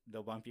 years,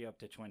 they'll bump you up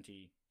to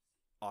 20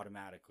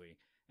 automatically.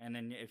 And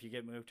then if you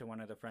get moved to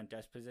one of the front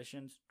desk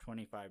positions,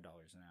 $25 an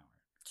hour.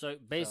 so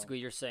basically,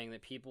 you're saying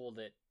that people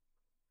that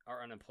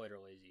are unemployed are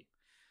lazy.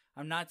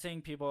 I'm not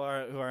saying people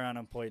who are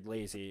unemployed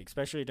lazy,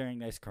 especially during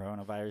this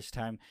coronavirus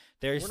time.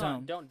 There's We're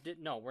some.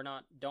 we're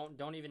not.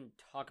 Don't even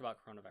talk about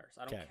coronavirus.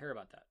 I don't Okay. care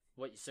about that.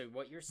 What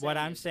you're saying? What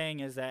I'm is, saying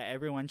is that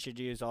everyone should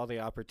use all the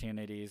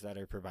opportunities that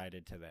are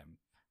provided to them.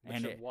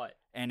 which of what?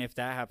 And if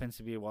that happens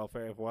to be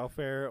welfare, if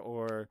welfare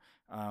or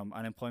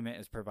unemployment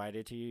is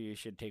provided to you, you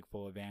should take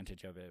full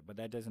advantage of it. But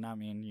that does not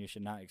mean you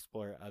should not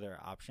explore other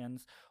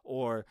options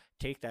or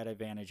take that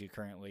advantage you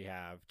currently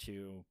have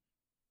to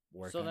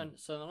work. So then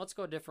let's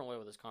go a different way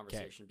with this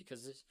conversation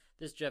because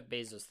this Jeff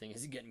Bezos thing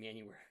isn't getting me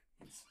anywhere.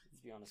 Let's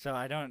be honest. So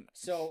I don't.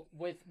 So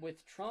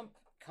with Trump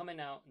coming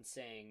out and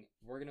saying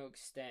we're going to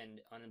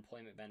extend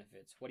unemployment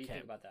benefits, what do you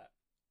think about that?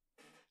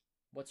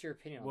 What's your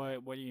opinion on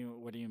that? What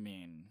do you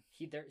mean?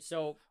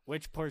 So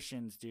Which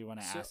portions do you want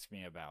to ask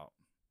me about?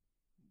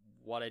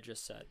 what I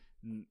just said.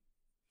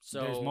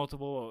 So There's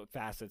multiple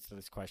facets to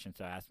this question,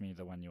 so ask me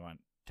the one you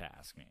want to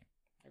ask me.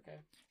 Okay.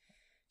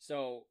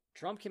 So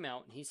Trump came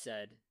out and he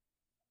said,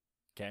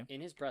 Okay. in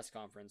his press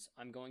conference,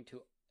 I'm going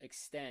to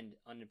extend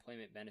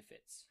unemployment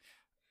benefits.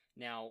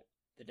 Now,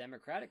 the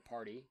Democratic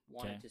Party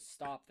wanted Okay. to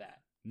stop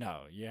that.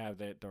 No, you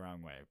have it the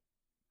wrong way.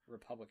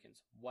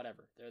 Republicans,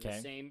 whatever. They're Okay.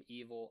 the same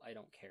evil. I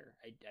don't care.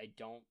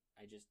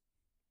 The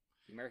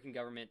American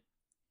government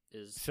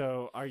is.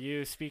 So, are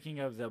you speaking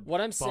of the What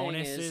I'm saying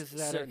bonuses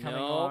is, that are coming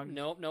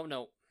no, along?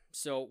 no.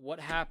 So what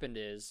happened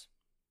is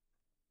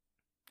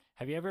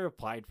Have you ever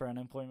applied for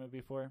unemployment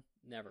before?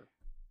 never,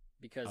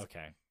 because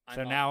Okay. I'm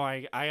So not- now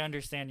I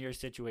understand your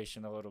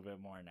situation a little bit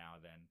more now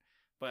then.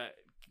 But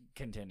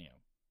continue.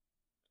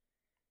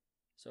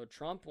 So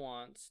Trump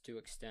wants to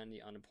extend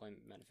the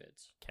unemployment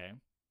benefits. Okay.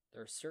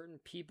 There are certain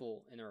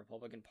people in the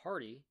Republican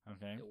Party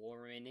Okay. that will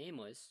remain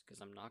nameless because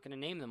I'm not going to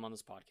name them on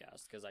this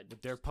podcast because I.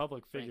 But they're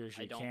public frank- figures,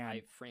 I you don't, can, I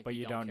frankly but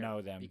you don't care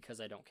know them.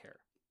 because I don't care.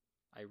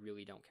 I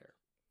really don't care.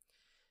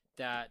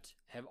 That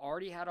have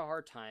already had a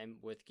hard time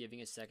with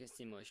giving a second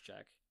stimulus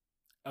check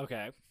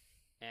Okay.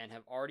 and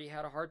have already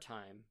had a hard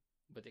time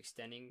with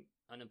extending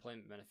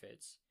unemployment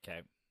benefits.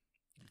 Okay.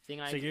 The thing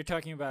So you're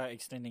talking about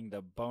extending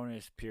the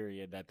bonus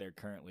period that they're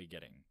currently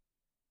getting.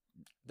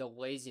 the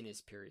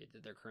laziness period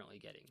that they're currently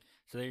getting.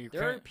 So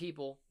There are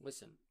people,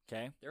 listen,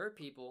 Okay. there are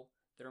people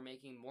that are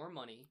making more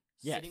money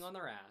Yes. sitting on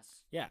their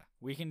ass. Yeah,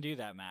 we can do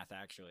that math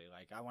actually.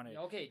 Like I want to.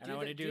 Okay, and I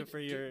want to do it for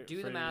your. do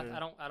for the math. your-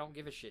 I don't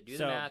give a shit. Do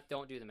So- the math.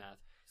 Don't do the math.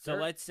 So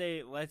There-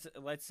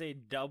 let's say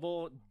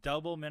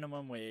double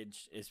minimum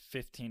wage is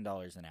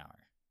 $15 an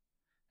hour,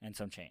 and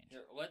some change.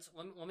 Here,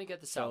 let me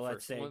get this So out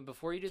let's first. say-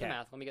 Before you do the okay.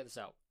 math, let me get this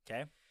out.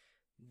 Okay.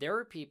 There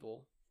are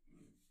people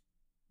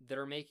that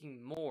are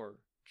making more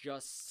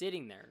just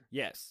sitting there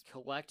Yes.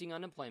 collecting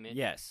unemployment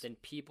Yes. than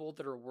people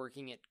that are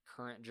working at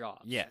current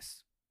jobs.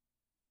 Yes.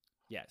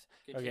 Yes.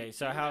 Continue. Okay. Do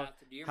So your how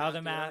math, do your how math, the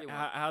do whatever math you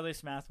want. how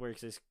this math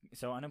works is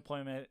so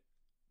unemployment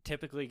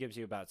typically gives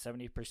you about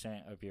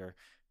 70% of your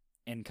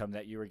income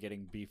that you were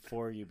getting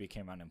before you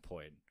became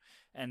unemployed.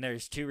 And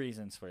there's two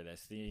reasons for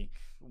this. The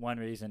one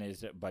reason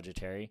is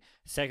budgetary.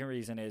 Second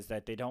reason is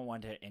that they don't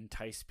want to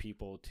entice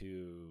people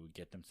to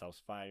get themselves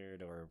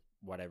fired or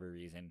whatever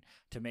reason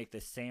to make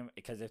the same,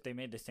 because if they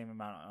made the same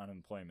amount of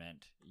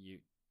unemployment,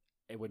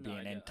 it would be No,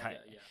 an I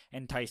get- yeah.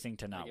 enticing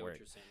to I not get work. what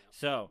you're saying now.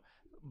 So,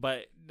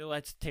 but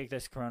let's take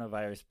this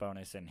coronavirus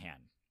bonus in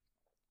hand.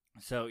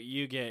 So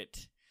you're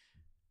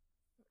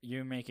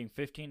making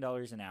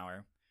 $15 an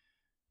hour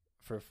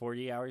for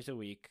 40 hours a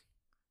week,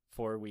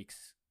 4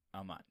 weeks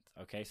a month.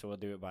 Okay, so we'll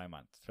do it by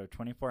month. So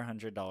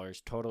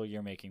 $2,400 total.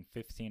 You're making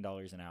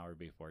 $15 an hour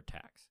before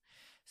tax.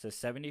 So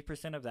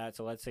 70% of that.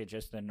 So let's say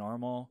just the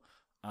normal.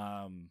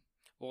 Well,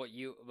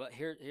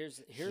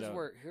 here's So-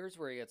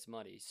 where it gets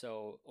muddy.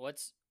 So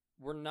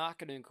we're not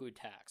going to include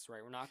tax,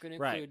 right? We're not going to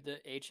Right.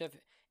 include the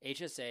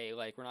HSA.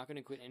 Like we're not going to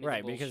include any Right,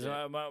 of the because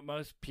bullshit.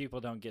 most people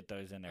don't get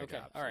those in their Okay,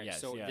 jobs. all right,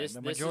 Yes, so yeah. this the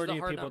is the majority of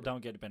hard people number.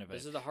 don't get benefits.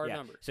 This is the hard Yeah.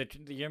 number. So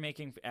you're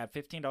making at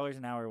 $15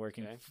 an hour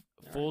working Okay.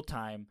 All right. full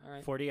time, All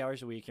right. 40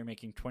 hours a week. You're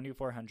making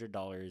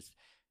 $2,400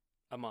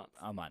 A month.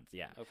 a month.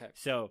 Yeah. Okay.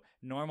 So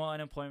normal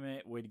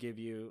unemployment would give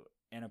you,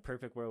 in a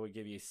perfect world, would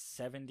give you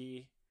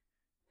 70%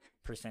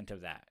 of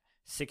that,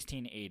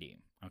 1,680.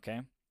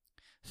 Okay.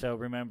 So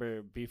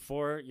remember,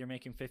 before you're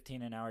making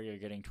 15 an hour, you're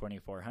getting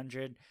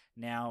 2,400.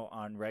 Now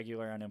on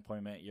regular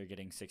unemployment, you're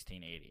getting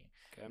 1,680.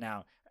 Okay.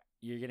 Now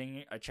you're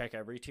getting a check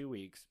every 2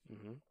 weeks,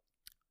 Mm-hmm.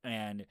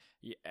 and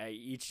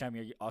each time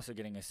you're also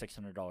getting a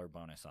 $600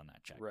 bonus on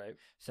that check. Right.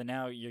 So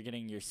now you're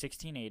getting your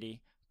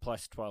 1,680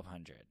 plus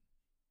 1,200.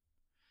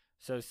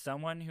 So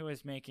someone who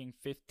was making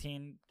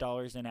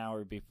 $15 an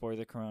hour before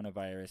the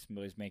coronavirus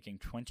was making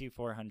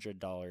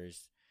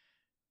 $2,400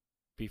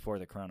 before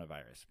the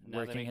coronavirus.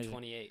 Now they make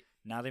 28.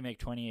 Now they make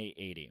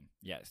 $2,880.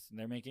 Yes,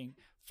 they're making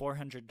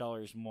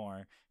 $400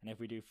 more. And if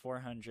we do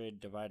 400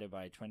 divided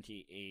by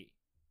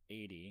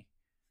 2,880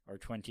 or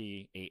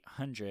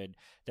 2,800,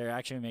 they're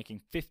actually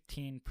making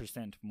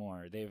 15%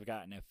 more. They've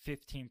gotten a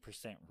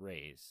 15%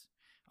 raise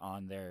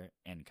on their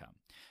income.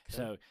 Okay.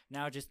 So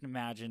now just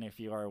imagine if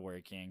you are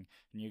working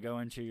and you go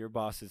into your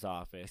boss's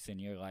office and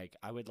you're like,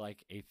 I would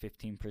like a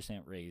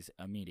 15% raise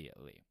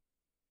immediately.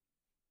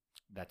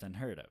 that's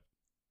unheard of,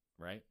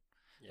 right?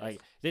 Yes.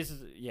 Like this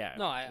is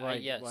No,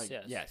 yes,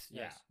 yes,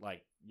 yes.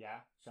 like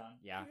Sean,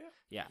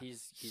 yeah.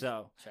 He's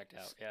So checked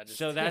out. Yeah. Just,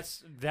 so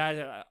that's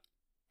that.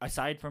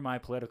 Aside from my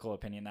political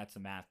opinion, that's the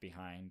math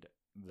behind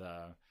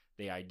the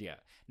idea.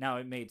 Now,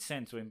 it made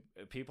sense when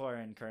people are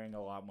incurring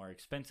a lot more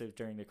expensive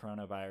during the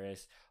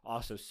coronavirus.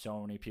 Also, so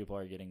many people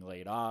are getting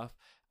laid off.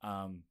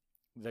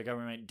 The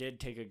government did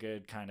take a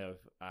good kind of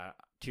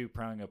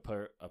two-pronged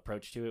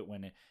approach to it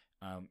when it,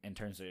 in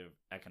terms of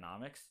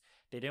economics.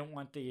 They didn't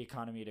want the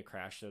economy to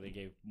crash, so they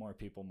gave more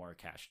people more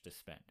cash to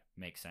spend.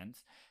 Makes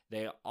sense.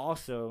 They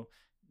also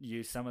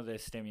used some of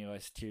this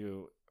stimulus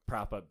to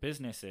prop up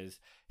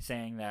businesses,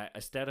 saying that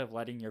instead of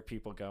letting your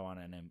people go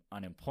on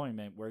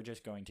unemployment, we're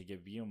just going to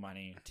give you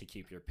money to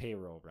keep your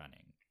payroll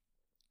running.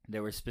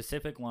 There were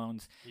specific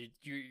loans.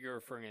 You're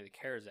referring to the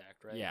CARES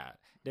Act, right? Yeah.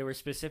 There were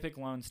specific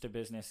loans to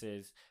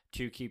businesses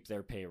to keep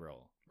their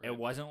payroll. Right. It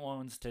wasn't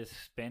loans to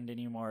spend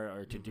anymore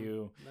or to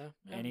do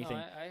anything.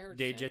 No, I heard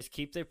they just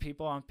keep their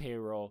people on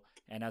payroll,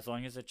 and as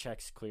long as the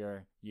check's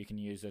clear, you can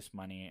use this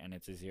money, and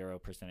it's a 0%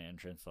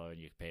 interest loan.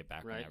 You can pay it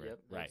back whenever. Yep,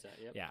 right.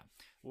 Yep. Yeah.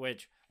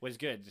 Which was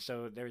good.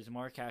 So there's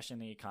more cash in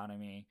the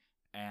economy,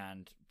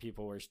 and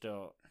people were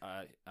still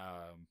a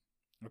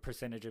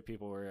percentage of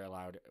people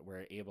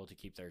were able to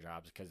keep their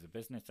jobs because the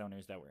business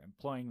owners that were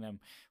employing them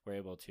were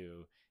able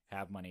to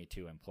have money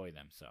to employ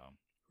them. So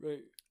right.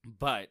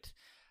 But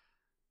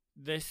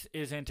this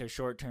isn't a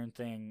short-term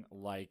thing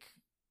like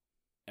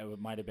it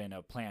might have been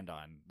planned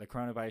on. The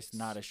coronavirus is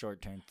not a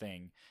short-term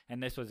thing,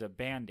 and this was a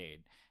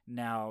Band-Aid.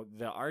 Now,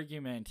 the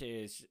argument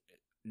is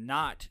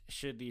not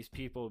should these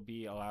people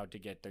be allowed to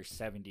get their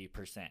 70%.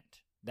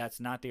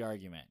 That's not the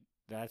argument.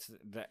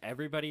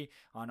 Everybody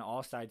on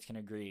all sides can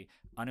agree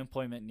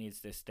unemployment needs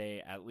to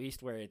stay at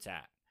least where it's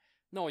at.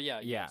 No,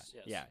 yeah.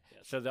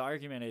 So the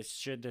argument is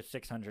should the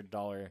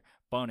 $600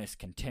 bonus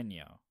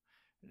continue?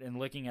 And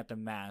looking at the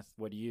math,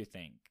 what do you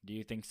think? Do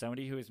you think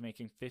somebody who was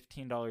making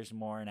 $15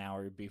 more an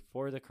hour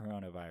before the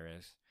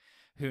coronavirus,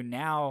 who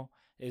now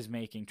is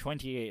making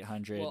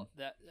 $2,800? Well,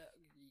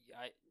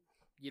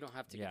 you don't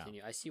have to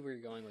continue. I see where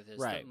you're going with this.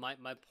 Right. My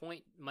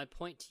point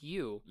to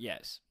you,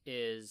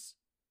 is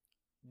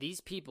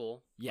these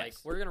people, like,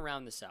 we're going to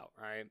round this out,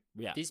 all right?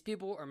 Yeah. These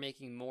people are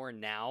making more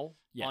now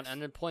on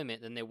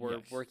unemployment than they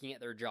were working at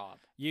their job.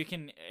 You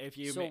can, if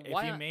you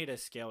made a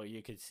scale,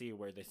 you could see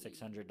where the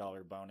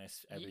 $600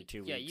 bonus every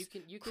 2 weeks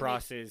you can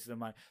crosses the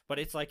money. But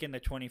it's like in the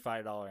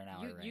 $25 an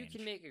hour range. You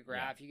can make a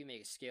graph. You can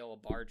make a scale, a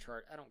bar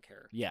chart. I don't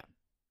care. Yeah.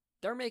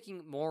 They're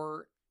making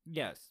more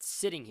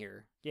sitting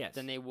here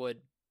than they would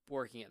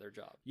working at their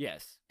job.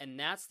 Yes. And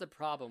that's the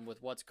problem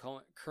with what's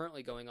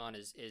currently going on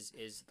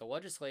is the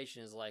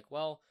legislation is like,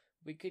 well,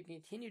 we could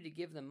continue to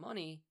give them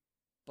money,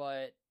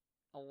 but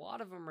a lot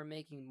of them are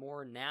making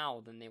more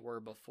now than they were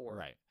before.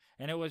 Right.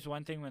 And it was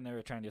one thing when they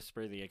were trying to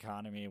spur the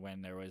economy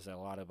when there was a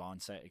lot of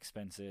on-set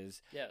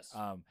expenses. Yes.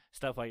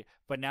 Stuff like,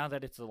 but now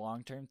that it's a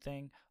long-term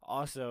thing,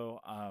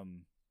 also,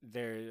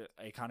 their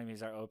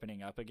economies are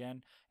opening up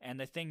again. And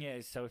the thing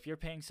is, so if you're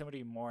paying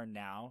somebody more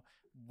now,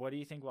 what do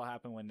you think will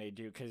happen when they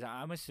do? Because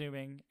I'm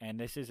assuming, and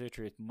this is the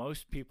truth,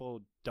 most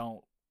people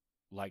don't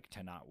like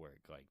to not work.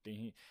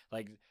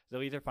 Like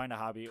they'll either find a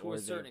hobby to or a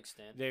certain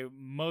extent.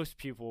 Most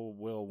people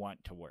will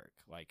want to work.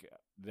 Like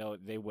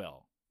they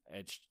will.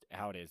 It's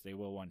how it is. They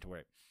will want to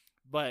work.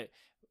 But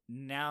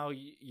now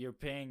you're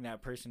paying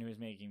that person who's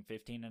making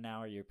 $15 an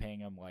hour, you're paying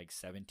them like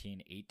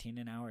 $17,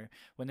 $18 an hour.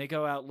 When they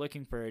go out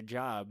looking for a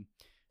job,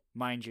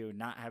 mind you,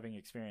 not having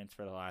experience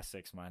for the last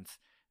 6 months,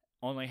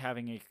 only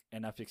having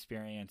enough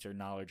experience or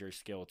knowledge or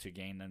skill to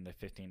gain them the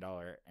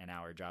 $15 an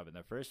hour job in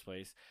the first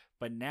place.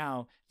 But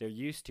now they're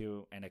used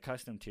to and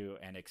accustomed to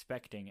and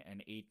expecting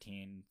an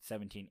 $17,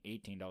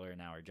 $18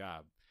 an hour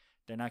job.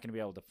 They're not going to be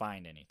able to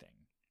find anything.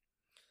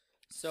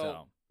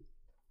 So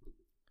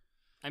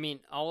I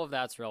mean, all of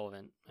that's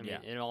relevant. I mean,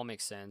 it all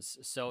makes sense.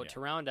 So to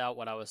round out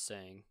what I was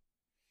saying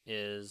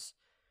is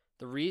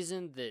the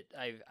reason that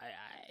I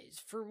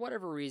for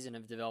whatever reason,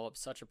 have developed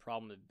such a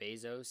problem with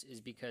Bezos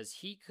is because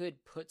he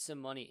could put some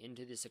money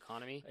into this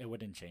economy. It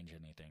wouldn't change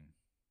anything.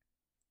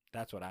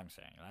 That's what I'm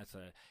saying. That's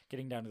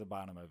getting down to the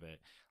bottom of it.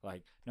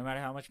 Like, no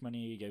matter how much money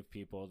you give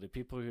people, the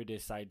people who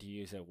decide to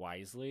use it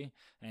wisely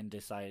and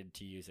decide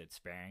to use it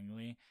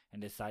sparingly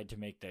and decide to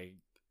make the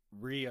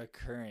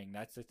reoccurring,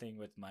 that's the thing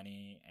with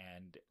money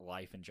and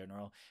life in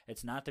general.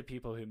 It's not the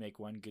people who make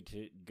one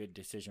good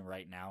decision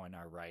right now and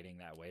are riding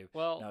that wave.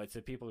 Well, no, it's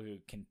the people who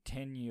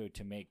continue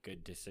to make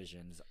good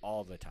decisions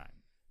all the time.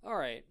 All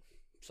right.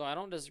 So I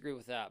don't disagree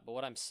with that, but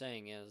what I'm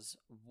saying is,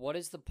 what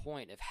is the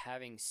point of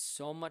having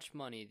so much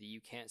money that you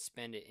can't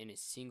spend it in a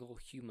single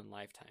human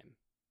lifetime?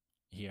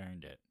 He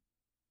earned it.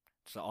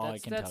 That's all I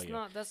can tell you.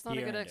 That's not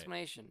a good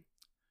explanation.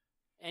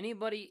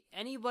 Anybody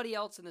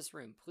else in this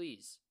room,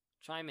 please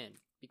chime in,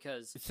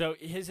 because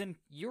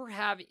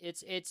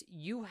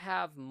you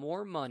have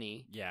more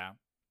money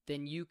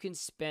than you can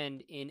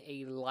spend in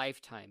a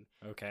lifetime.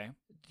 Okay.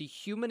 The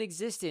human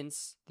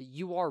existence that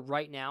you are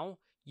right now,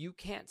 you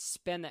can't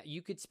spend that.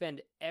 You could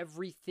spend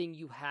everything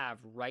you have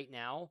right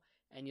now,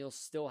 and you'll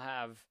still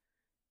have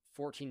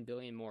 14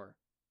 billion more.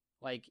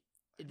 Like,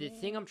 the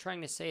thing I'm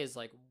trying to say is,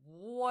 like,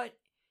 what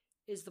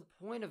is the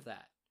point of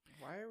that?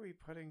 Why are we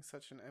putting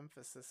such an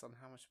emphasis on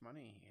how much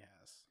money he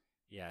has?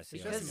 Yeah, It's see,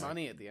 just Because-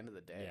 money at the end of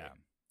the day. Yeah,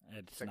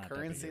 it's It's a not that big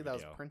currency of a that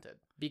was deal. printed.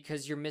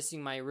 Because you're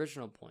missing my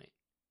original point.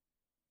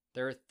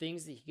 There are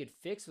things that he could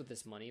fix with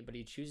this money, but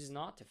he chooses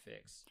not to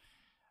fix.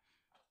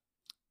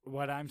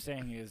 What I'm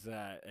saying is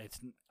that it's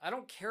I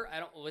don't care. I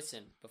don't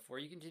listen. Before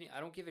you continue, I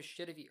don't give a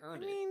shit if he I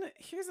earned it. mean,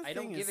 here's the I thing: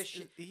 don't give a is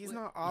shit. he's Wait,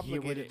 not he would-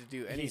 obligated to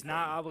do anything. He's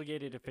not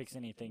obligated to fix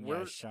anything.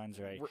 We're- Yes, Sean's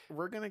right.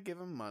 We're gonna give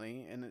him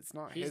money, and it's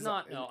not. He's his,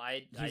 not. and- No,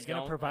 I. He's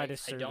going to provide a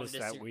I don't service that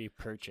disagree- we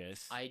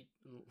purchase.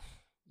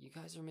 You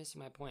guys are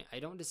missing my point. I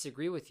don't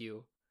disagree with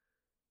you,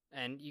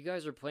 and you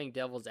guys are playing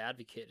devil's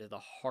advocate to the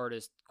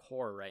hardest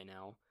core right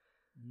now.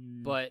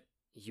 Mm, But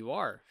you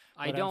are.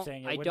 But I'm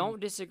saying it I wouldn't- don't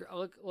disagree.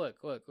 Look.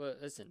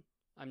 Listen.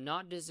 I'm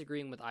not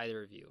disagreeing with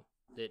either of you.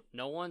 That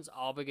no one's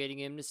obligating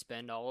him to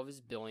spend all of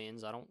his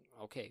billions.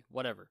 Okay,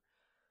 whatever.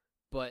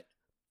 But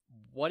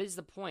what is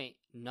the point?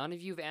 None of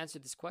you have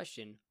answered this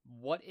question.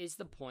 What is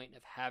the point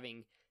of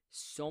having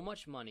so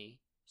much money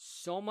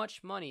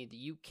that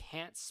you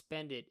can't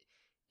spend it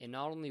in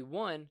not only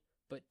one,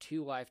 but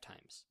 2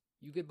 lifetimes?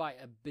 You could buy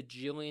a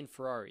bajillion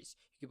Ferraris.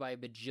 You could buy a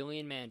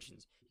bajillion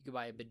mansions. You could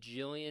buy a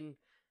bajillion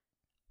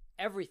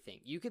everything.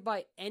 You could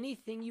buy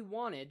anything you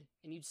wanted,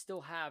 and you'd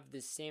still have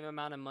the same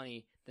amount of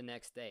money the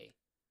next day.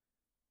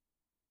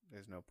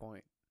 There's no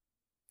point.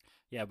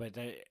 yeah, but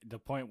the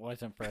point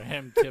wasn't for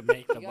him to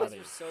make the You guys money.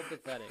 are so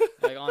pathetic.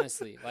 Like,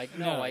 honestly. Like,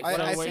 no, No, like, I, what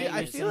so I'm I, what feel, saying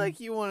I is- feel like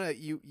you wanna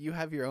you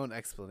have your own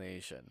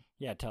explanation.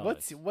 Yeah, tell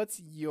us. What's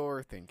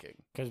your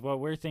thinking? Because what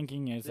we're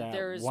thinking is that that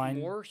there is one,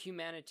 more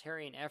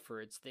humanitarian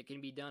efforts that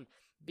can be done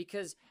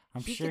because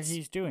I'm he sure could s-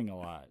 he's doing a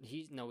lot.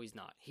 he's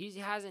not. He's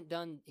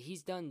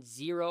done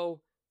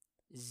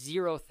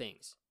zero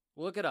things.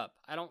 Look it up.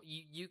 I don't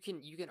you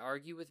can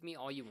argue with me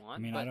all you want.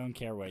 I mean, but I don't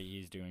care what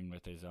he's doing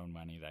with his own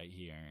money that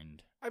he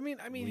earned. I mean,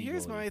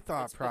 here's Legally. my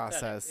thought It's pathetic.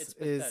 process: It's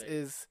is pathetic.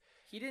 is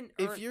he didn't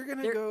if earn- you're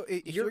gonna there- go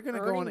if you're you're gonna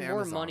go on earning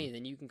more Amazon, money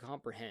than you can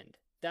comprehend.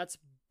 That's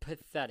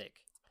pathetic.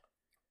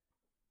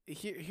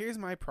 here's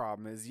my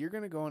problem: is you're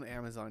gonna go on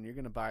Amazon, you're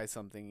gonna buy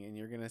something, and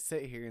you're gonna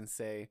sit here and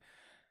say,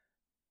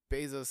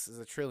 Bezos is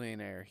a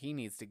trillionaire. He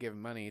needs to give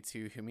money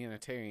to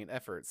humanitarian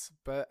efforts.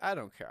 But I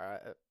don't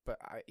care.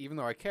 Even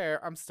though I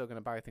care, I'm still going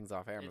to buy things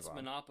off Amazon. It's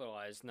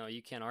monopolized. No,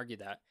 you can't argue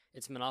that.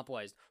 It's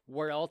monopolized.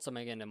 Where else am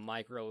I going to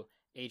micro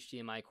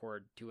HDMI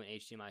cord to an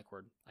HDMI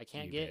cord? I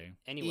can't get eBay.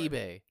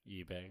 anywhere.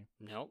 eBay.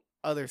 Nope.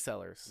 Other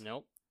sellers.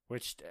 Nope.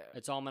 Which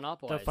It's all the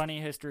monopolized. funny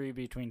history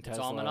between It's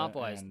Tesla all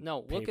monopolized. and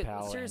No, look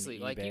PayPal at seriously.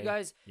 and Like you eBay.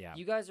 guys, Yeah.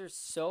 you guys are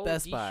so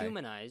Best Buy.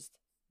 dehumanized.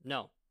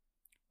 No,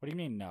 What do you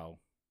mean no?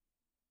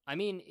 I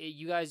mean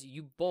you guys.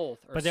 You both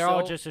are. But they're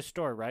all so- just a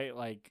store, right?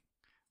 Like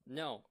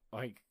no.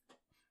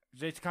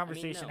 this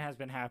conversation no. has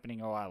been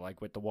happening a lot, like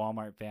with the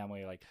Walmart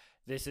family. Like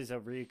this is a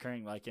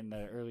recurring, like in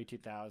the early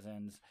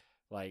 2000s.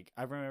 Like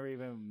I remember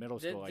even middle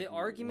The, school. Like, the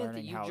argument that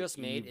learning you how just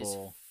made is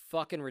evil-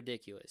 fucking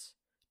ridiculous.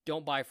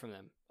 Don't buy from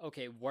them.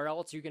 Okay, where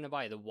else are you gonna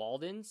buy? The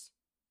Waldens?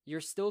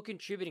 You're still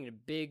contributing to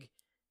big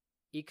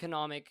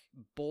economic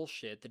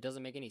bullshit that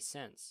doesn't make any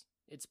sense.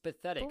 It's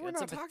pathetic. But we're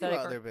That's not a talking pathetic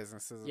about ar- other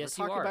businesses. Yes,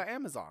 we're you talking are. about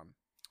Amazon.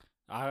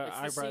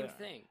 It's the same brought-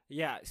 thing.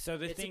 Yeah. So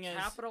the It's thing a is,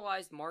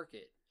 capitalized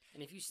market,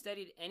 and if you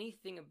studied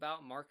anything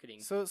about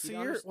marketing, So you'd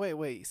you're underst-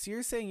 wait. So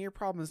you're saying your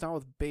problem is not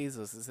with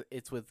Bezos?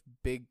 It's with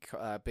big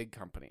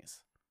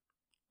companies.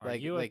 are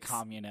like- you like a s-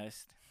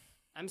 communist?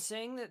 I'm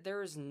saying that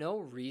there is no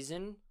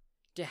reason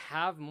to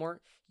have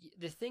more.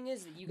 The thing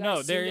is that you guys. No,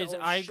 seem there to- is. oh,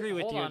 I shit, agree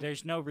with hold you. on.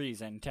 There's no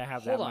reason to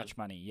have Hold that on. much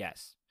money.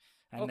 Yes.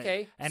 And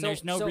Okay, And so-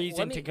 there's no so let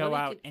reason me- to let go me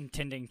out con-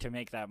 intending to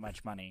make that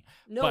much money.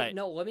 No, but-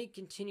 no. Let me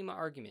continue my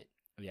argument.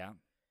 Yeah.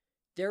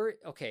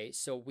 Okay,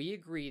 so we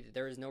agree that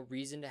there is no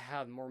reason to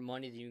have more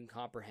money than you can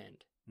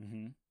comprehend.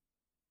 Mm-hmm.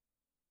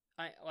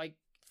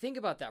 Think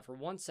about that for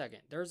 1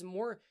 second.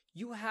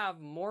 You have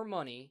more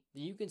money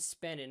than you can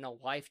spend in a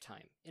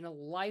lifetime.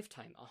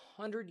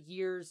 100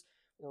 years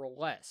or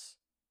less.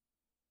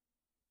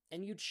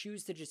 And you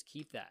choose to just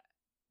keep that.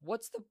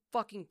 What's the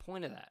fucking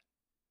point of that?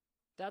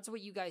 That's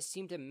what you guys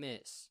seem to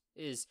miss.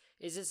 Is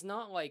it's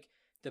not like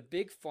the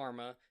big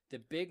pharma, the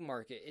big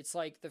market. It's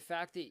like the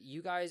fact that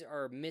you guys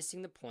are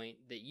missing the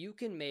point that you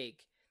can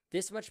make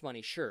this much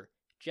money. Sure,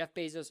 Jeff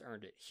Bezos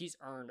earned it. He's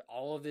earned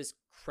all of this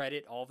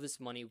credit, all of this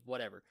money,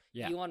 whatever.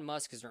 Yeah. Elon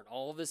Musk has earned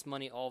all of this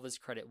money, all of this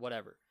credit,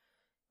 whatever.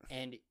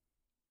 And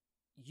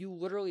you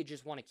literally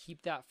just want to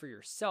keep that for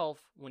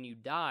yourself. When you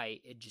die,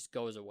 it just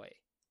goes away.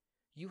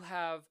 You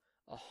have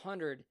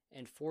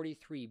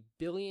 $143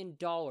 billion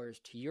to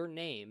your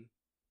name,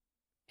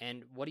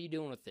 and what are you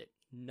doing with it?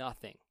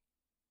 Nothing.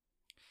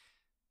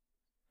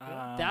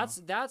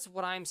 That's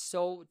what I'm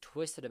so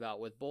twisted about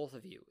with both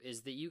of you,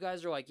 is that you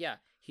guys are like, yeah,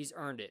 he's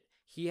earned it.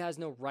 He has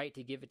no right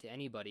to give it to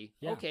anybody.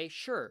 Yeah. Okay,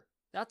 sure.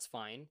 That's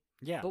fine.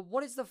 yeah. But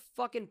what is the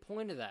fucking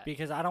point of that?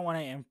 Because I don't want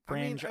to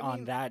infringe I on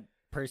mean, that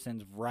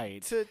person's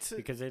rights to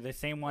because they're the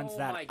same ones Oh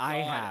that my I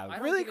God. have. I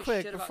don't really give a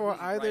quick shit about before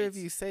whose either of rights.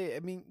 you say it,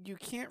 I mean, you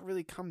can't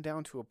really come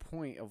down to a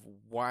point of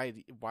why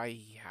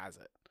he has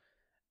it.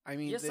 I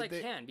mean, Yes, I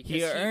can because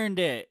He earned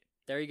it.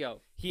 There you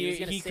go. He was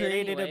gonna say it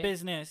created a anyway.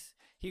 business.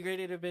 He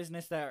created a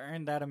business that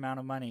earned that amount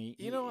of money.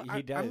 You know,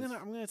 he does.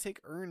 I'm gonna take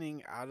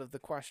earning out of the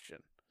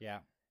question. Yeah.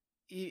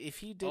 If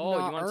he did Oh,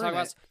 not you want to earn talk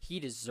about? it, He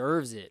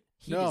deserves it.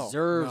 He No,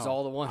 deserves no.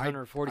 all the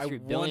 $143 I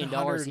billion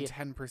dollars.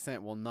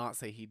 110% will not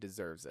say he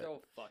deserves it.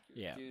 Go fuck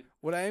you, Yeah. dude.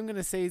 What I am going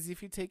to say is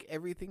if you take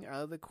everything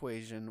out of the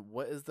equation,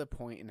 what is the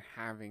point in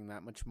having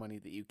that much money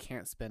that you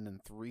can't spend in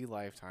 3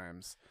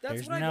 lifetimes? That's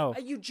There's what no-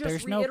 you just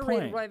there's no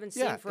reiterated point. what I've been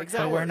saying for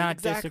exactly. But we're not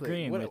exactly.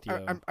 disagreeing with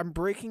you. I'm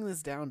breaking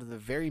this down to the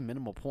very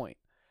minimal point.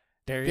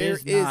 There There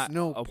is is not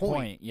no a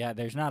point. Yeah,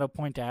 there's not a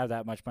point to have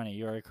that much money.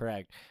 You are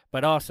correct.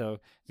 But also,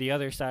 the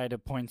other side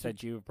of points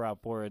that you've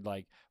brought forward,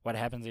 like what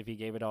happens if he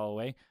gave it all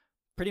away,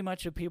 pretty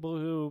much the people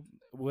who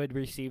would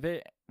receive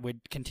it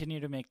would continue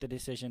to make the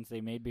decisions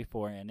they made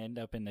before and end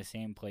up in the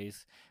same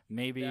place,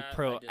 maybe That I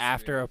disagree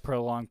after a with.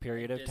 prolonged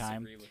period of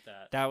time. Disagree with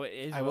that.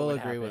 Is I what will would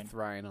agree happen. with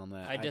Ryan on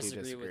that. I do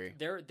disagree with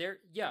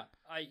yeah,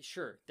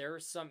 there are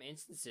some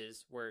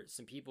instances where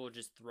some people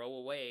just throw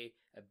away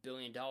 $1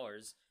 billion.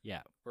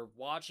 Yeah. We're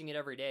watching it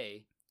every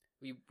day.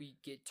 We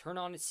turn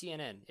on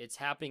CNN. It's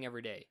happening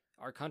every day.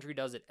 Our country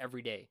does it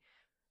every day.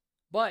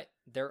 But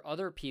there are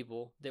other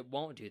people that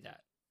won't do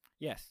that.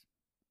 Yes,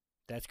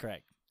 that's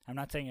correct. I'm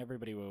not saying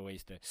everybody will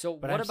waste it. So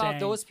But what I'm about saying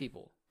those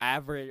people?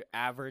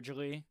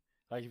 Averagely,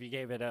 like if you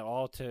gave it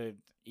all to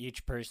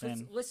each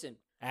person, Listen,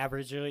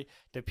 averagely,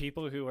 the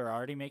people who are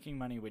already making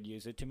money would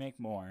use it to make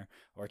more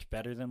or to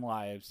better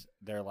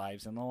their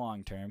lives in the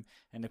long term,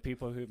 and the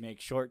people who make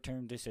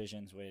short-term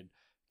decisions would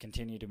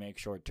continue to make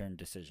short-term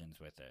decisions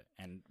with it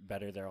and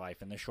better their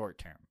life in the short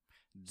term.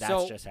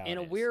 That's just how in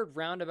it a is. weird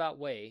roundabout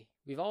way,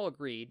 we've all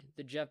agreed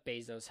that Jeff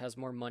Bezos has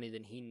more money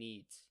than he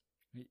needs.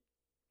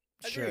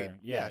 Sure, Agreed.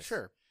 yes. Yeah,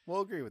 sure.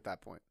 We'll agree with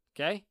that point.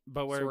 Okay?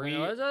 But So where we're we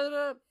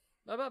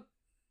gonna-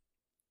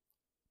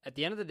 at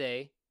the end of the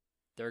day,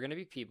 there are going to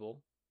be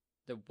people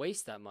that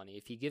waste that money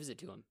if he gives it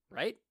to them,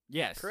 right?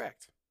 yes,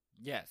 Correct.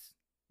 yes,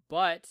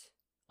 But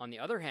on the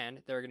other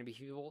hand, there are going to be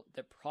people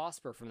that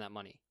prosper from that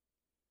money.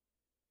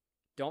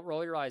 Don't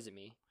roll your eyes at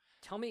me.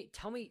 Tell me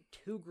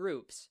 2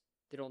 groups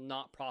that'll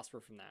not prosper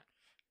from that.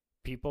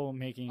 people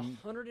making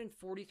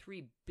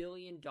 $143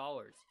 billion.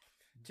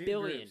 Two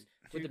Billion groups,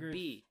 with two a groups.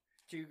 B.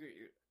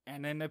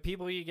 and then the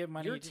people you give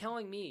money You're to,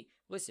 telling me,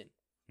 listen,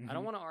 I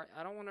don't want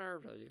to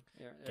argue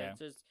you. Okay.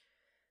 Just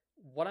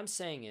what I'm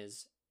saying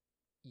is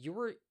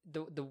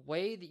the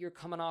way that you're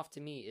coming off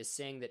to me is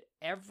saying that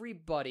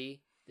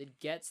everybody that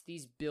gets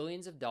these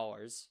billions of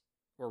dollars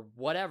or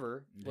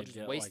whatever will They'd just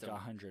get waste like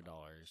them. $100.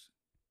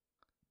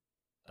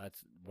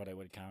 That's what it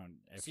would count.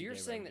 If So you you're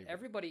gave saying that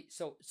everybody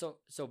so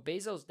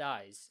Bezos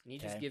dies and he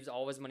just Okay. gives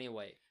all his money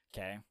away.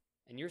 Okay.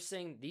 And you're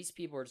saying these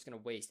people are just going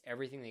to waste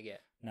everything they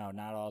get. No,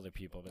 not all the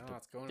people, but No,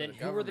 it's going Then to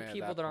the who are the government at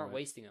people that aren't point.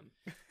 wasting them?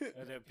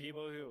 the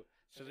people who.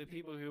 So the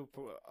people who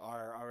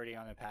are already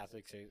on the path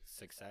of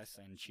success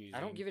and choosing.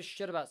 I don't give a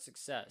shit about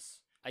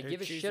success. I They're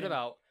give a shit choosing-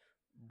 about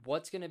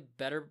what's going to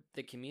better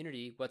the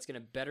community, what's going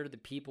to better the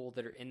people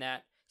that are in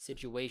that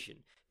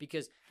situation.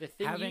 Because the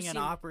thing having you an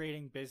seem,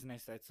 operating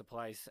business that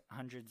supplies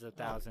hundreds of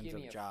thousands give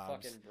of me a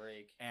jobs fucking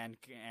break. and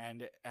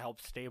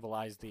help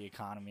stabilize the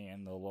economy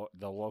and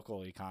the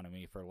local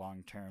economy for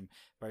long term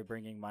by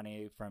bringing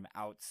money from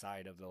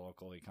outside of the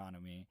local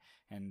economy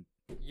and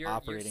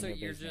operating a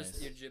business.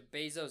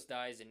 Bezos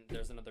dies and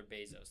there's another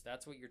Bezos.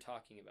 That's what you're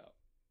talking about.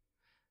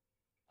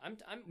 What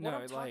No,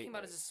 I'm talking like-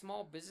 about is the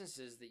small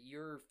businesses that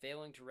you're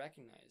failing to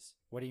recognize.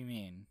 What do you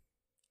mean?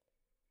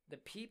 The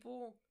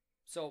people.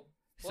 So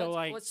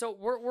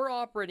we're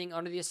operating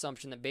under the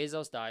assumption that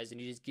Bezos dies and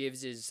he just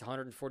gives his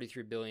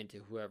 143 billion to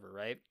whoever,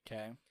 right?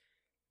 Okay.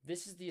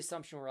 This is the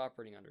assumption we're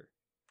operating under.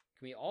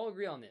 Can we all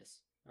agree on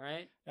this? All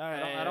right. All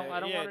right. I don't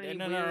want any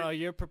no, weird. no.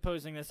 You're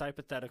proposing this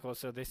hypothetical,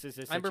 so this is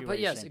a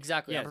situation. Yes,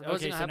 exactly. Yes. I'm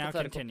proposing Okay. a So now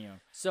hypothetical. continue.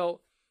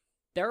 So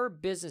there are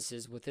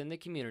businesses within the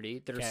community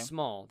that are Okay.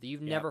 small that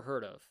you've Yep. never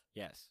heard of.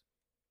 Yes.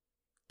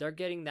 They're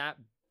getting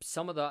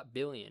some of that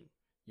billion.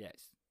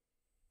 Yes.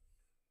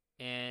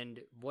 And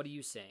what are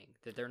you saying?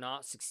 That they're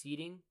not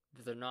succeeding?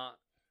 That they're not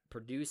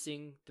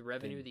producing the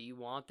revenue that you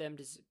want them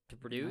to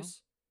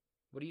produce?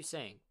 What are you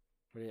saying?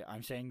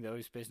 I'm saying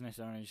those business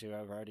owners who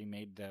have already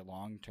made the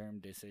long-term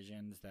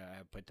decisions that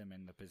have put them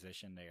in the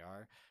position they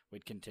are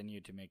would continue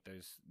to make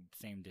those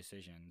same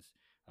decisions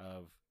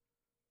of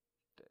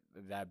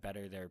that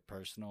better their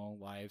personal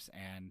lives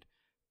and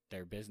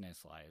their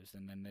business lives.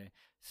 And then the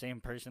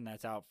same person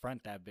that's out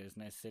front that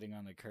business sitting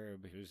on the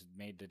curb who's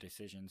made the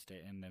decisions to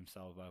end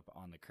themselves up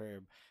on the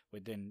curb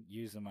would then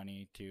use the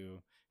money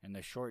to, in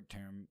the short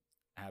term,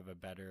 have a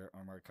better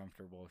or more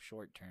comfortable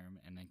short term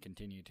and then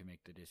continue to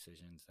make the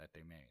decisions that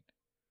they made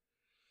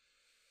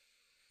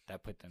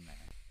that put them there.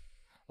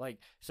 Like,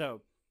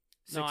 so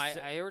No, I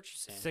hear what you're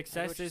saying. I hear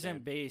success what you're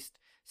isn't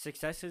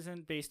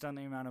saying. based on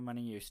the amount of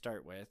money you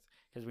start with,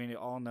 because we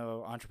all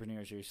know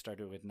entrepreneurs who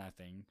started with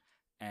nothing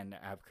and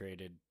have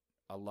created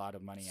a lot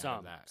of money out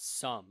of that.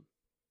 Some,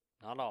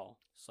 not all,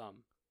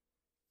 some.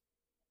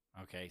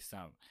 Okay,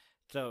 some.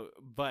 So,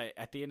 but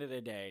at the end of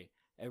the day,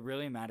 it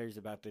really matters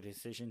about the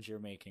decisions you're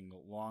making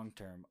long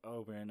term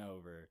over and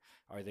over.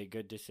 Are they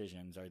good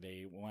decisions? Are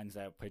they ones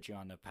that put you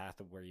on the path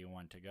of where you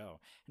want to go?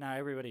 Now,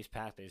 everybody's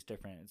path is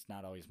different. It's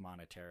not always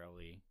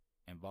monetarily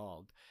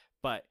involved.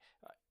 But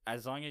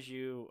as long as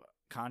you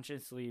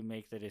consciously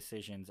make the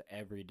decisions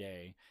every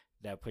day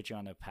that put you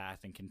on the path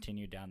and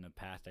continue down the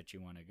path that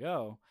you want to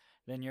go,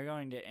 then you're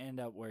going to end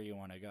up where you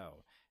want to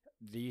go.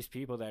 These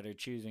people that are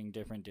choosing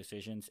different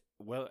decisions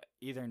will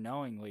either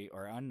knowingly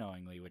or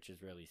unknowingly, which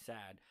is really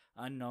sad,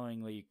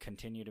 unknowingly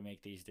continue to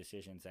make these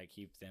decisions that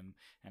keep them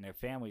and their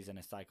families in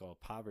a cycle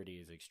of poverty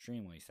is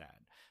extremely sad.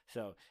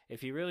 So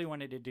if he really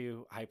wanted to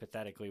do,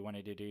 hypothetically,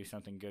 wanted to do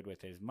something good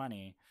with his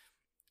money,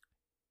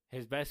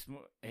 his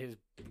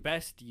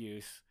best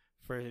use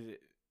for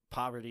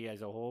poverty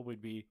as a whole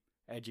would be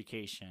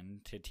education,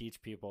 to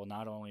teach people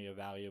not only a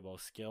valuable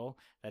skill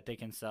that they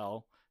can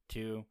sell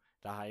to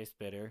the highest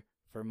bidder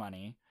for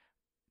money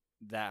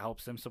that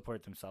helps them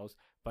support themselves,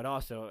 but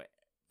also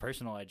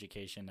personal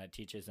education that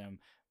teaches them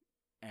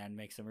and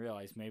makes them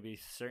realize maybe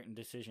certain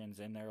decisions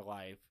in their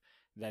life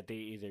that they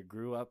either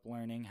grew up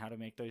learning how to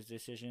make those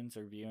decisions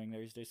or viewing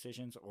those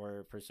decisions,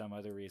 or for some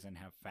other reason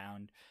have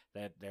found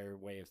that their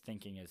way of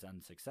thinking is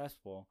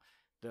unsuccessful.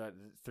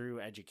 Through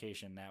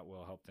education, that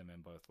will help them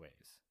in both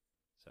ways.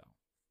 So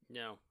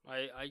No,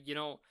 I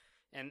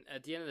and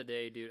at the end of the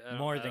day, dude,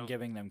 more than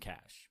giving them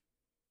cash.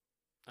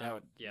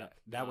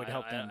 That would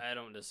help them. I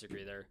don't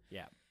disagree there.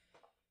 Yeah.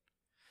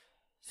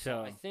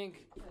 So I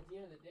think at the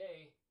end of the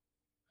day,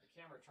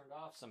 the camera turned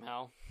off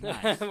somehow.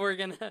 Nice. we're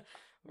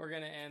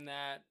gonna end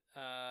that.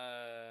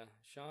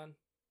 Sean,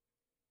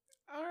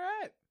 All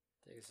right.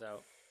 take us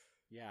out.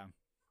 yeah.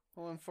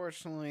 Well,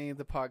 unfortunately,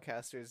 the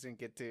podcasters didn't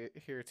get to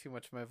hear too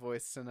much of my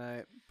voice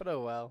tonight, but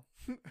oh well.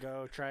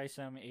 Go try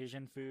some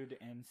Asian food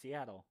in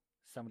Seattle.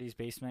 Somebody's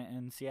basement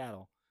in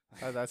Seattle.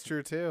 Oh, that's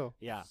true too.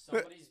 Yeah.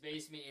 Somebody's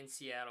basement in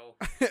Seattle.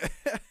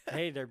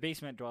 Hey, they're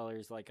basement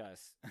dwellers like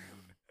us.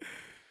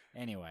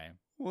 Anyway.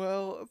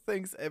 Well,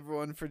 thanks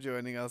everyone for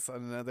joining us on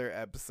another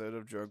episode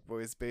of Drunk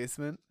Boys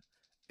Basement.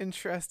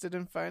 Interested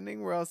in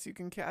finding where else you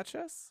can catch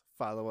us?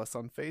 Follow us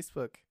on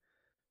Facebook.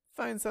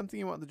 Find something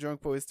you want the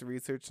Drunk Boys to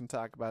research and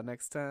talk about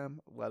next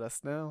time, let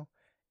us know.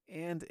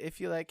 And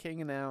if you like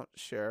hanging out,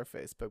 share our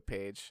Facebook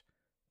page.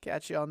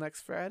 Catch you all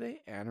next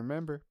Friday, and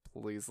remember,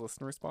 please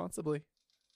listen responsibly.